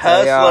Christmas, it's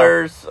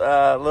Hustler's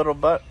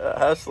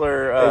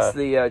Hustler. it's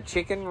the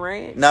chicken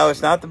ranch. No,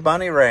 it's not the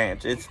Bunny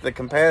Ranch. It's the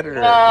competitor.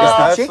 No. It's the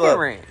Hustler. chicken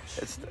ranch.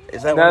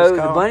 Is that what No, it's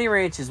the called? bunny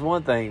ranch is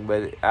one thing,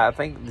 but I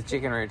think the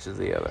chicken ranch is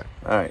the other.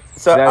 All right.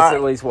 So That's all at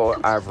right, least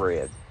what I've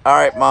read. all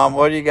right, Mom.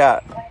 What do you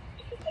got?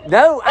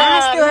 No,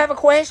 I still have a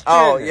question.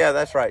 Oh, yeah,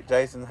 that's right.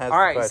 Jason has. All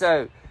the right, question.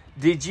 so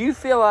did you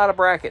fill out a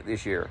bracket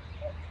this year?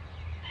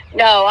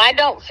 No, I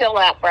don't fill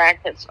out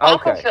brackets.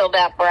 Papa Okay. filled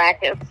out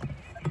brackets,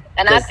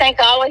 and I think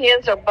all of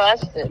his are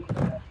busted.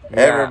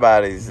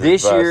 Everybody's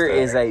This year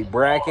busted. is a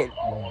bracket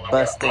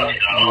busting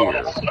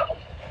year.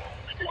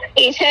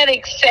 He said,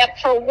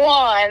 except for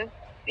one,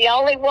 the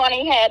only one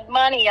he had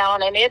money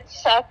on, and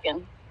it's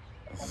sucking.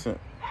 All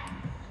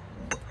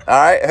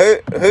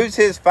right, who's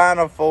his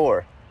final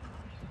four?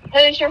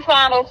 Who's your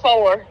final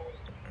four?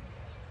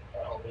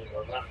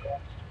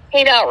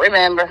 He don't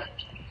remember.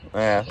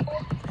 Yeah,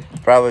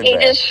 probably. He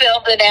bad. just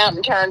filled it out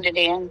and turned it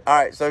in. All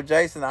right, so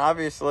Jason,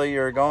 obviously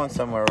you're going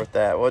somewhere with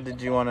that. What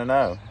did you want to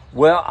know?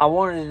 Well, I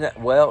wanted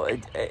to know,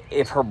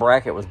 if her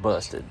bracket was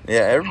busted. Yeah,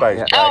 everybody's.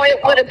 Yeah. Oh, bracket.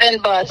 it would have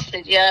been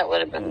busted. Yeah, it would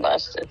have been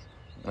busted.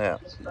 Yeah.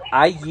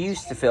 I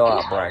used to fill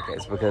out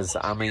brackets because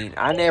I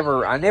never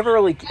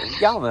really,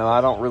 y'all know I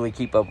don't really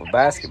keep up with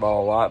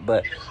basketball a lot,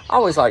 but I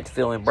always like to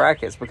fill in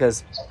brackets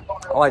because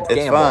I like to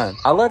It's gamble. fun.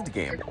 I love to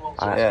gamble.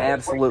 I Yeah.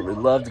 absolutely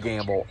love to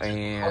gamble,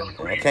 and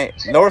I can't.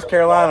 North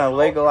Carolina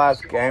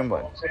legalized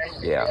gambling.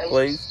 yeah,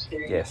 Please.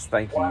 yes,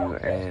 thank you.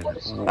 And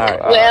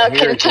right. Well,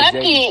 here at the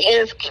Kentucky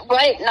is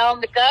waiting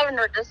on the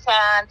governor to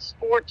sign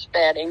sports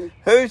betting.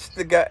 Who's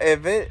the guy?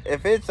 If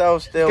it's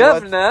still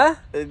Governor.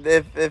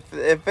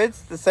 if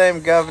it's the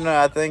same governor,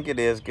 I think it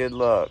is. Good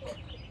luck.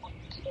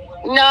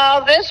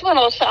 No, this one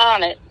will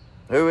sign it.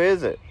 Who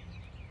is it?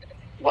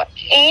 What?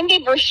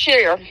 Andy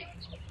Brashear.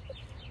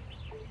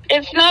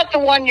 It's not the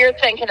one you're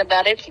thinking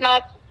about. It's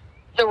not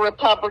the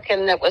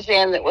Republican that was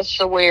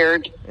so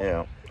weird.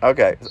 Yeah.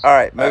 Okay. All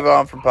right. Move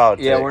on from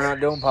politics. Yeah, we're not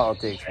doing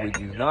politics. We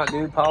do not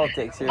do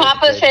politics here.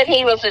 Papa said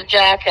he was a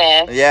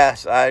jackass.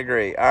 Yes, I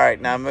agree. All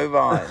right, now move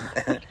on.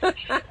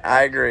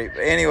 I agree. But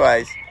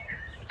anyways,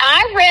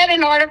 I read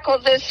an article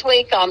this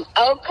week on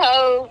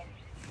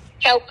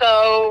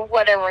Choco,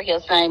 whatever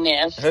his name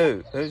is,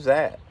 who's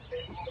that?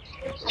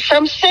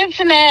 from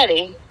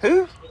Cincinnati.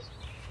 Who?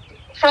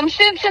 From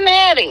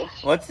Cincinnati.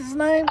 What's his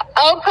name?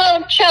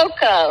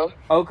 Choco.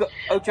 Ocho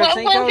What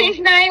was his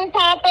name,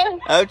 Papa?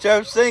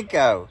 Ocho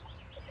Cinco.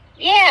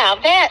 Yeah,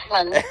 that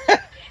one.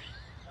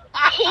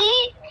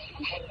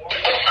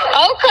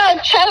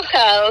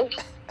 Choco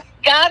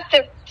got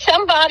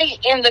somebody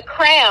in the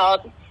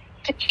crowd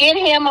to get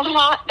him a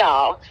hot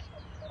dog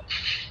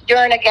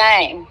during a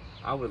game.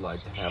 I would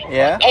like to have a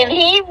Yeah. And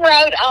he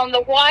wrote on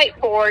the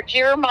whiteboard,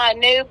 "You're my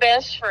new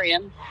best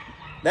friend."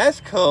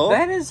 That's cool.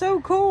 That is so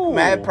cool.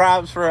 Mad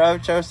props for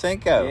Ocho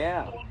Cinco.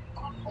 Yeah.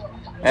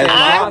 As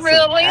I mom,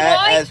 really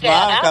liked as that.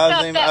 mom I calls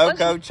thought him that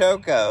was- Oko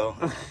Choco.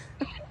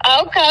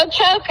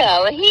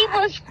 Choco. He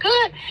was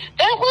good.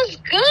 That was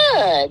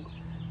good.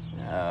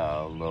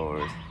 Oh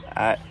Lord.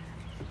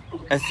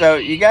 And so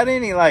you got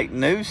any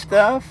new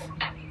stuff?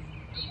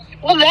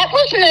 Well, that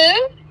was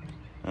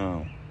new.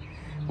 Oh.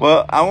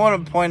 Well, I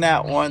want to point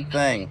out one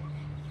thing.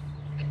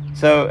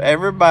 So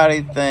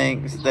everybody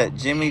thinks that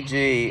Jimmy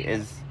G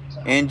is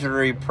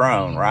injury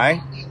prone,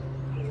 right?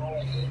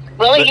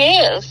 Well, he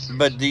is.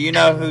 But do you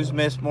know who's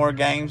missed more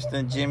games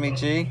than Jimmy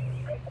G?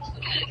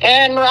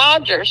 Aaron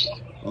Rodgers.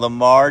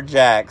 Lamar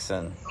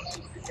Jackson.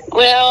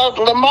 Well,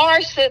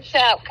 Lamar sits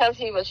out because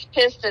he was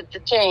pissed at the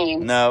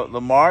team. No,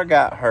 Lamar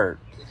got hurt.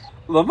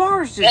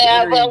 Lamar's just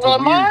Yeah, entering well, into weird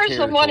Lamar's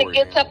the one that territory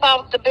gets now. up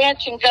off the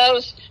bench and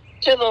goes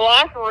to the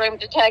locker room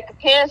to take a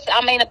piss.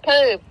 I mean, a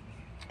poop.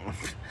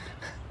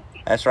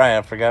 That's right.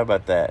 I forgot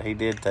about that. He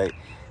did take.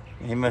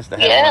 He must have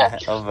had Yeah.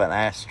 one of an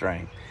ass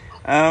string.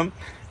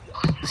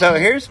 So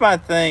here's my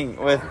thing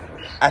with.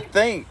 I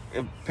think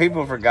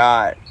people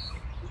forgot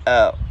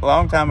a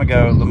long time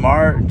ago.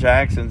 Lamar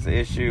Jackson's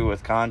issue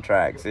with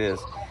contracts is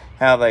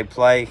how they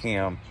play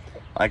him.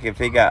 Like if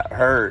he got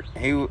hurt,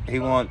 he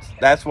wants.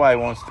 That's why he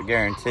wants to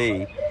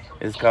guarantee.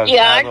 Is because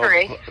Yeah, I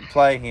agree.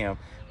 Play him.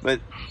 But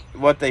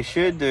what they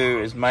should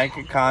do is make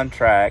a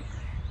contract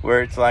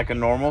where it's like a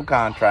normal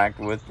contract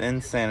with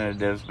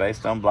incentives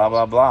based on blah,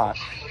 blah, blah.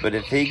 But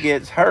if he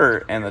gets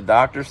hurt and the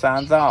doctor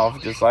signs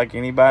off, just like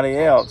anybody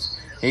else,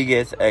 he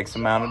gets X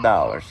amount of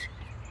dollars.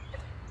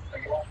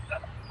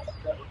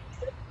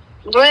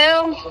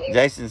 Well,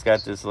 Jason's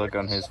got this look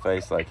on his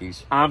face like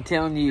he's... I'm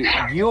telling you,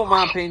 you want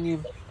my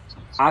opinion?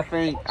 I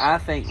think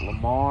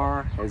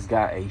Lamar has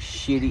got a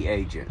shitty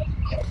agent.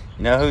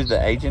 You know who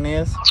the agent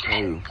is?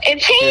 Who?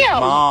 it's His him.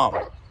 mom.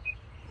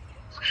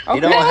 Okay,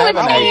 You don't No, have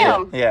an it's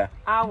agent. him. Yeah.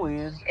 I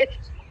win.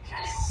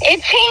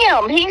 It's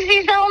him. He's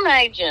his own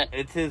agent.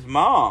 It's his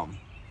mom.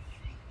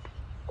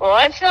 Well,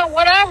 that's not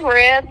what I've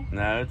read.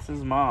 No, it's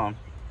his mom.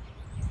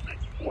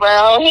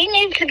 Well, he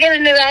needs to get a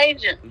new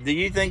agent. Do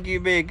you think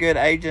you'd be a good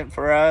agent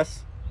for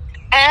us?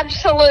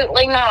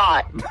 Absolutely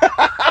not.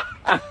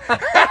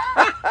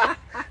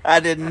 I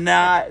did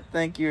not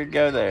think you would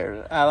go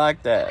there. I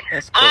like that.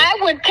 That's cool. I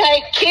would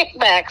take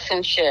kickbacks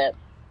and shit.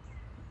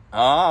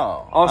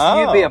 Oh. Oh,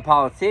 so you'd be a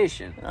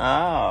politician.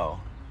 Oh.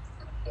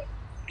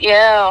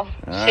 Yeah.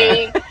 All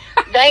See,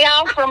 they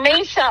offer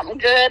me something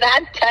good,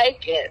 I'd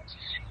take it.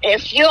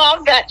 If you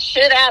all got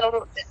shit out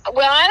of...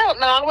 Well, I don't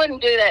know. I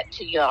wouldn't do that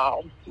to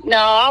y'all. No,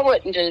 I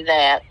wouldn't do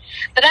that.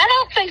 But I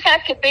don't think I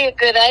could be a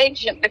good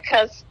agent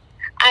because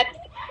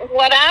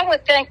what I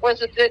would think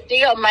was a good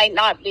deal may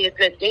not be a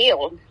good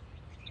deal.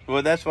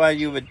 Well, that's why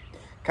you would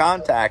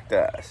contact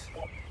us.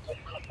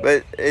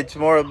 But it's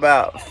more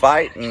about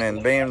fighting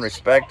and being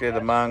respected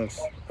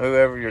amongst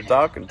whoever you're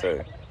talking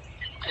to.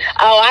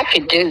 Oh, I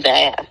could do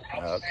that.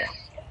 Okay.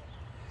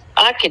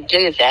 I could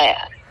do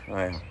that.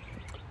 Well,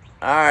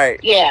 all right.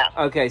 Yeah.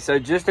 Okay, so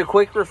just a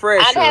quick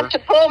refresher. I'd have to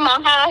pull my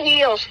high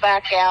heels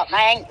back out, and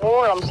I ain't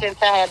wore them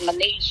since I had my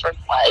knees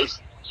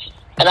replaced.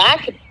 But I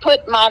could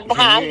put my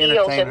high you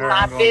heels entertain and her? my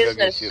I'm gonna go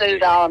business get you a suit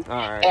beer. on,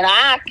 All right. and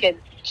I could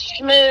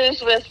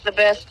schmooze with the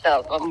best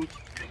of them.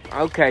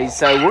 Okay,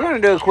 so we're going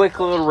to do a quick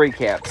little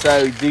recap.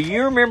 So, do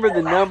you remember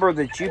the number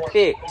that you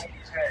picked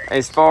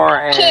as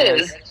far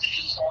Two.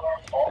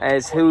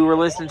 as who we're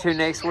listening to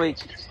next week?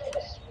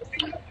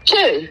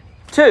 2.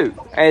 2,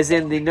 as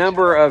in the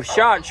number of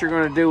shots you're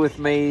going to do with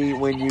me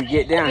when you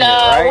get down No, here,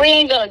 right? we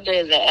ain't going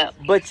to do that.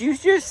 But you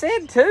just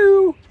said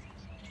 2.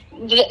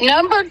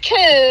 Number 2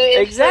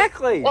 is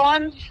Exactly. the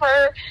one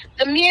for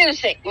the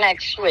music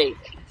next week.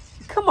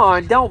 Come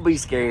on, don't be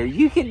scared.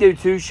 You can do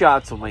 2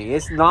 shots with me.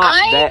 It's not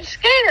I ain't that.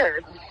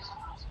 scared.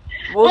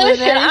 Well, then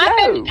Listen,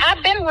 there you go.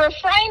 I've been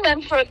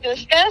refraining from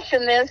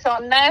discussing this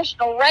on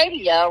national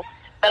radio,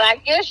 but I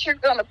guess you're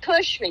going to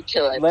push me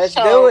to it. Let's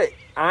So do it.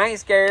 I ain't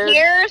scared.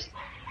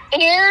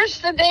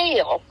 Here's the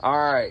deal. All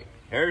right.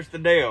 Here's the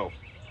deal.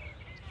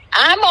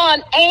 I'm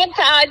on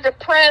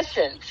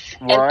antidepressants,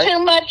 Right. and too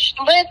much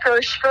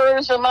liquor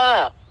screws them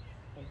up.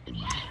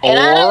 And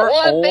I don't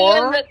want to be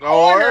in the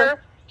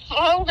corner,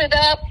 folded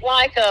up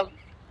like a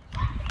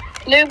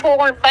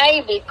newborn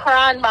baby,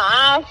 crying my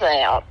eyes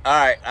out. All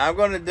right. I'm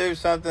going to do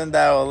something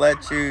that will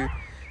let you...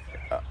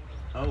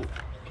 I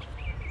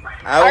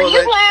Are will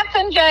you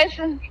laughing,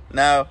 Jason?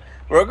 No.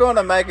 We're going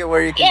to make it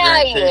where you can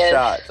Yeah, drink he 2 is.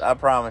 shots. I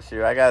promise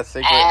you. I got a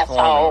secret Asshole.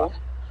 formula.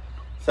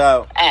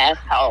 So...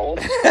 Asshole.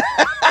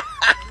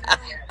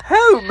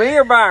 Who? Me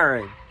or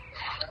Byron?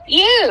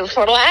 You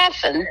for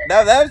laughing.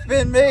 No, that's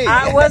been me.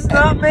 I was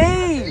not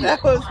me.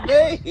 That was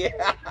me.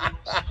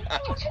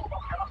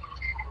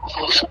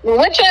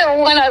 Whichever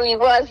one of you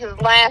was is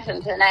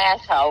laughing's an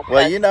asshole.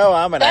 Well, but you know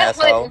I'm an that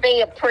asshole. wouldn't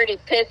be a pretty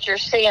picture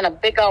seeing a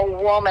big old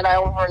woman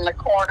over in the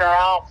corner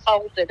all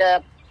folded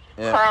up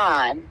Yeah.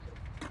 crying.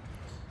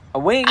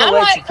 We ain't gonna I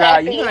let like you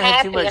cry. to be You're gonna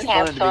have too happy much and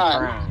have fun to be fun.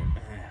 crying.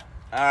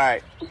 All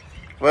right.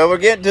 Well, we're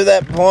getting to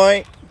that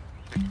point.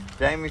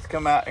 Jamie's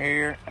come out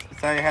here.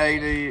 Say hey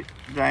to you,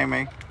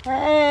 Jamie.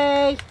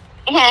 Hey,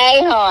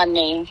 Hey,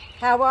 honey.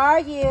 how are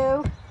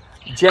you?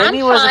 Jamie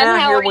I'm wasn't fine. out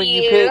How here are when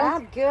you you? picked.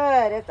 I'm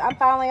good. I'm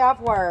finally off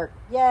work.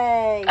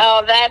 Yay.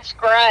 Oh, that's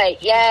great.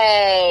 The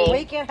Yay.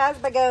 weekend has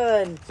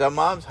begun. So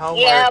mom's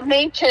homework. Yeah,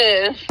 me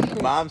too.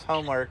 Mom's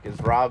homework is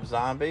Rob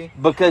Zombie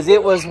Because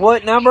it was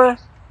what number?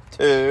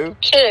 2,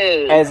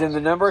 2. As in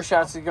the number of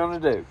shots he's gonna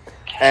do.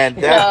 and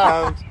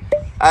Deftones.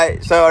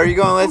 So are you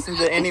going to listen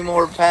to any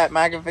more Pat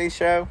McAfee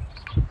show?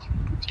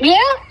 Yeah?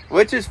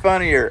 Which is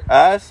funnier,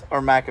 us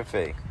or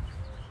McAfee?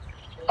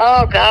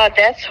 Oh, God,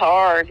 that's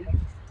hard.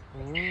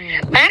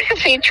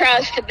 McAfee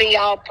tries to be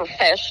all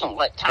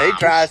professional at times. He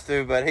tries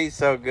to, but he's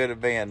so good at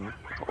being.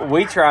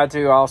 We tried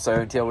to also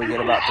until we get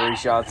about 3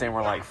 shots in.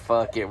 We're like,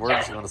 fuck it. We're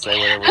just gonna say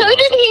whatever. Who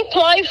did he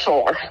play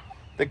for?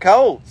 the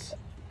Colts.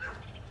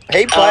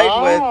 He played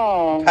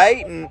Oh. with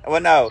Peyton.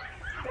 Well, no.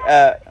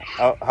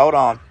 Hold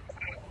on.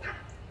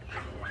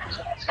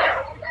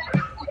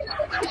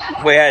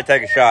 We had to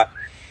take a shot.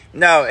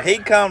 No, he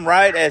come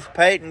right as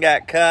Peyton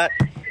got cut,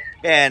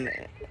 and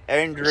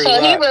Andrew So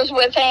Luck. he was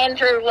with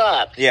Andrew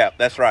Luck. Yeah,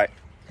 that's right.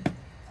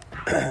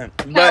 But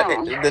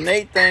Oh. the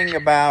neat thing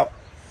about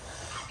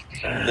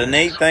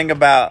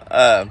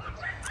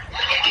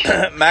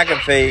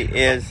McAfee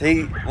is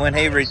when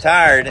he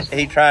retired,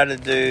 he tried to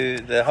do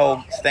the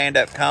whole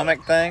stand-up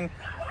comic thing,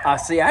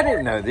 See, I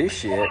didn't know this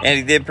shit. and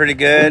he did pretty Ooh,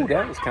 good.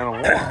 that was kind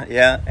of wild.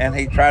 Yeah, and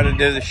he tried to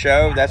do the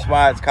show. That's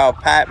why it's called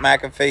Pat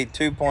McAfee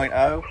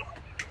 2.0.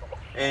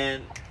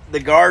 And the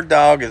guard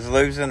dog is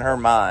losing her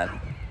mind.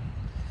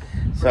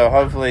 So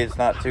hopefully it's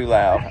not too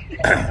loud.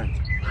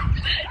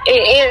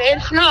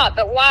 It's not,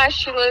 but why is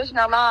she losing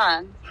her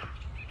mind?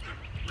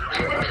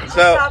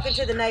 So, Talking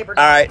to the neighbor.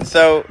 all right,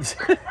 so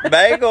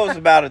Bagel's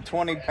about a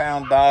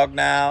 20-pound dog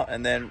now,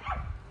 and then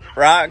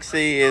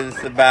Roxy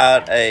is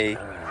about a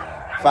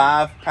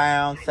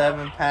 5-pound,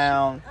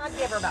 7-pound, I'd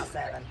give her about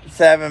 7.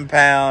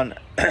 7-pound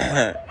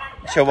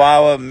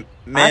Chihuahua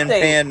min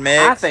pin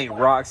mix. I think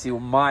Roxy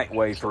might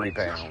weigh 3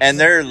 pounds. And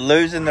they're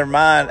losing their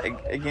mind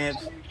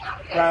against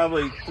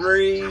probably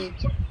 3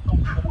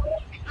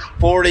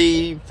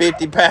 40,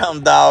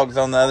 50-pound dogs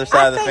on the other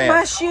side of the think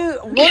fence.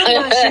 one of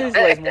my shoes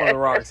weighs more than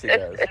Roxy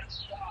does.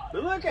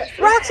 Look at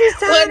Roxy's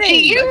Well, do tiny.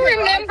 you Look at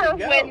remember Roxy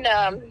go.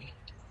 when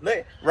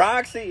Look,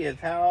 Roxy is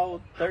how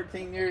old?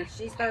 13 years?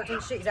 She's 13.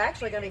 She's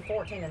actually going to be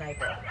 14 in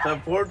April.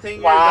 So 14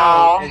 years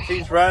Wow. old, and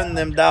she's running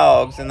them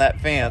dogs in that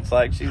fence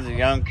like she's a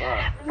young pup.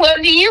 Well,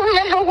 do you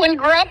remember when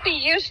Grumpy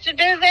used to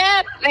do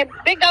that? They had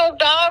big old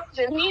dogs,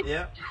 and he'd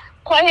Yeah.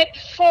 play it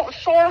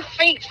 4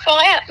 feet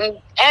flat and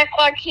act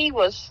like he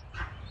was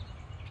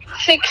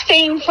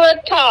 16 foot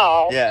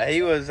tall. Yeah,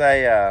 he was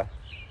a,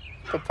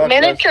 what the fuck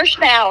Miniature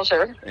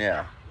schnauzer.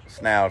 yeah,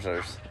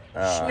 schnauzers.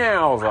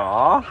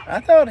 Schnauzer. I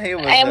thought he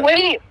was, And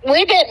we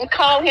didn't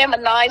call him a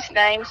nice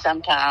name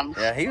sometimes.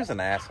 yeah, he was an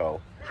asshole.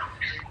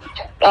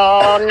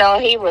 Oh, no,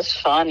 he was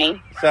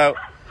funny. So,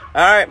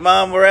 all right,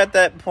 Mom, we're at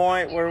that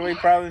point where we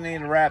probably need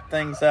to wrap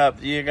things up.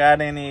 Do you got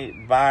any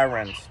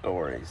Byron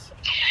stories?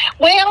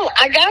 Well,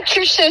 I got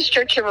your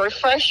sister to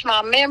refresh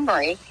my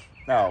memory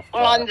No.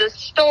 on the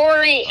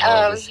story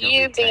Oh, this of is gonna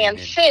you be being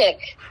tainted.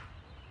 sick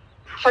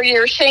for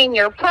your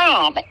senior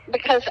prom,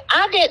 because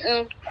I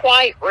didn't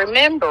quite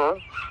remember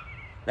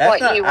what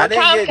you were I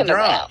didn't talking get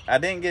drunk. about. I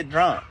didn't get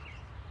drunk.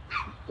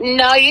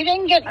 No, you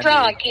didn't get I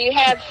drunk. You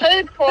had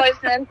food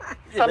poisoning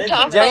from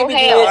Taco Jamie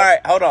did. All Hell.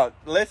 right, hold on.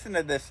 Listen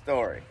to this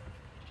story.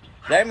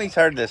 Jamie's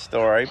heard this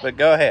story, but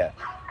go ahead.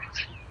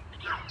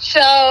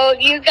 So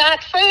you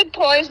got food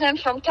poisoning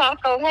from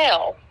Taco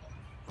Hell.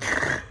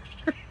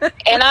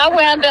 And I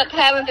wound up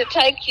having to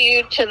take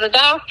you to the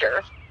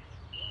doctor.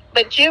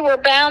 But you were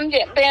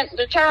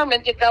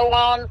determined to go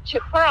on to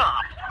prom.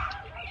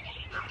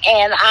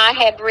 And I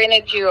had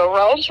rented you a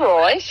Rolls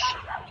Royce.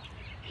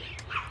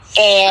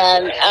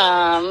 And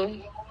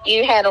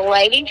you had a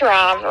lady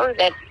driver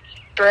that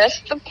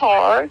dressed the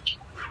part.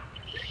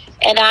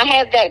 And I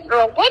had that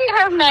girl. Wasn't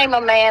her name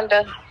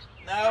Amanda?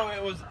 No,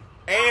 it was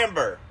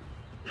Amber.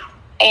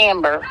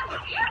 Amber.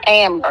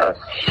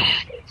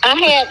 I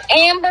had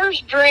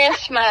Amber's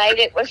dress made.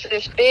 It was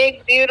this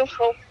big,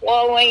 beautiful,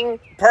 flowing.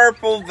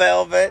 Purple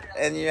velvet,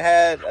 and you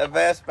had a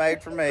vest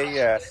made for me,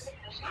 yes.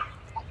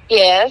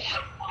 Yes.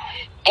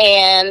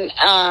 And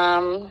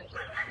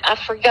I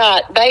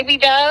forgot. Baby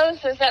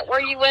Doe's, is that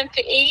where you went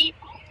to eat?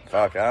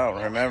 Fuck, I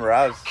don't remember.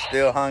 I was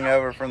still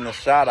hungover from the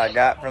shot I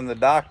got from the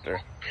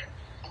doctor.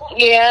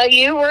 Yeah,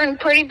 you were in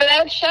pretty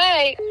bad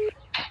shape.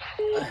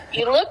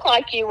 You look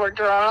like you were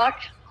drunk.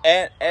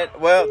 And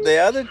well, the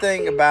other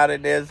thing about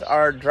it is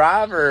our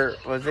driver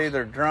was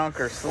either drunk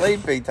or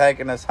sleepy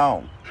taking us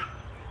home.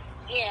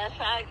 Yes,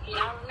 I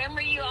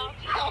remember you all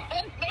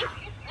telling me.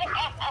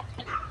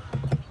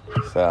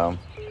 So,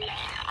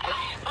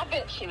 I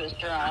bet she was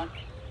drunk.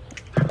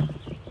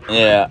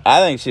 yeah, I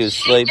think she was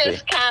She sleepy.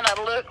 just kind of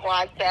looked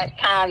like that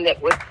kind that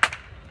would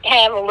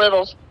have a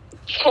little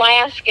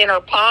flask in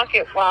her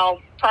pocket while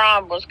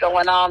prom was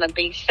going on and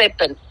be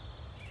sipping.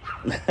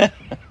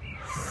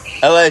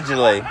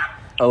 Allegedly.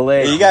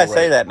 Allegedly. You gotta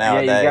say that Yeah,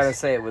 nowadays. you gotta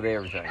say it with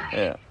everything.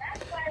 Yeah.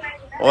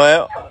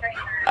 Well,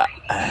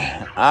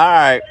 all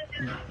right.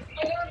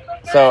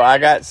 So I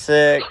got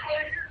sick.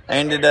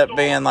 Ended up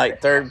being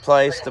like third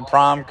place to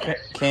prom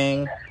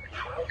king.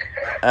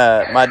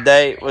 My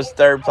date was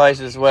third place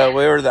as well.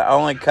 We were the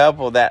only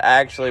couple that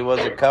actually was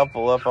a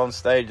couple up on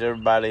stage.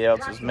 Everybody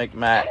else was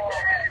mixed-match.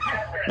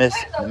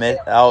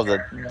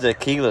 The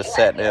tequila's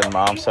setting in,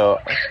 Mom. So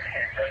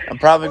I'm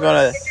probably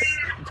gonna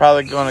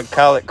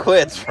call it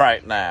quits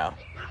right now.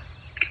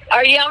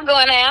 Are y'all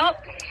going out?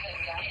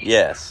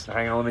 Yes.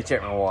 Hang on, let me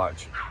check my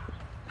watch.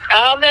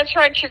 Oh, that's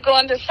right. You're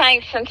going to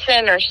Saints and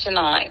Sinners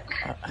tonight.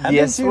 How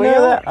Yes, did you we know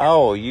are. that?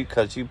 Oh,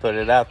 because you put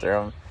it out there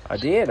on. I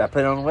did. I put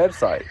it on the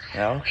website.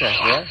 Yeah, okay.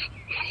 Yeah.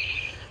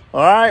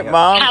 All right, Yeah.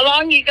 Mom. How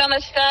long you going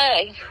to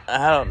stay?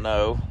 I don't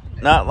know.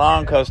 not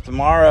long, because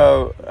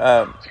tomorrow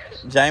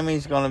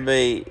Jamie's going to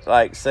be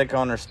like sick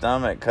on her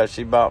stomach because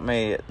she bought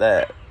me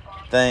that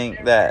thing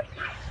that,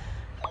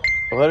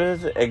 what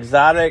is it?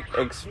 Exotic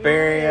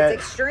experience.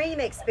 It's extreme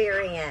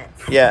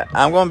experience. Yeah,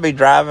 I'm going to be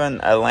driving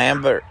a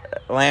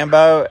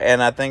Lambo,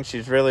 and I think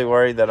she's really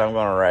worried that I'm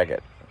going to wreck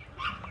it.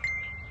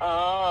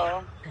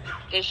 Oh.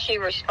 Is she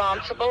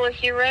responsible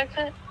if you wreck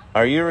it?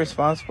 Are you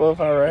responsible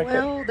if I wreck it?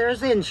 Well,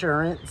 there's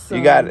insurance.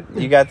 You got it.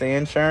 You got the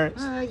insurance?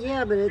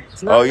 Yeah, but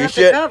it's not enough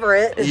to cover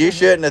it. You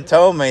shouldn't have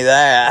told me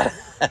that.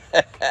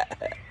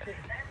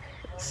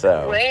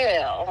 So.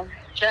 Well,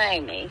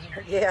 Jamie.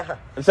 Yeah.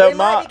 So we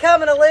might be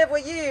coming to live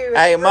with you.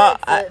 Hey,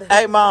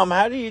 Mom.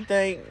 How do you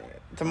think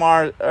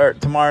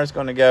tomorrow's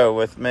going to go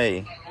with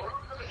me?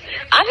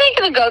 I think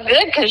it'll go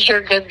good because you're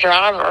a good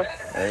driver.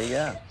 There you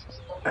go.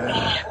 Did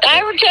I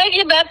ever tell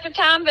you about the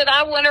time that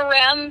I went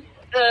around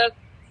the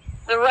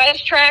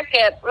racetrack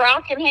at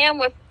Rockingham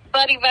with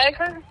Buddy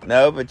Baker?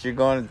 No, but you're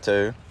going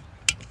to.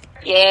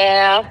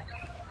 Yeah.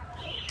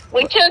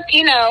 We took,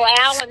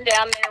 Alan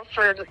down there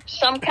for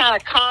some kind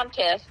of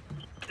contest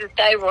that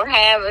they were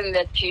having,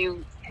 that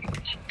you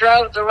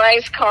drove the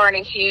race car, and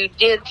if you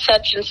did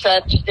such and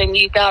such, then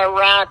you got a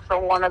ride for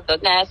one of the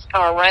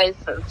NASCAR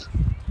races.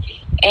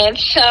 And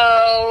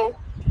so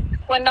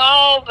when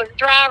all the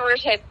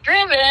drivers had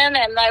driven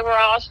and they were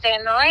all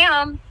standing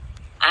around,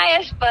 I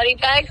asked Buddy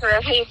Baker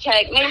if he'd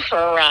take me for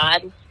a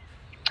ride.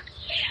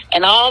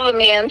 And all the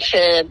men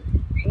said,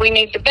 we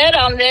need to bet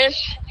on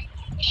this.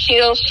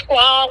 She'll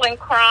squall and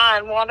cry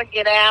and want to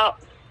get out.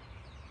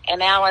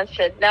 And Alan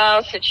said,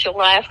 no, said she'll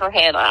laugh her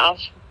head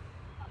off.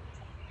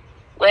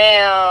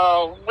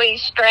 Well, we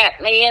strapped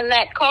me in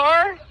that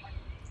car,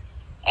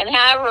 and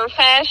however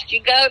fast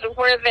you go to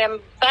where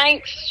them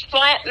banks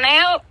flatten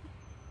out,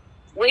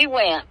 we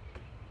went.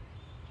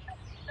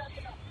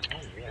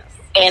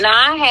 And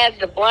I had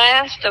the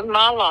blast of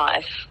my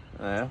life.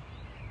 Yeah.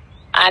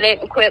 I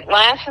didn't quit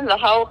laughing the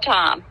whole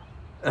time.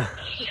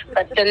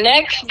 But the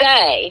next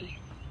day,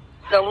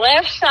 the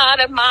left side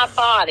of my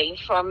body,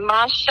 from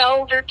my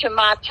shoulder to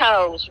my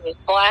toes, was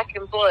black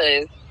and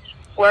blue,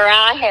 where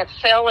I had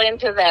fell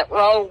into that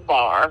roll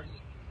bar.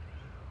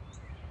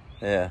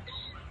 Yeah.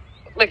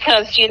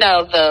 Because,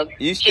 the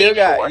You still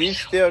got,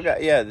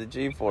 the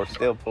G-force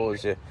still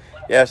pulls you.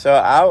 Yeah, so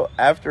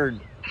after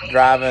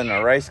driving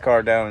a race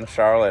car down in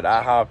Charlotte,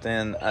 I hopped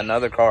in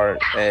another car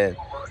and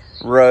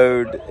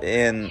rode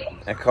in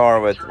a car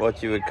with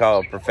what you would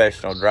call a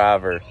professional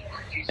driver,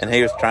 and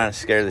he was trying to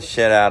scare the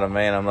shit out of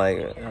me, and I'm like,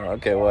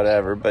 okay,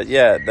 whatever. But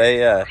yeah,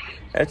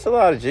 it's a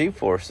lot of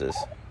G-forces.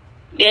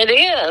 It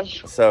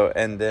is. So,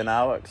 and then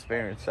I'll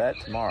experience that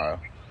tomorrow.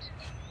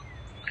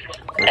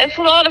 It's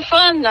a lot of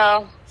fun,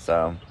 though.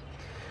 So,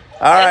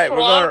 all right,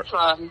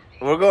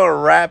 we're gonna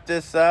wrap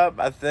this up.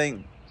 I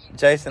think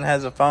Jason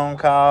has a phone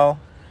call.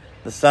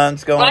 The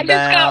sun's going down.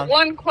 I just got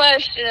one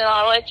question, and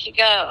I'll let you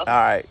go. All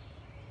right.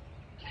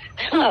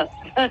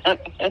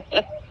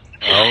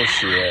 Oh,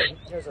 shit.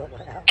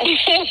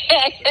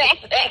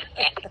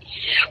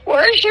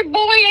 Where's your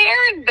boy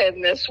Aaron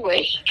been this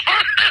week?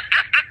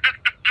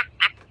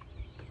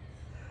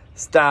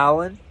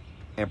 Styling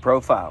and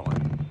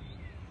profiling.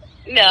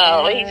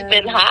 No, he's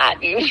been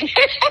hiding.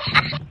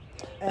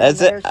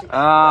 That's it.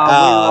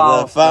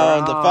 Oh,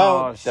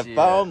 the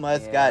phone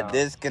must got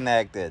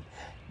disconnected.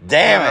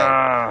 Damn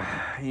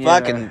it.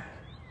 Fucking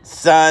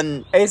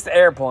sun. It's the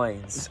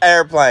airplanes.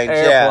 Airplanes.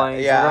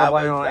 Yeah.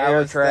 I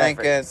was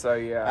thinking. So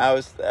yeah.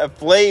 A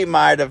flea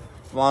might have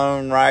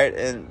flown right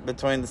in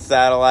between the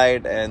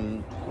satellite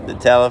and the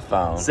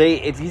telephone. See,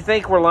 if you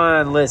think we're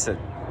lying, listen.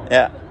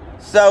 Yeah.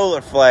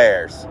 Solar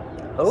flares.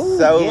 Oh,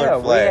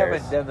 Solar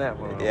flares. We haven't done that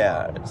one.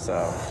 Yeah. So,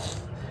 all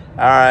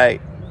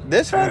right.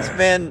 This one's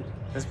been.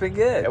 It's been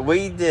good.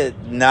 We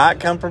did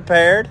not come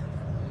prepared.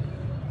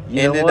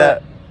 You know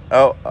what?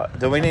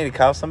 Do we need to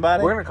call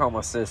somebody? We're going to call my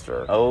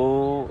sister.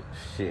 Oh,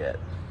 shit.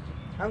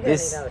 I'm going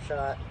to need another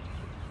shot.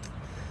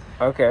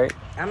 Okay.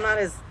 I'm not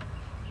as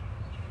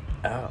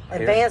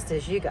advanced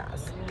as you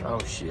guys. Oh,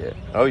 shit.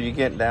 Oh, you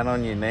getting down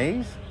on your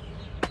knees?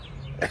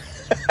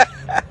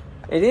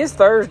 It is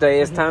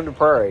Thursday. It's time to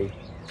pray.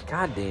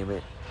 God damn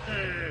it.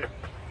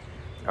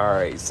 All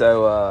right,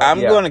 so... I'm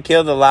going to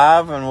kill the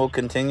live, and we'll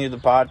continue the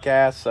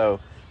podcast,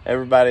 so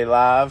everybody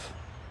live.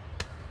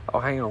 Oh,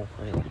 hang on.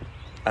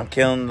 I'm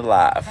killing the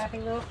live. Happy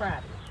Little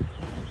Friday.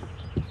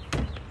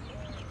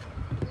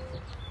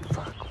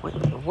 Fuck,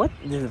 what?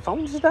 Did the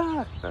phone just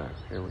die? Oh,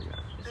 here we go.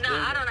 No,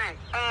 I don't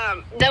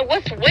know. No,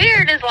 what's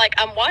weird is,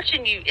 I'm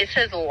watching you. It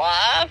says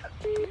live,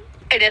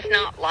 and it's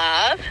not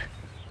live.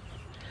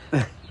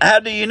 How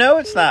do you know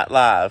it's not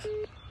live?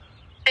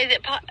 Is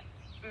it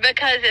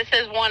because it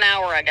says 1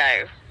 hour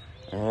ago?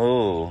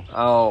 Oh,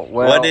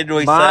 well. What did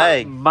we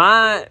say?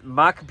 My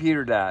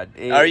computer died.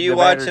 Are you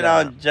watching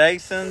on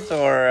Jason's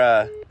or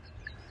on?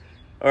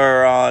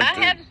 I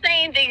have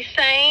seen the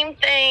same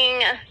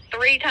thing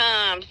 3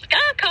 times.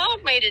 Scott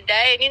called me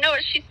today, and you know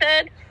what she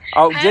said?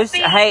 Oh,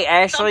 hey,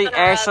 Ashley,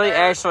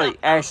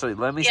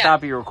 let me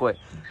stop you real quick.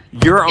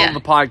 You're on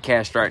the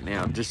podcast right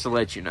now, just to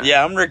let you know.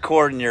 Yeah, I'm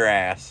recording your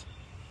ass.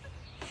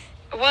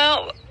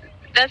 Well,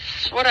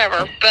 that's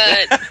whatever,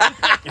 but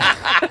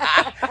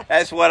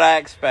That's what I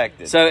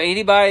expected. So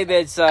anybody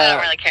that's I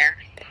don't really care.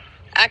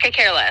 I could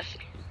care less.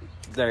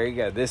 there you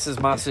go. This is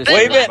my sister.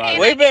 We've been- everybody.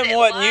 we've been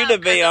wanting you to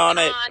be on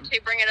it.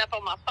 To bring it up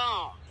on my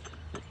phone.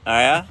 Oh,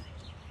 yeah?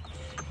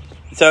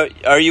 So,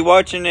 are you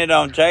watching it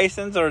on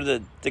Jason's or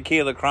the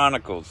Tequila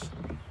Chronicles?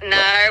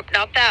 Nope,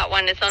 not that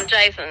one. It's on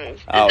Jason's.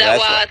 Is Oh, that that's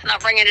why right. it's not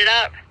bringing it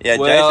up? Yeah,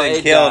 Well,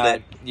 Jason killed died.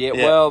 it. Yeah,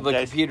 Yeah, well, the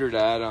Jason- computer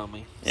died on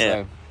me.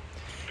 Yeah.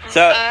 So.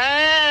 So,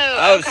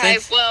 Oh, okay.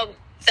 since- Well,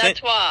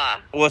 that's why.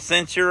 well,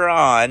 since you're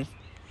on,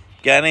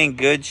 got any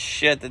good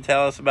shit to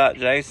tell us about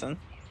Jason?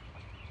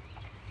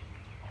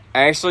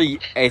 Actually,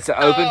 it's an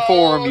open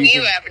forum.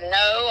 You have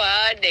no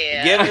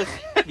idea.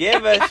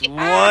 Give us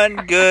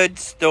one good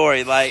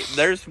story. Like,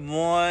 there's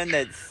one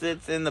that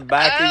sits in the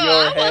back of your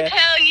I will head.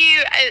 tell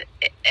you.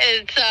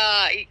 It's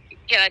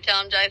Can I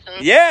tell him, Jason?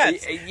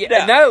 Yes.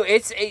 Yeah, no,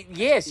 yes.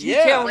 You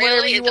Yeah. tell him whenever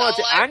Really? you It's want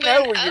to. all I know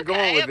open? where you're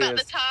going with about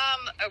this. the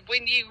time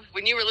when you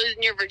were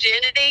losing your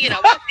virginity and I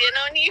walked in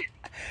on you.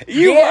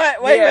 You Yeah,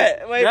 what? Wait yeah. a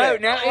minute. Wait a No,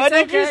 minute. no, What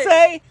it's did you okay.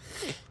 say?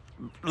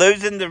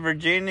 Losing the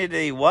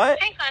virginity. What?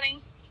 Hey,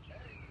 honey.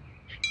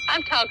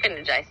 I'm talking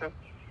to Jason.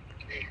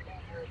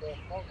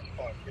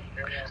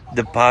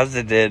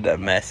 Deposited a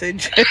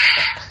message.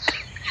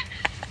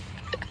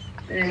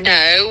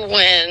 No,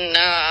 when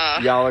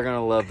Y'all are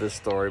gonna love this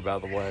story, by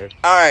the way.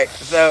 All right.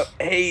 So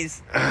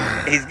he's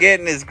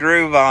getting his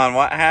groove on.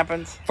 What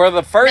happens? For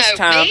the first no,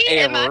 time me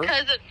and my ever.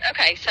 cousin.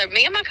 Okay, so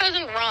me and my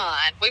cousin Ron,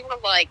 we were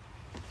like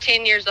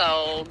 10 years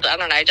old. I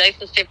don't know.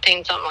 Jason's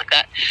 15, something like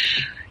that.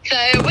 So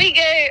we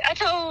go. I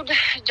told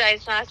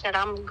Jason, I said,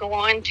 I'm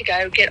going to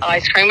go get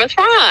ice cream with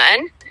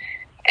Ron.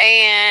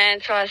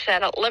 And so I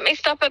said, let me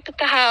stop up at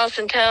the house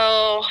and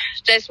tell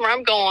Jason where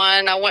I'm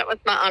going. I went with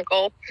my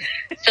uncle.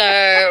 So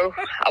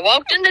I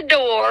walked in the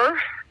door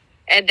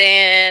and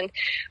then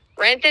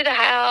ran through the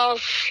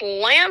house,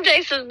 slammed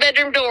Jason's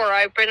bedroom door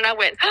open, and I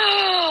went,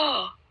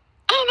 oh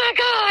my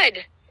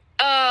God.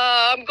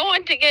 I'm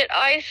going to get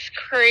ice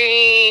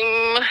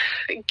cream.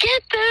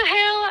 Get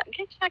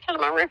back out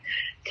of my room.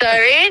 So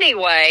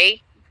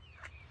anyway,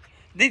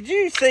 Did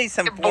you see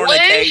some blue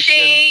fornication?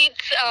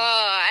 sheets,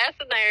 ass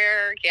in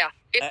there. Yeah,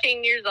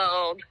 15 years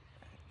old.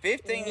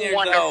 15 years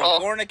Wonderful.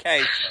 old.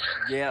 Fornication.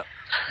 Yep.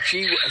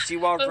 She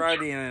walked right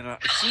in. And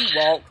she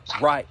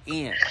walked right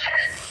in.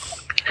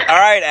 All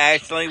right,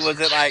 Ashley. Was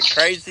it like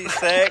crazy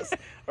sex,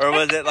 or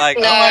was it like,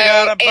 No, oh my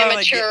God, I'm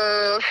finally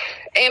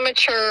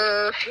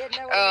amateur.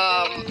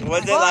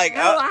 Was it like?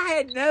 No, I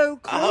had no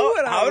clue.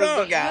 what I hold was on,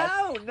 doing. guys.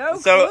 No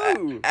So,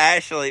 clue.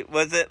 Ashley,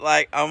 was it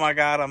like, oh my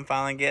God, I'm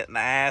finally getting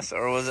ass,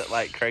 or was it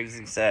like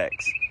crazy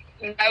sex?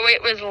 No,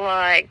 it was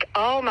like,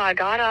 oh my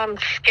God, I'm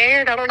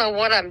scared. I don't know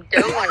what I'm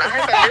doing. I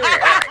hope I'm doing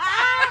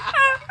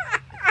it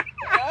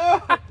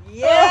right.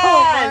 Yes.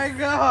 Oh my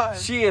God.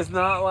 She is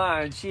not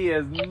lying. She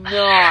is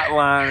not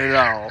lying at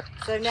all.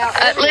 So now,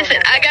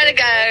 Listen, I gotta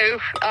go.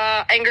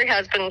 Angry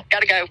husband,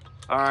 gotta go.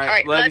 All right. All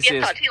right, love love you.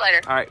 sis. Talk to you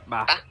later. All right.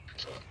 Bye. Bye.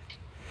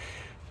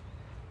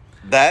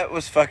 That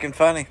was fucking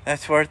funny.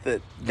 That's worth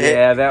it.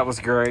 Yeah, that was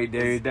great,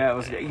 dude. That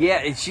was yeah.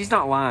 And she's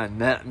not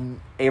lying.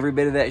 Every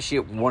bit of that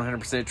shit,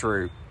 100%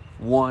 true.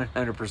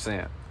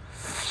 100%.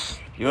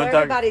 You want to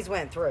talk? everybody's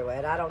went through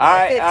it. I don't know. All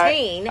right,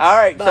 15. All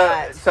right.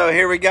 But So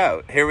here we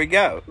go.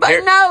 But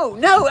Here-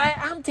 no,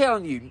 I'm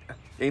telling you.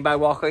 Anybody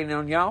walk in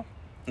on y'all?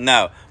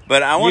 No,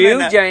 but I want to You,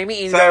 know. Jamie,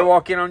 anybody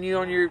walk in on you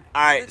on your...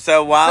 All right.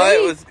 So while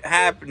See? it was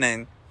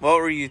happening, what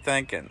were you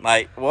thinking?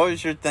 Like, what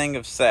was your thing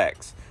of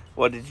sex?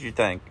 What did you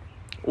think?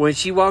 When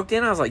she walked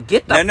in, I was like,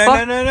 get the No.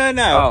 fuck...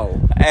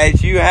 Oh.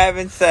 As you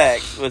having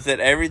sex, was it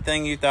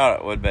everything you thought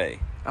it would be?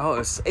 Oh,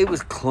 it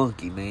was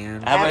clunky,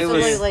 man.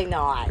 absolutely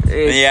not.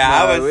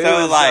 I was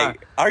so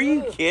like, are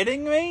you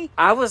kidding me?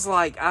 I was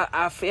like,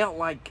 I felt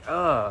like,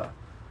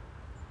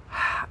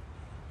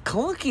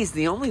 clunky is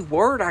the only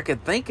word I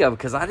could think of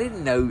because I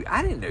didn't know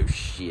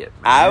shit,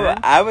 man.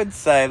 I would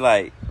say,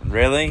 like,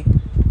 really?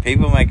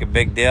 People make a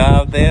big deal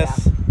out of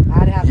this? Yeah.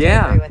 I'd have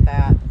to agree with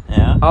that.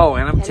 Yeah. Oh,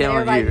 and I'm And then telling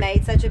everybody you.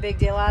 made such a big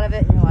deal out of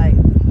it, and you're like,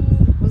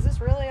 was this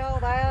really all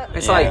that?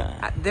 It's Yeah.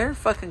 like, there are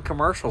fucking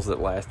commercials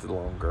that lasted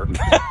longer.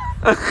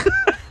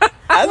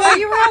 Well,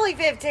 you were only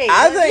 15.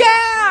 I'm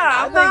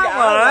not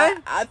lying.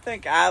 I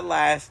think I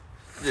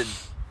lasted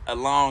a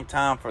long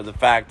time for the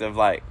fact of,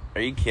 like,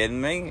 are you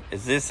kidding me?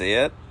 Is this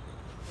it?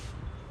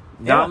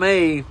 Not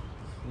me.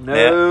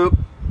 Nope.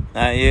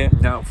 Not you?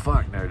 No,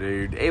 fuck no,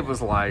 dude. It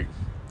was like,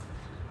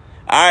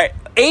 All right.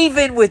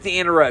 even with the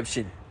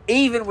interruption.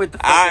 Even with the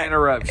fucking All right,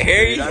 interruption,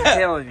 here dude, you I'm go.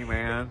 telling you,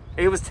 man.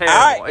 It was All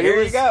terrible.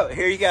 right,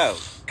 here you go.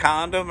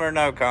 Condom or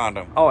no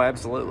condom? Oh,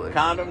 absolutely.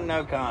 Condom,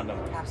 no condom.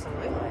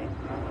 Absolutely.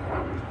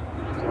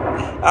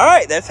 All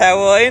right, that's how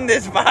we'll end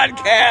this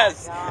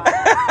podcast.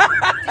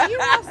 Do you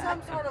have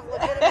some sort of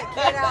legitimate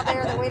kid out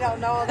there that we don't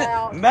know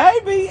about?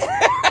 Maybe.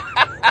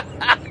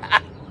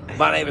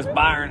 My name is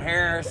Byron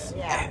Harris.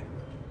 Yeah.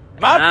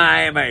 And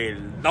I am a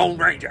Lone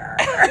Ranger.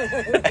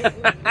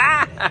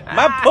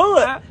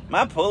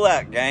 My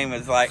pull-out game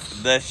is like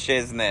the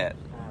shiznit.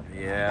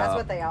 Yeah. That's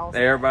what they all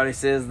say. Everybody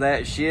says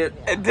that shit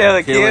Until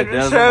the kid it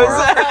doesn't shows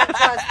work. up. Don't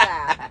trust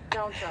that.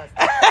 Don't trust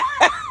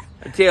that.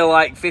 Until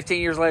like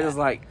 15 years later, it's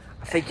like,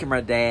 I think you're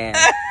my dad.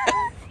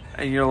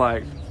 And you're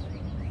like,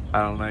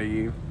 I don't know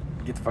you.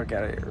 Get the fuck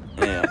out of here.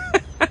 Yeah.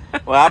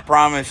 Well, I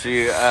promise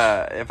you,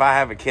 if I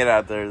have a kid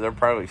out there, they're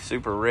probably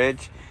super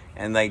rich,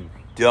 and they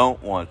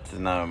don't want to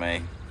know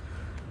me.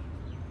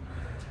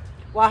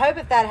 Well, I hope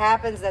if that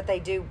happens that they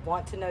do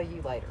want to know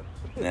you later.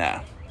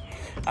 Yeah.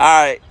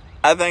 All right.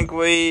 I think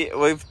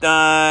we've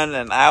done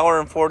an hour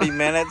and 40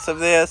 minutes of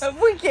this.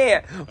 We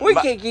can't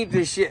keep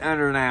this shit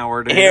under an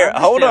hour, dude. Here, I'm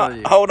just hold telling on,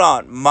 you. hold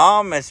on.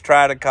 Mom has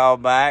tried to call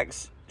back.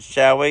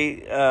 Shall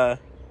we?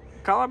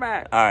 Call her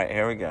back. All right,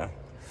 here we go.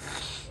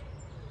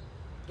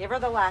 Give her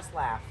the last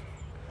laugh.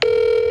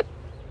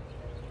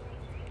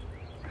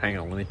 Hang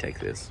on, let me take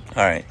this.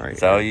 All right, All right.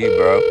 it's all you,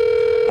 bro.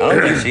 I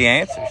don't think she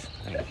answers.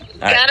 All right.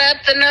 Got up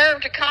the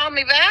nerve to call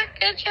me back,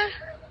 did you?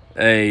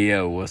 Hey,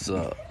 yo, what's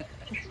up?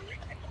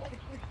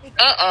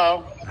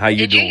 Uh-oh. How you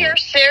Did doing? you hear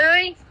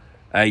Siri?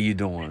 How you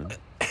doing?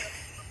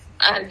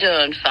 I'm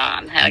doing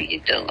fine. How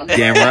you doing?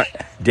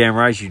 Damn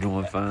right you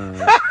doing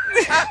fine. All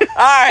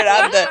right,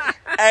 I'm done.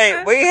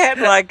 Hey, we had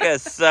like a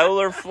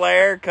solar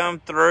flare come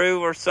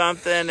through or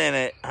something, and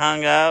it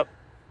hung up.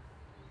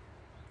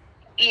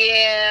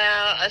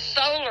 Yeah, a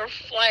solar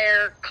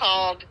flare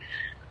called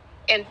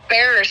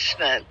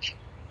embarrassment.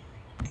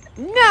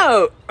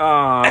 No.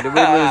 Oh, did we lose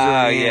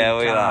her Oh, again? yeah,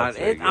 we God, lost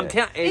her I'm again.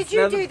 telling. Did It's you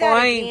another do that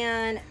plane.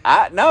 again?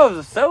 No, it was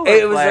a solar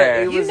It was a-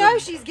 flare. it You was know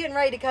she's getting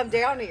ready to come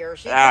down here.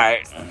 She's All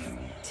right.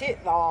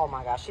 Oh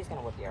my gosh, she's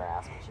gonna whip your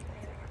ass when she gets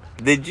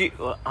here. Did you?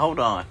 Well, hold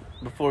on.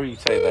 Before you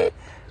say that.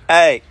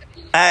 Hey.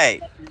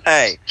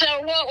 So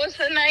what was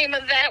the name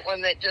of that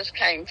one that just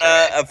came through?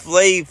 A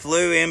flea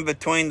flew in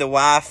between the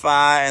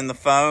Wi-Fi and the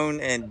phone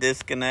and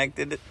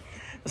disconnected it.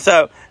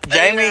 So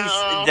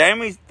No.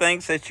 Jamie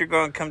thinks that you're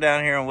going to come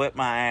down here and whip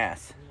my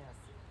ass.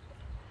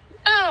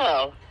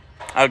 Oh.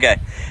 Okay.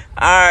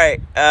 All right.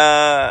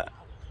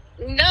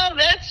 No,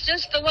 that's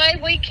just the way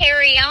we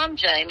carry on,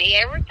 Jamie.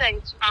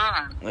 Everything's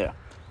fine. Yeah.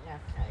 Yeah,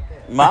 okay,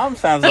 good. Mom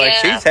sounds like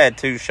Yeah. she's had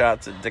 2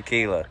 shots of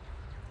tequila.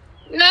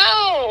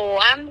 No,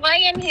 I'm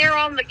laying here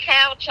on the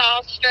couch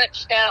all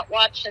stretched out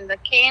watching the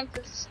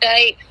Kansas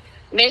State,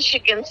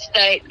 Michigan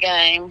State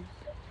game.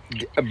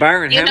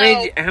 Byron, You how know,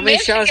 many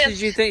shots Michigan-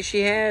 did you think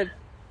she had?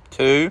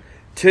 2.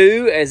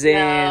 2, as in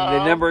No.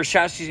 the number of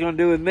shots she's going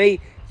to do with me?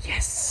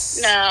 Yes.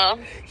 No,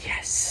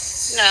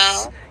 Yes.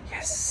 No.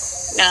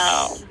 Yes.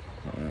 no,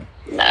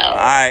 no. All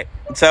right.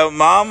 So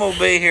Mom will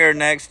be here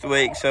next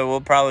week, so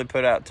we'll probably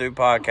put out 2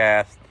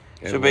 podcasts.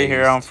 She'll At be here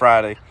least. on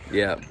Friday.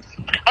 Yeah.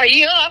 Are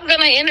you all going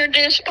to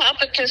introduce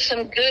Papa to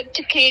some good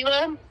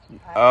tequila?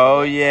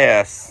 Oh,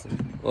 yes.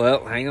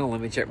 Well, hang on. Let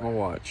me check my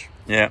watch.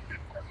 Yeah.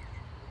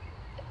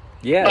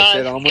 Yeah, it Well,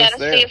 said you almost gotta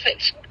there. see if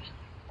it's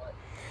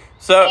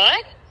So,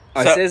 what?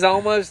 It So- says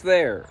almost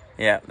there.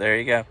 yeah, there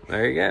you go.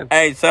 There you go.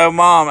 Hey, so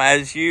Mom,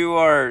 as you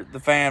are the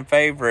fan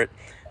favorite,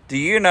 do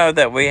you know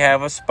that we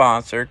have a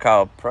sponsor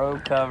called Pro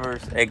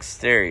Covers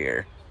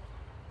Exterior?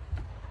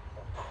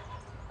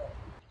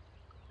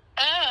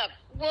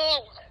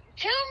 Well,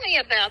 tell me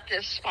about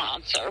this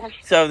sponsor.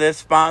 So this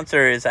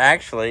sponsor is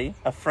actually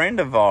a friend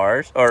of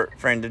ours, or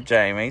friend of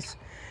Jamie's.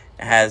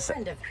 Has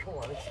Friend of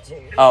course,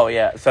 dude. Oh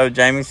yeah, so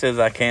Jamie says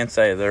I can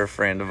say they're a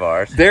friend of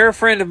ours. They're a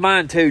friend of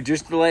mine, too,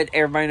 just to let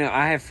everybody know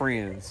I have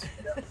friends.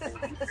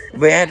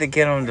 We had to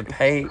get them to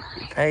pay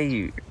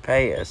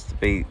us to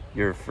be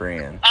your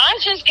friend. I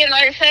was just getting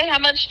ready to say, how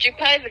much did you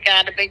pay the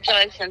guy to be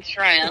Jason's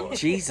friend?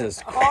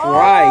 Jesus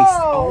Christ.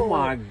 Oh. Oh,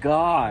 my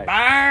God.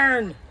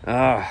 Burn,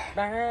 Ugh.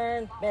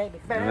 burn, baby,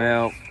 burn.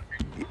 Well,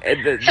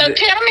 So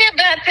tell me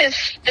about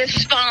this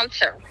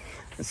sponsor.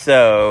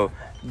 So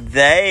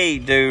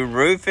they do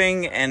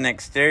roofing and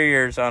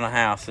exteriors on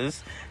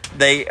houses.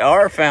 They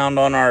are found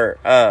on our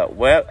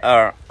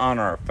on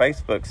our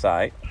Facebook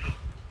site.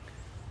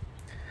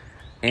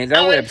 and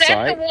our Is that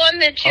website. the one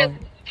that you...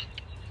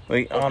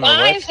 On our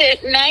Why website. is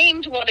it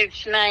named what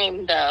it's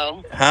named,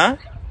 though? Huh?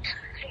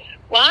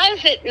 Why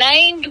is it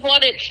named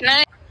what it's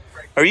named?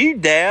 Are you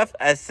deaf?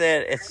 I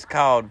said it's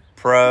called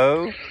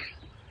Pro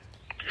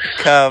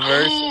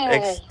Covers Oh.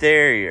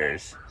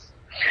 Exteriors.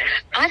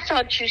 I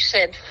thought you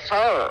said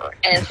fur,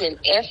 as in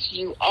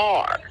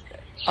F-U-R.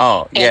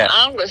 Oh, And yeah.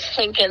 I was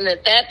thinking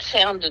that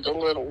sounded a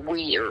little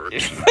weird.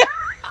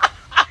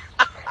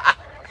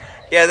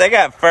 Yeah, they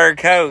got fur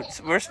coats.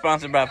 We're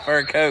sponsored by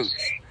Fur Coats.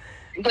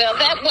 Well,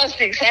 that was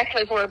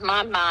exactly where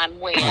my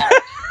mind went.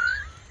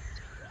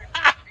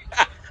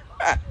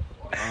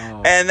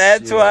 Oh, And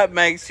that's shit. what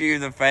makes you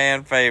the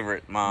fan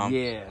favorite, Mom.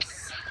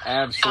 Yes, I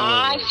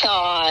absolutely.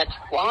 thought,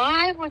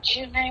 why would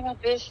you name a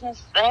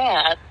business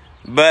that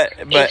But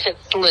if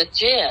it's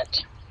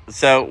legit?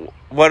 so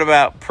what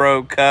about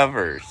Pro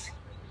Covers?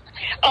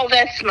 Oh,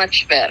 that's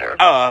much better.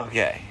 Oh,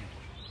 okay.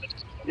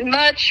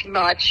 Much,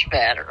 much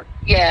better.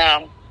 Yeah.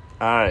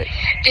 All right.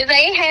 Do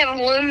they have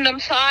aluminum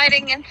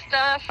siding and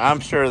stuff?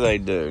 I'm sure they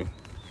do.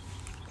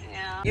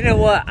 Yeah. You know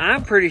what?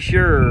 I'm pretty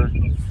sure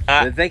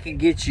that they can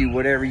get you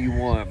whatever you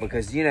want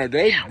because they've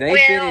been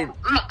in.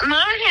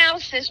 My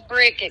house is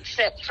brick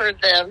except for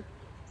the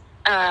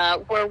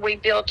where we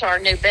built our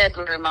new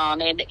bedroom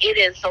on, and it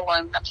is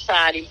aluminum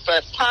siding,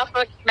 but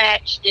Papa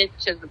matched it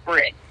to the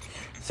brick.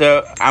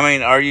 So, I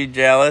mean, are you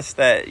jealous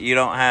that you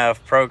don't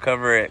have Pro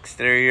Cover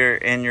Exterior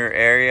in your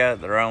area?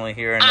 They're only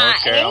here in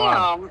North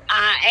Carolina.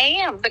 I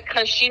am,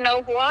 because you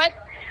know what?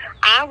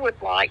 I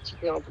would like to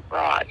build a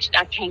garage.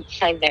 I can't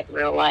say that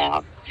real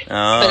loud. But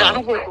I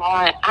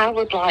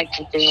would like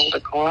to build a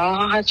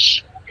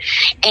garage.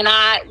 And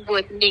I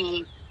would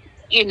need,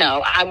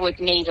 I would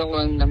need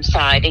aluminum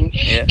siding.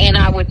 Yeah. And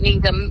I would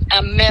need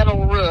a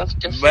metal roof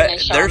to finish on But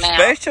out. their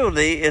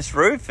specialty is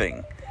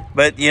roofing.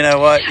 But you know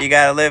what? You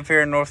got to live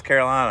here in North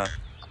Carolina.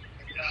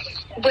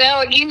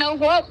 Well, you know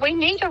what? We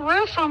need a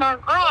roof on our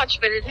garage,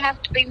 but it'd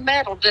have to be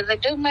metal. Do they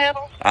do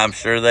metal? I'm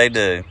sure they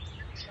do.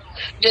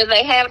 Do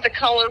they have the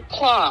color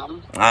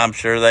plum? I'm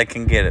sure they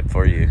can get it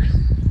for you.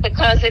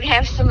 Because it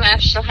has to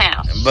match the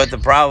house. But the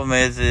problem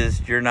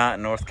is you're not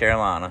in North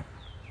Carolina.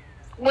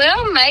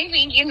 Well,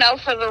 maybe,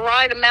 for the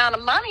right amount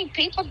of money,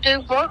 people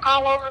do work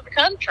all over the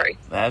country.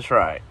 That's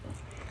right.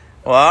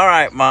 Well, all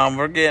right, Mom.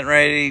 We're getting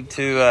ready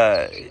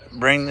to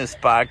bring this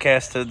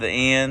podcast to the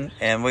end,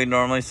 and we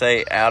normally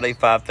say Audi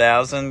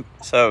 5000.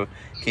 So,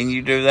 can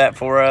you do that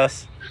for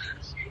us?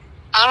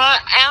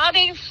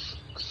 Audi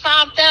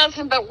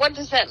 5000, but what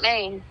does that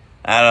mean?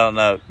 I don't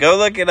know. Go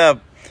look it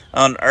up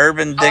on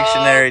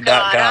UrbanDictionary.com.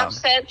 Oh, God, I've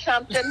said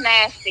something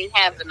nasty,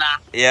 haven't I?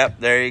 Yep,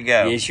 there you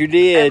go. Yes, you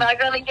did. Am I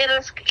going to get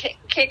us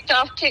kicked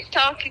off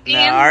TikTok No,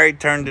 again? I already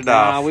turned it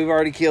off. We've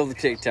already killed the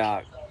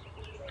TikTok.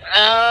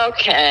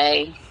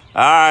 Okay.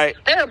 All right.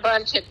 They're a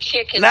bunch of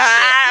chickens.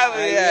 Nah,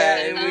 We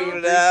appreciate you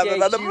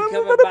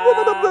coming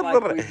by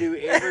like we do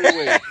every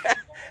week.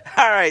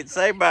 All right,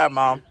 say bye,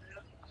 Mom.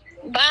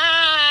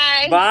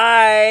 Bye.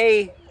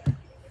 Bye.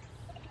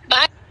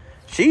 Bye.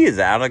 She is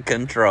out of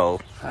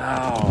control.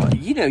 Oh,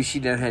 she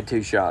done had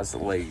 2 shots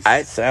at least.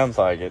 It sounds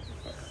like it.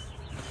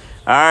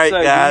 All right,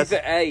 So, guys.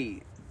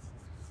 hey,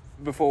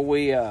 before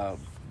we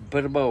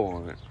put a bow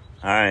on it,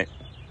 All right.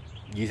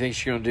 you think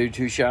she's going to do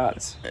 2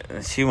 shots?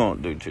 She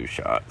won't do 2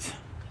 shots.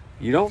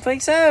 You don't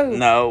think so?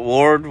 No,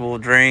 Ward will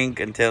drink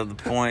until the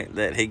point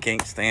that he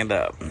can't stand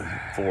up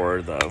for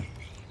her, though.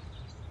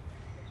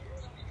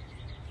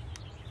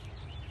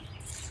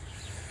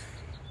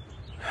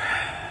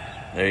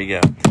 There you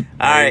go.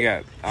 All right. You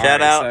go. All Shout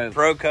right, out so-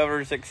 Pro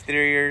Covers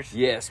Exteriors.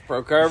 Yes,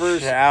 Pro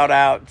Covers. Shout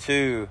out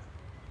to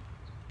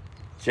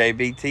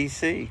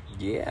JBTC.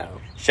 Yeah.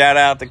 Shout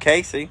out to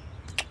Casey.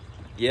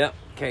 Yep,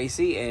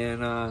 Casey.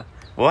 And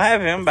We'll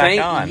have him back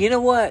on. you know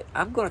what?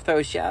 I'm going to throw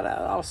a shout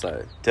out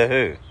also. To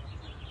who?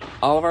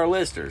 All of our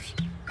listeners.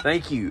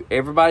 Thank you.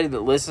 Everybody that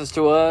listens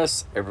to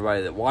us,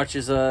 everybody that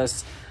watches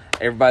us,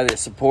 everybody that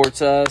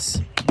supports us.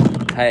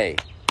 Hey,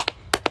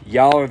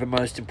 y'all are the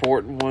most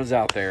important ones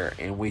out there,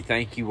 and we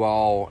thank you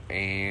all.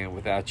 And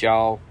without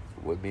y'all,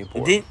 it wouldn't be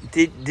important.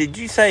 Did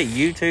you say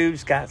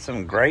YouTube's got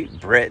some Great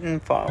Britain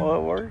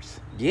followers?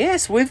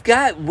 Yes, we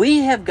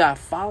have got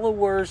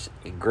followers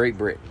in Great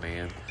Britain,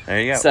 man.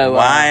 There you go. So,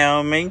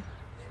 Wyoming,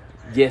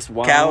 Yes,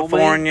 Wyoming.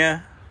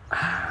 California.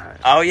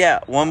 Oh yeah,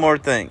 one more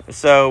thing.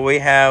 So we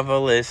have a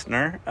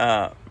listener,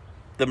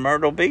 the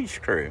Myrtle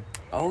Beach crew.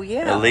 Oh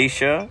yeah,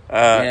 Alicia.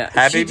 Happy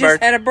Happy she just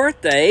birthday. had a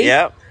birthday.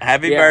 Yep.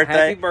 Happy birthday.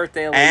 Happy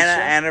birthday, Alicia. And an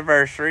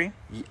anniversary.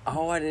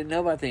 Oh, I didn't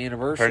know about the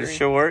anniversary. Pretty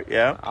short,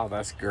 yeah. Oh,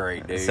 that's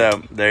great, dude.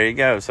 So there you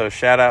go. So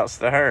shout outs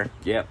to her.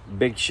 Yep,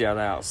 big shout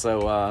out.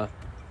 So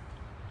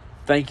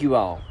thank you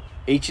all.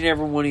 Each and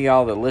every one of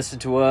y'all that listen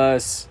to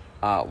us,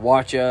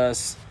 watch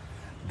us,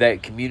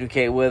 that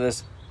communicate with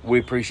us. We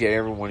appreciate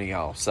every one of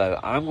y'all. So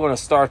I'm going to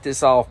start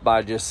this off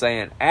by just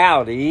saying,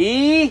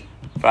 Audi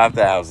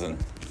 5,000.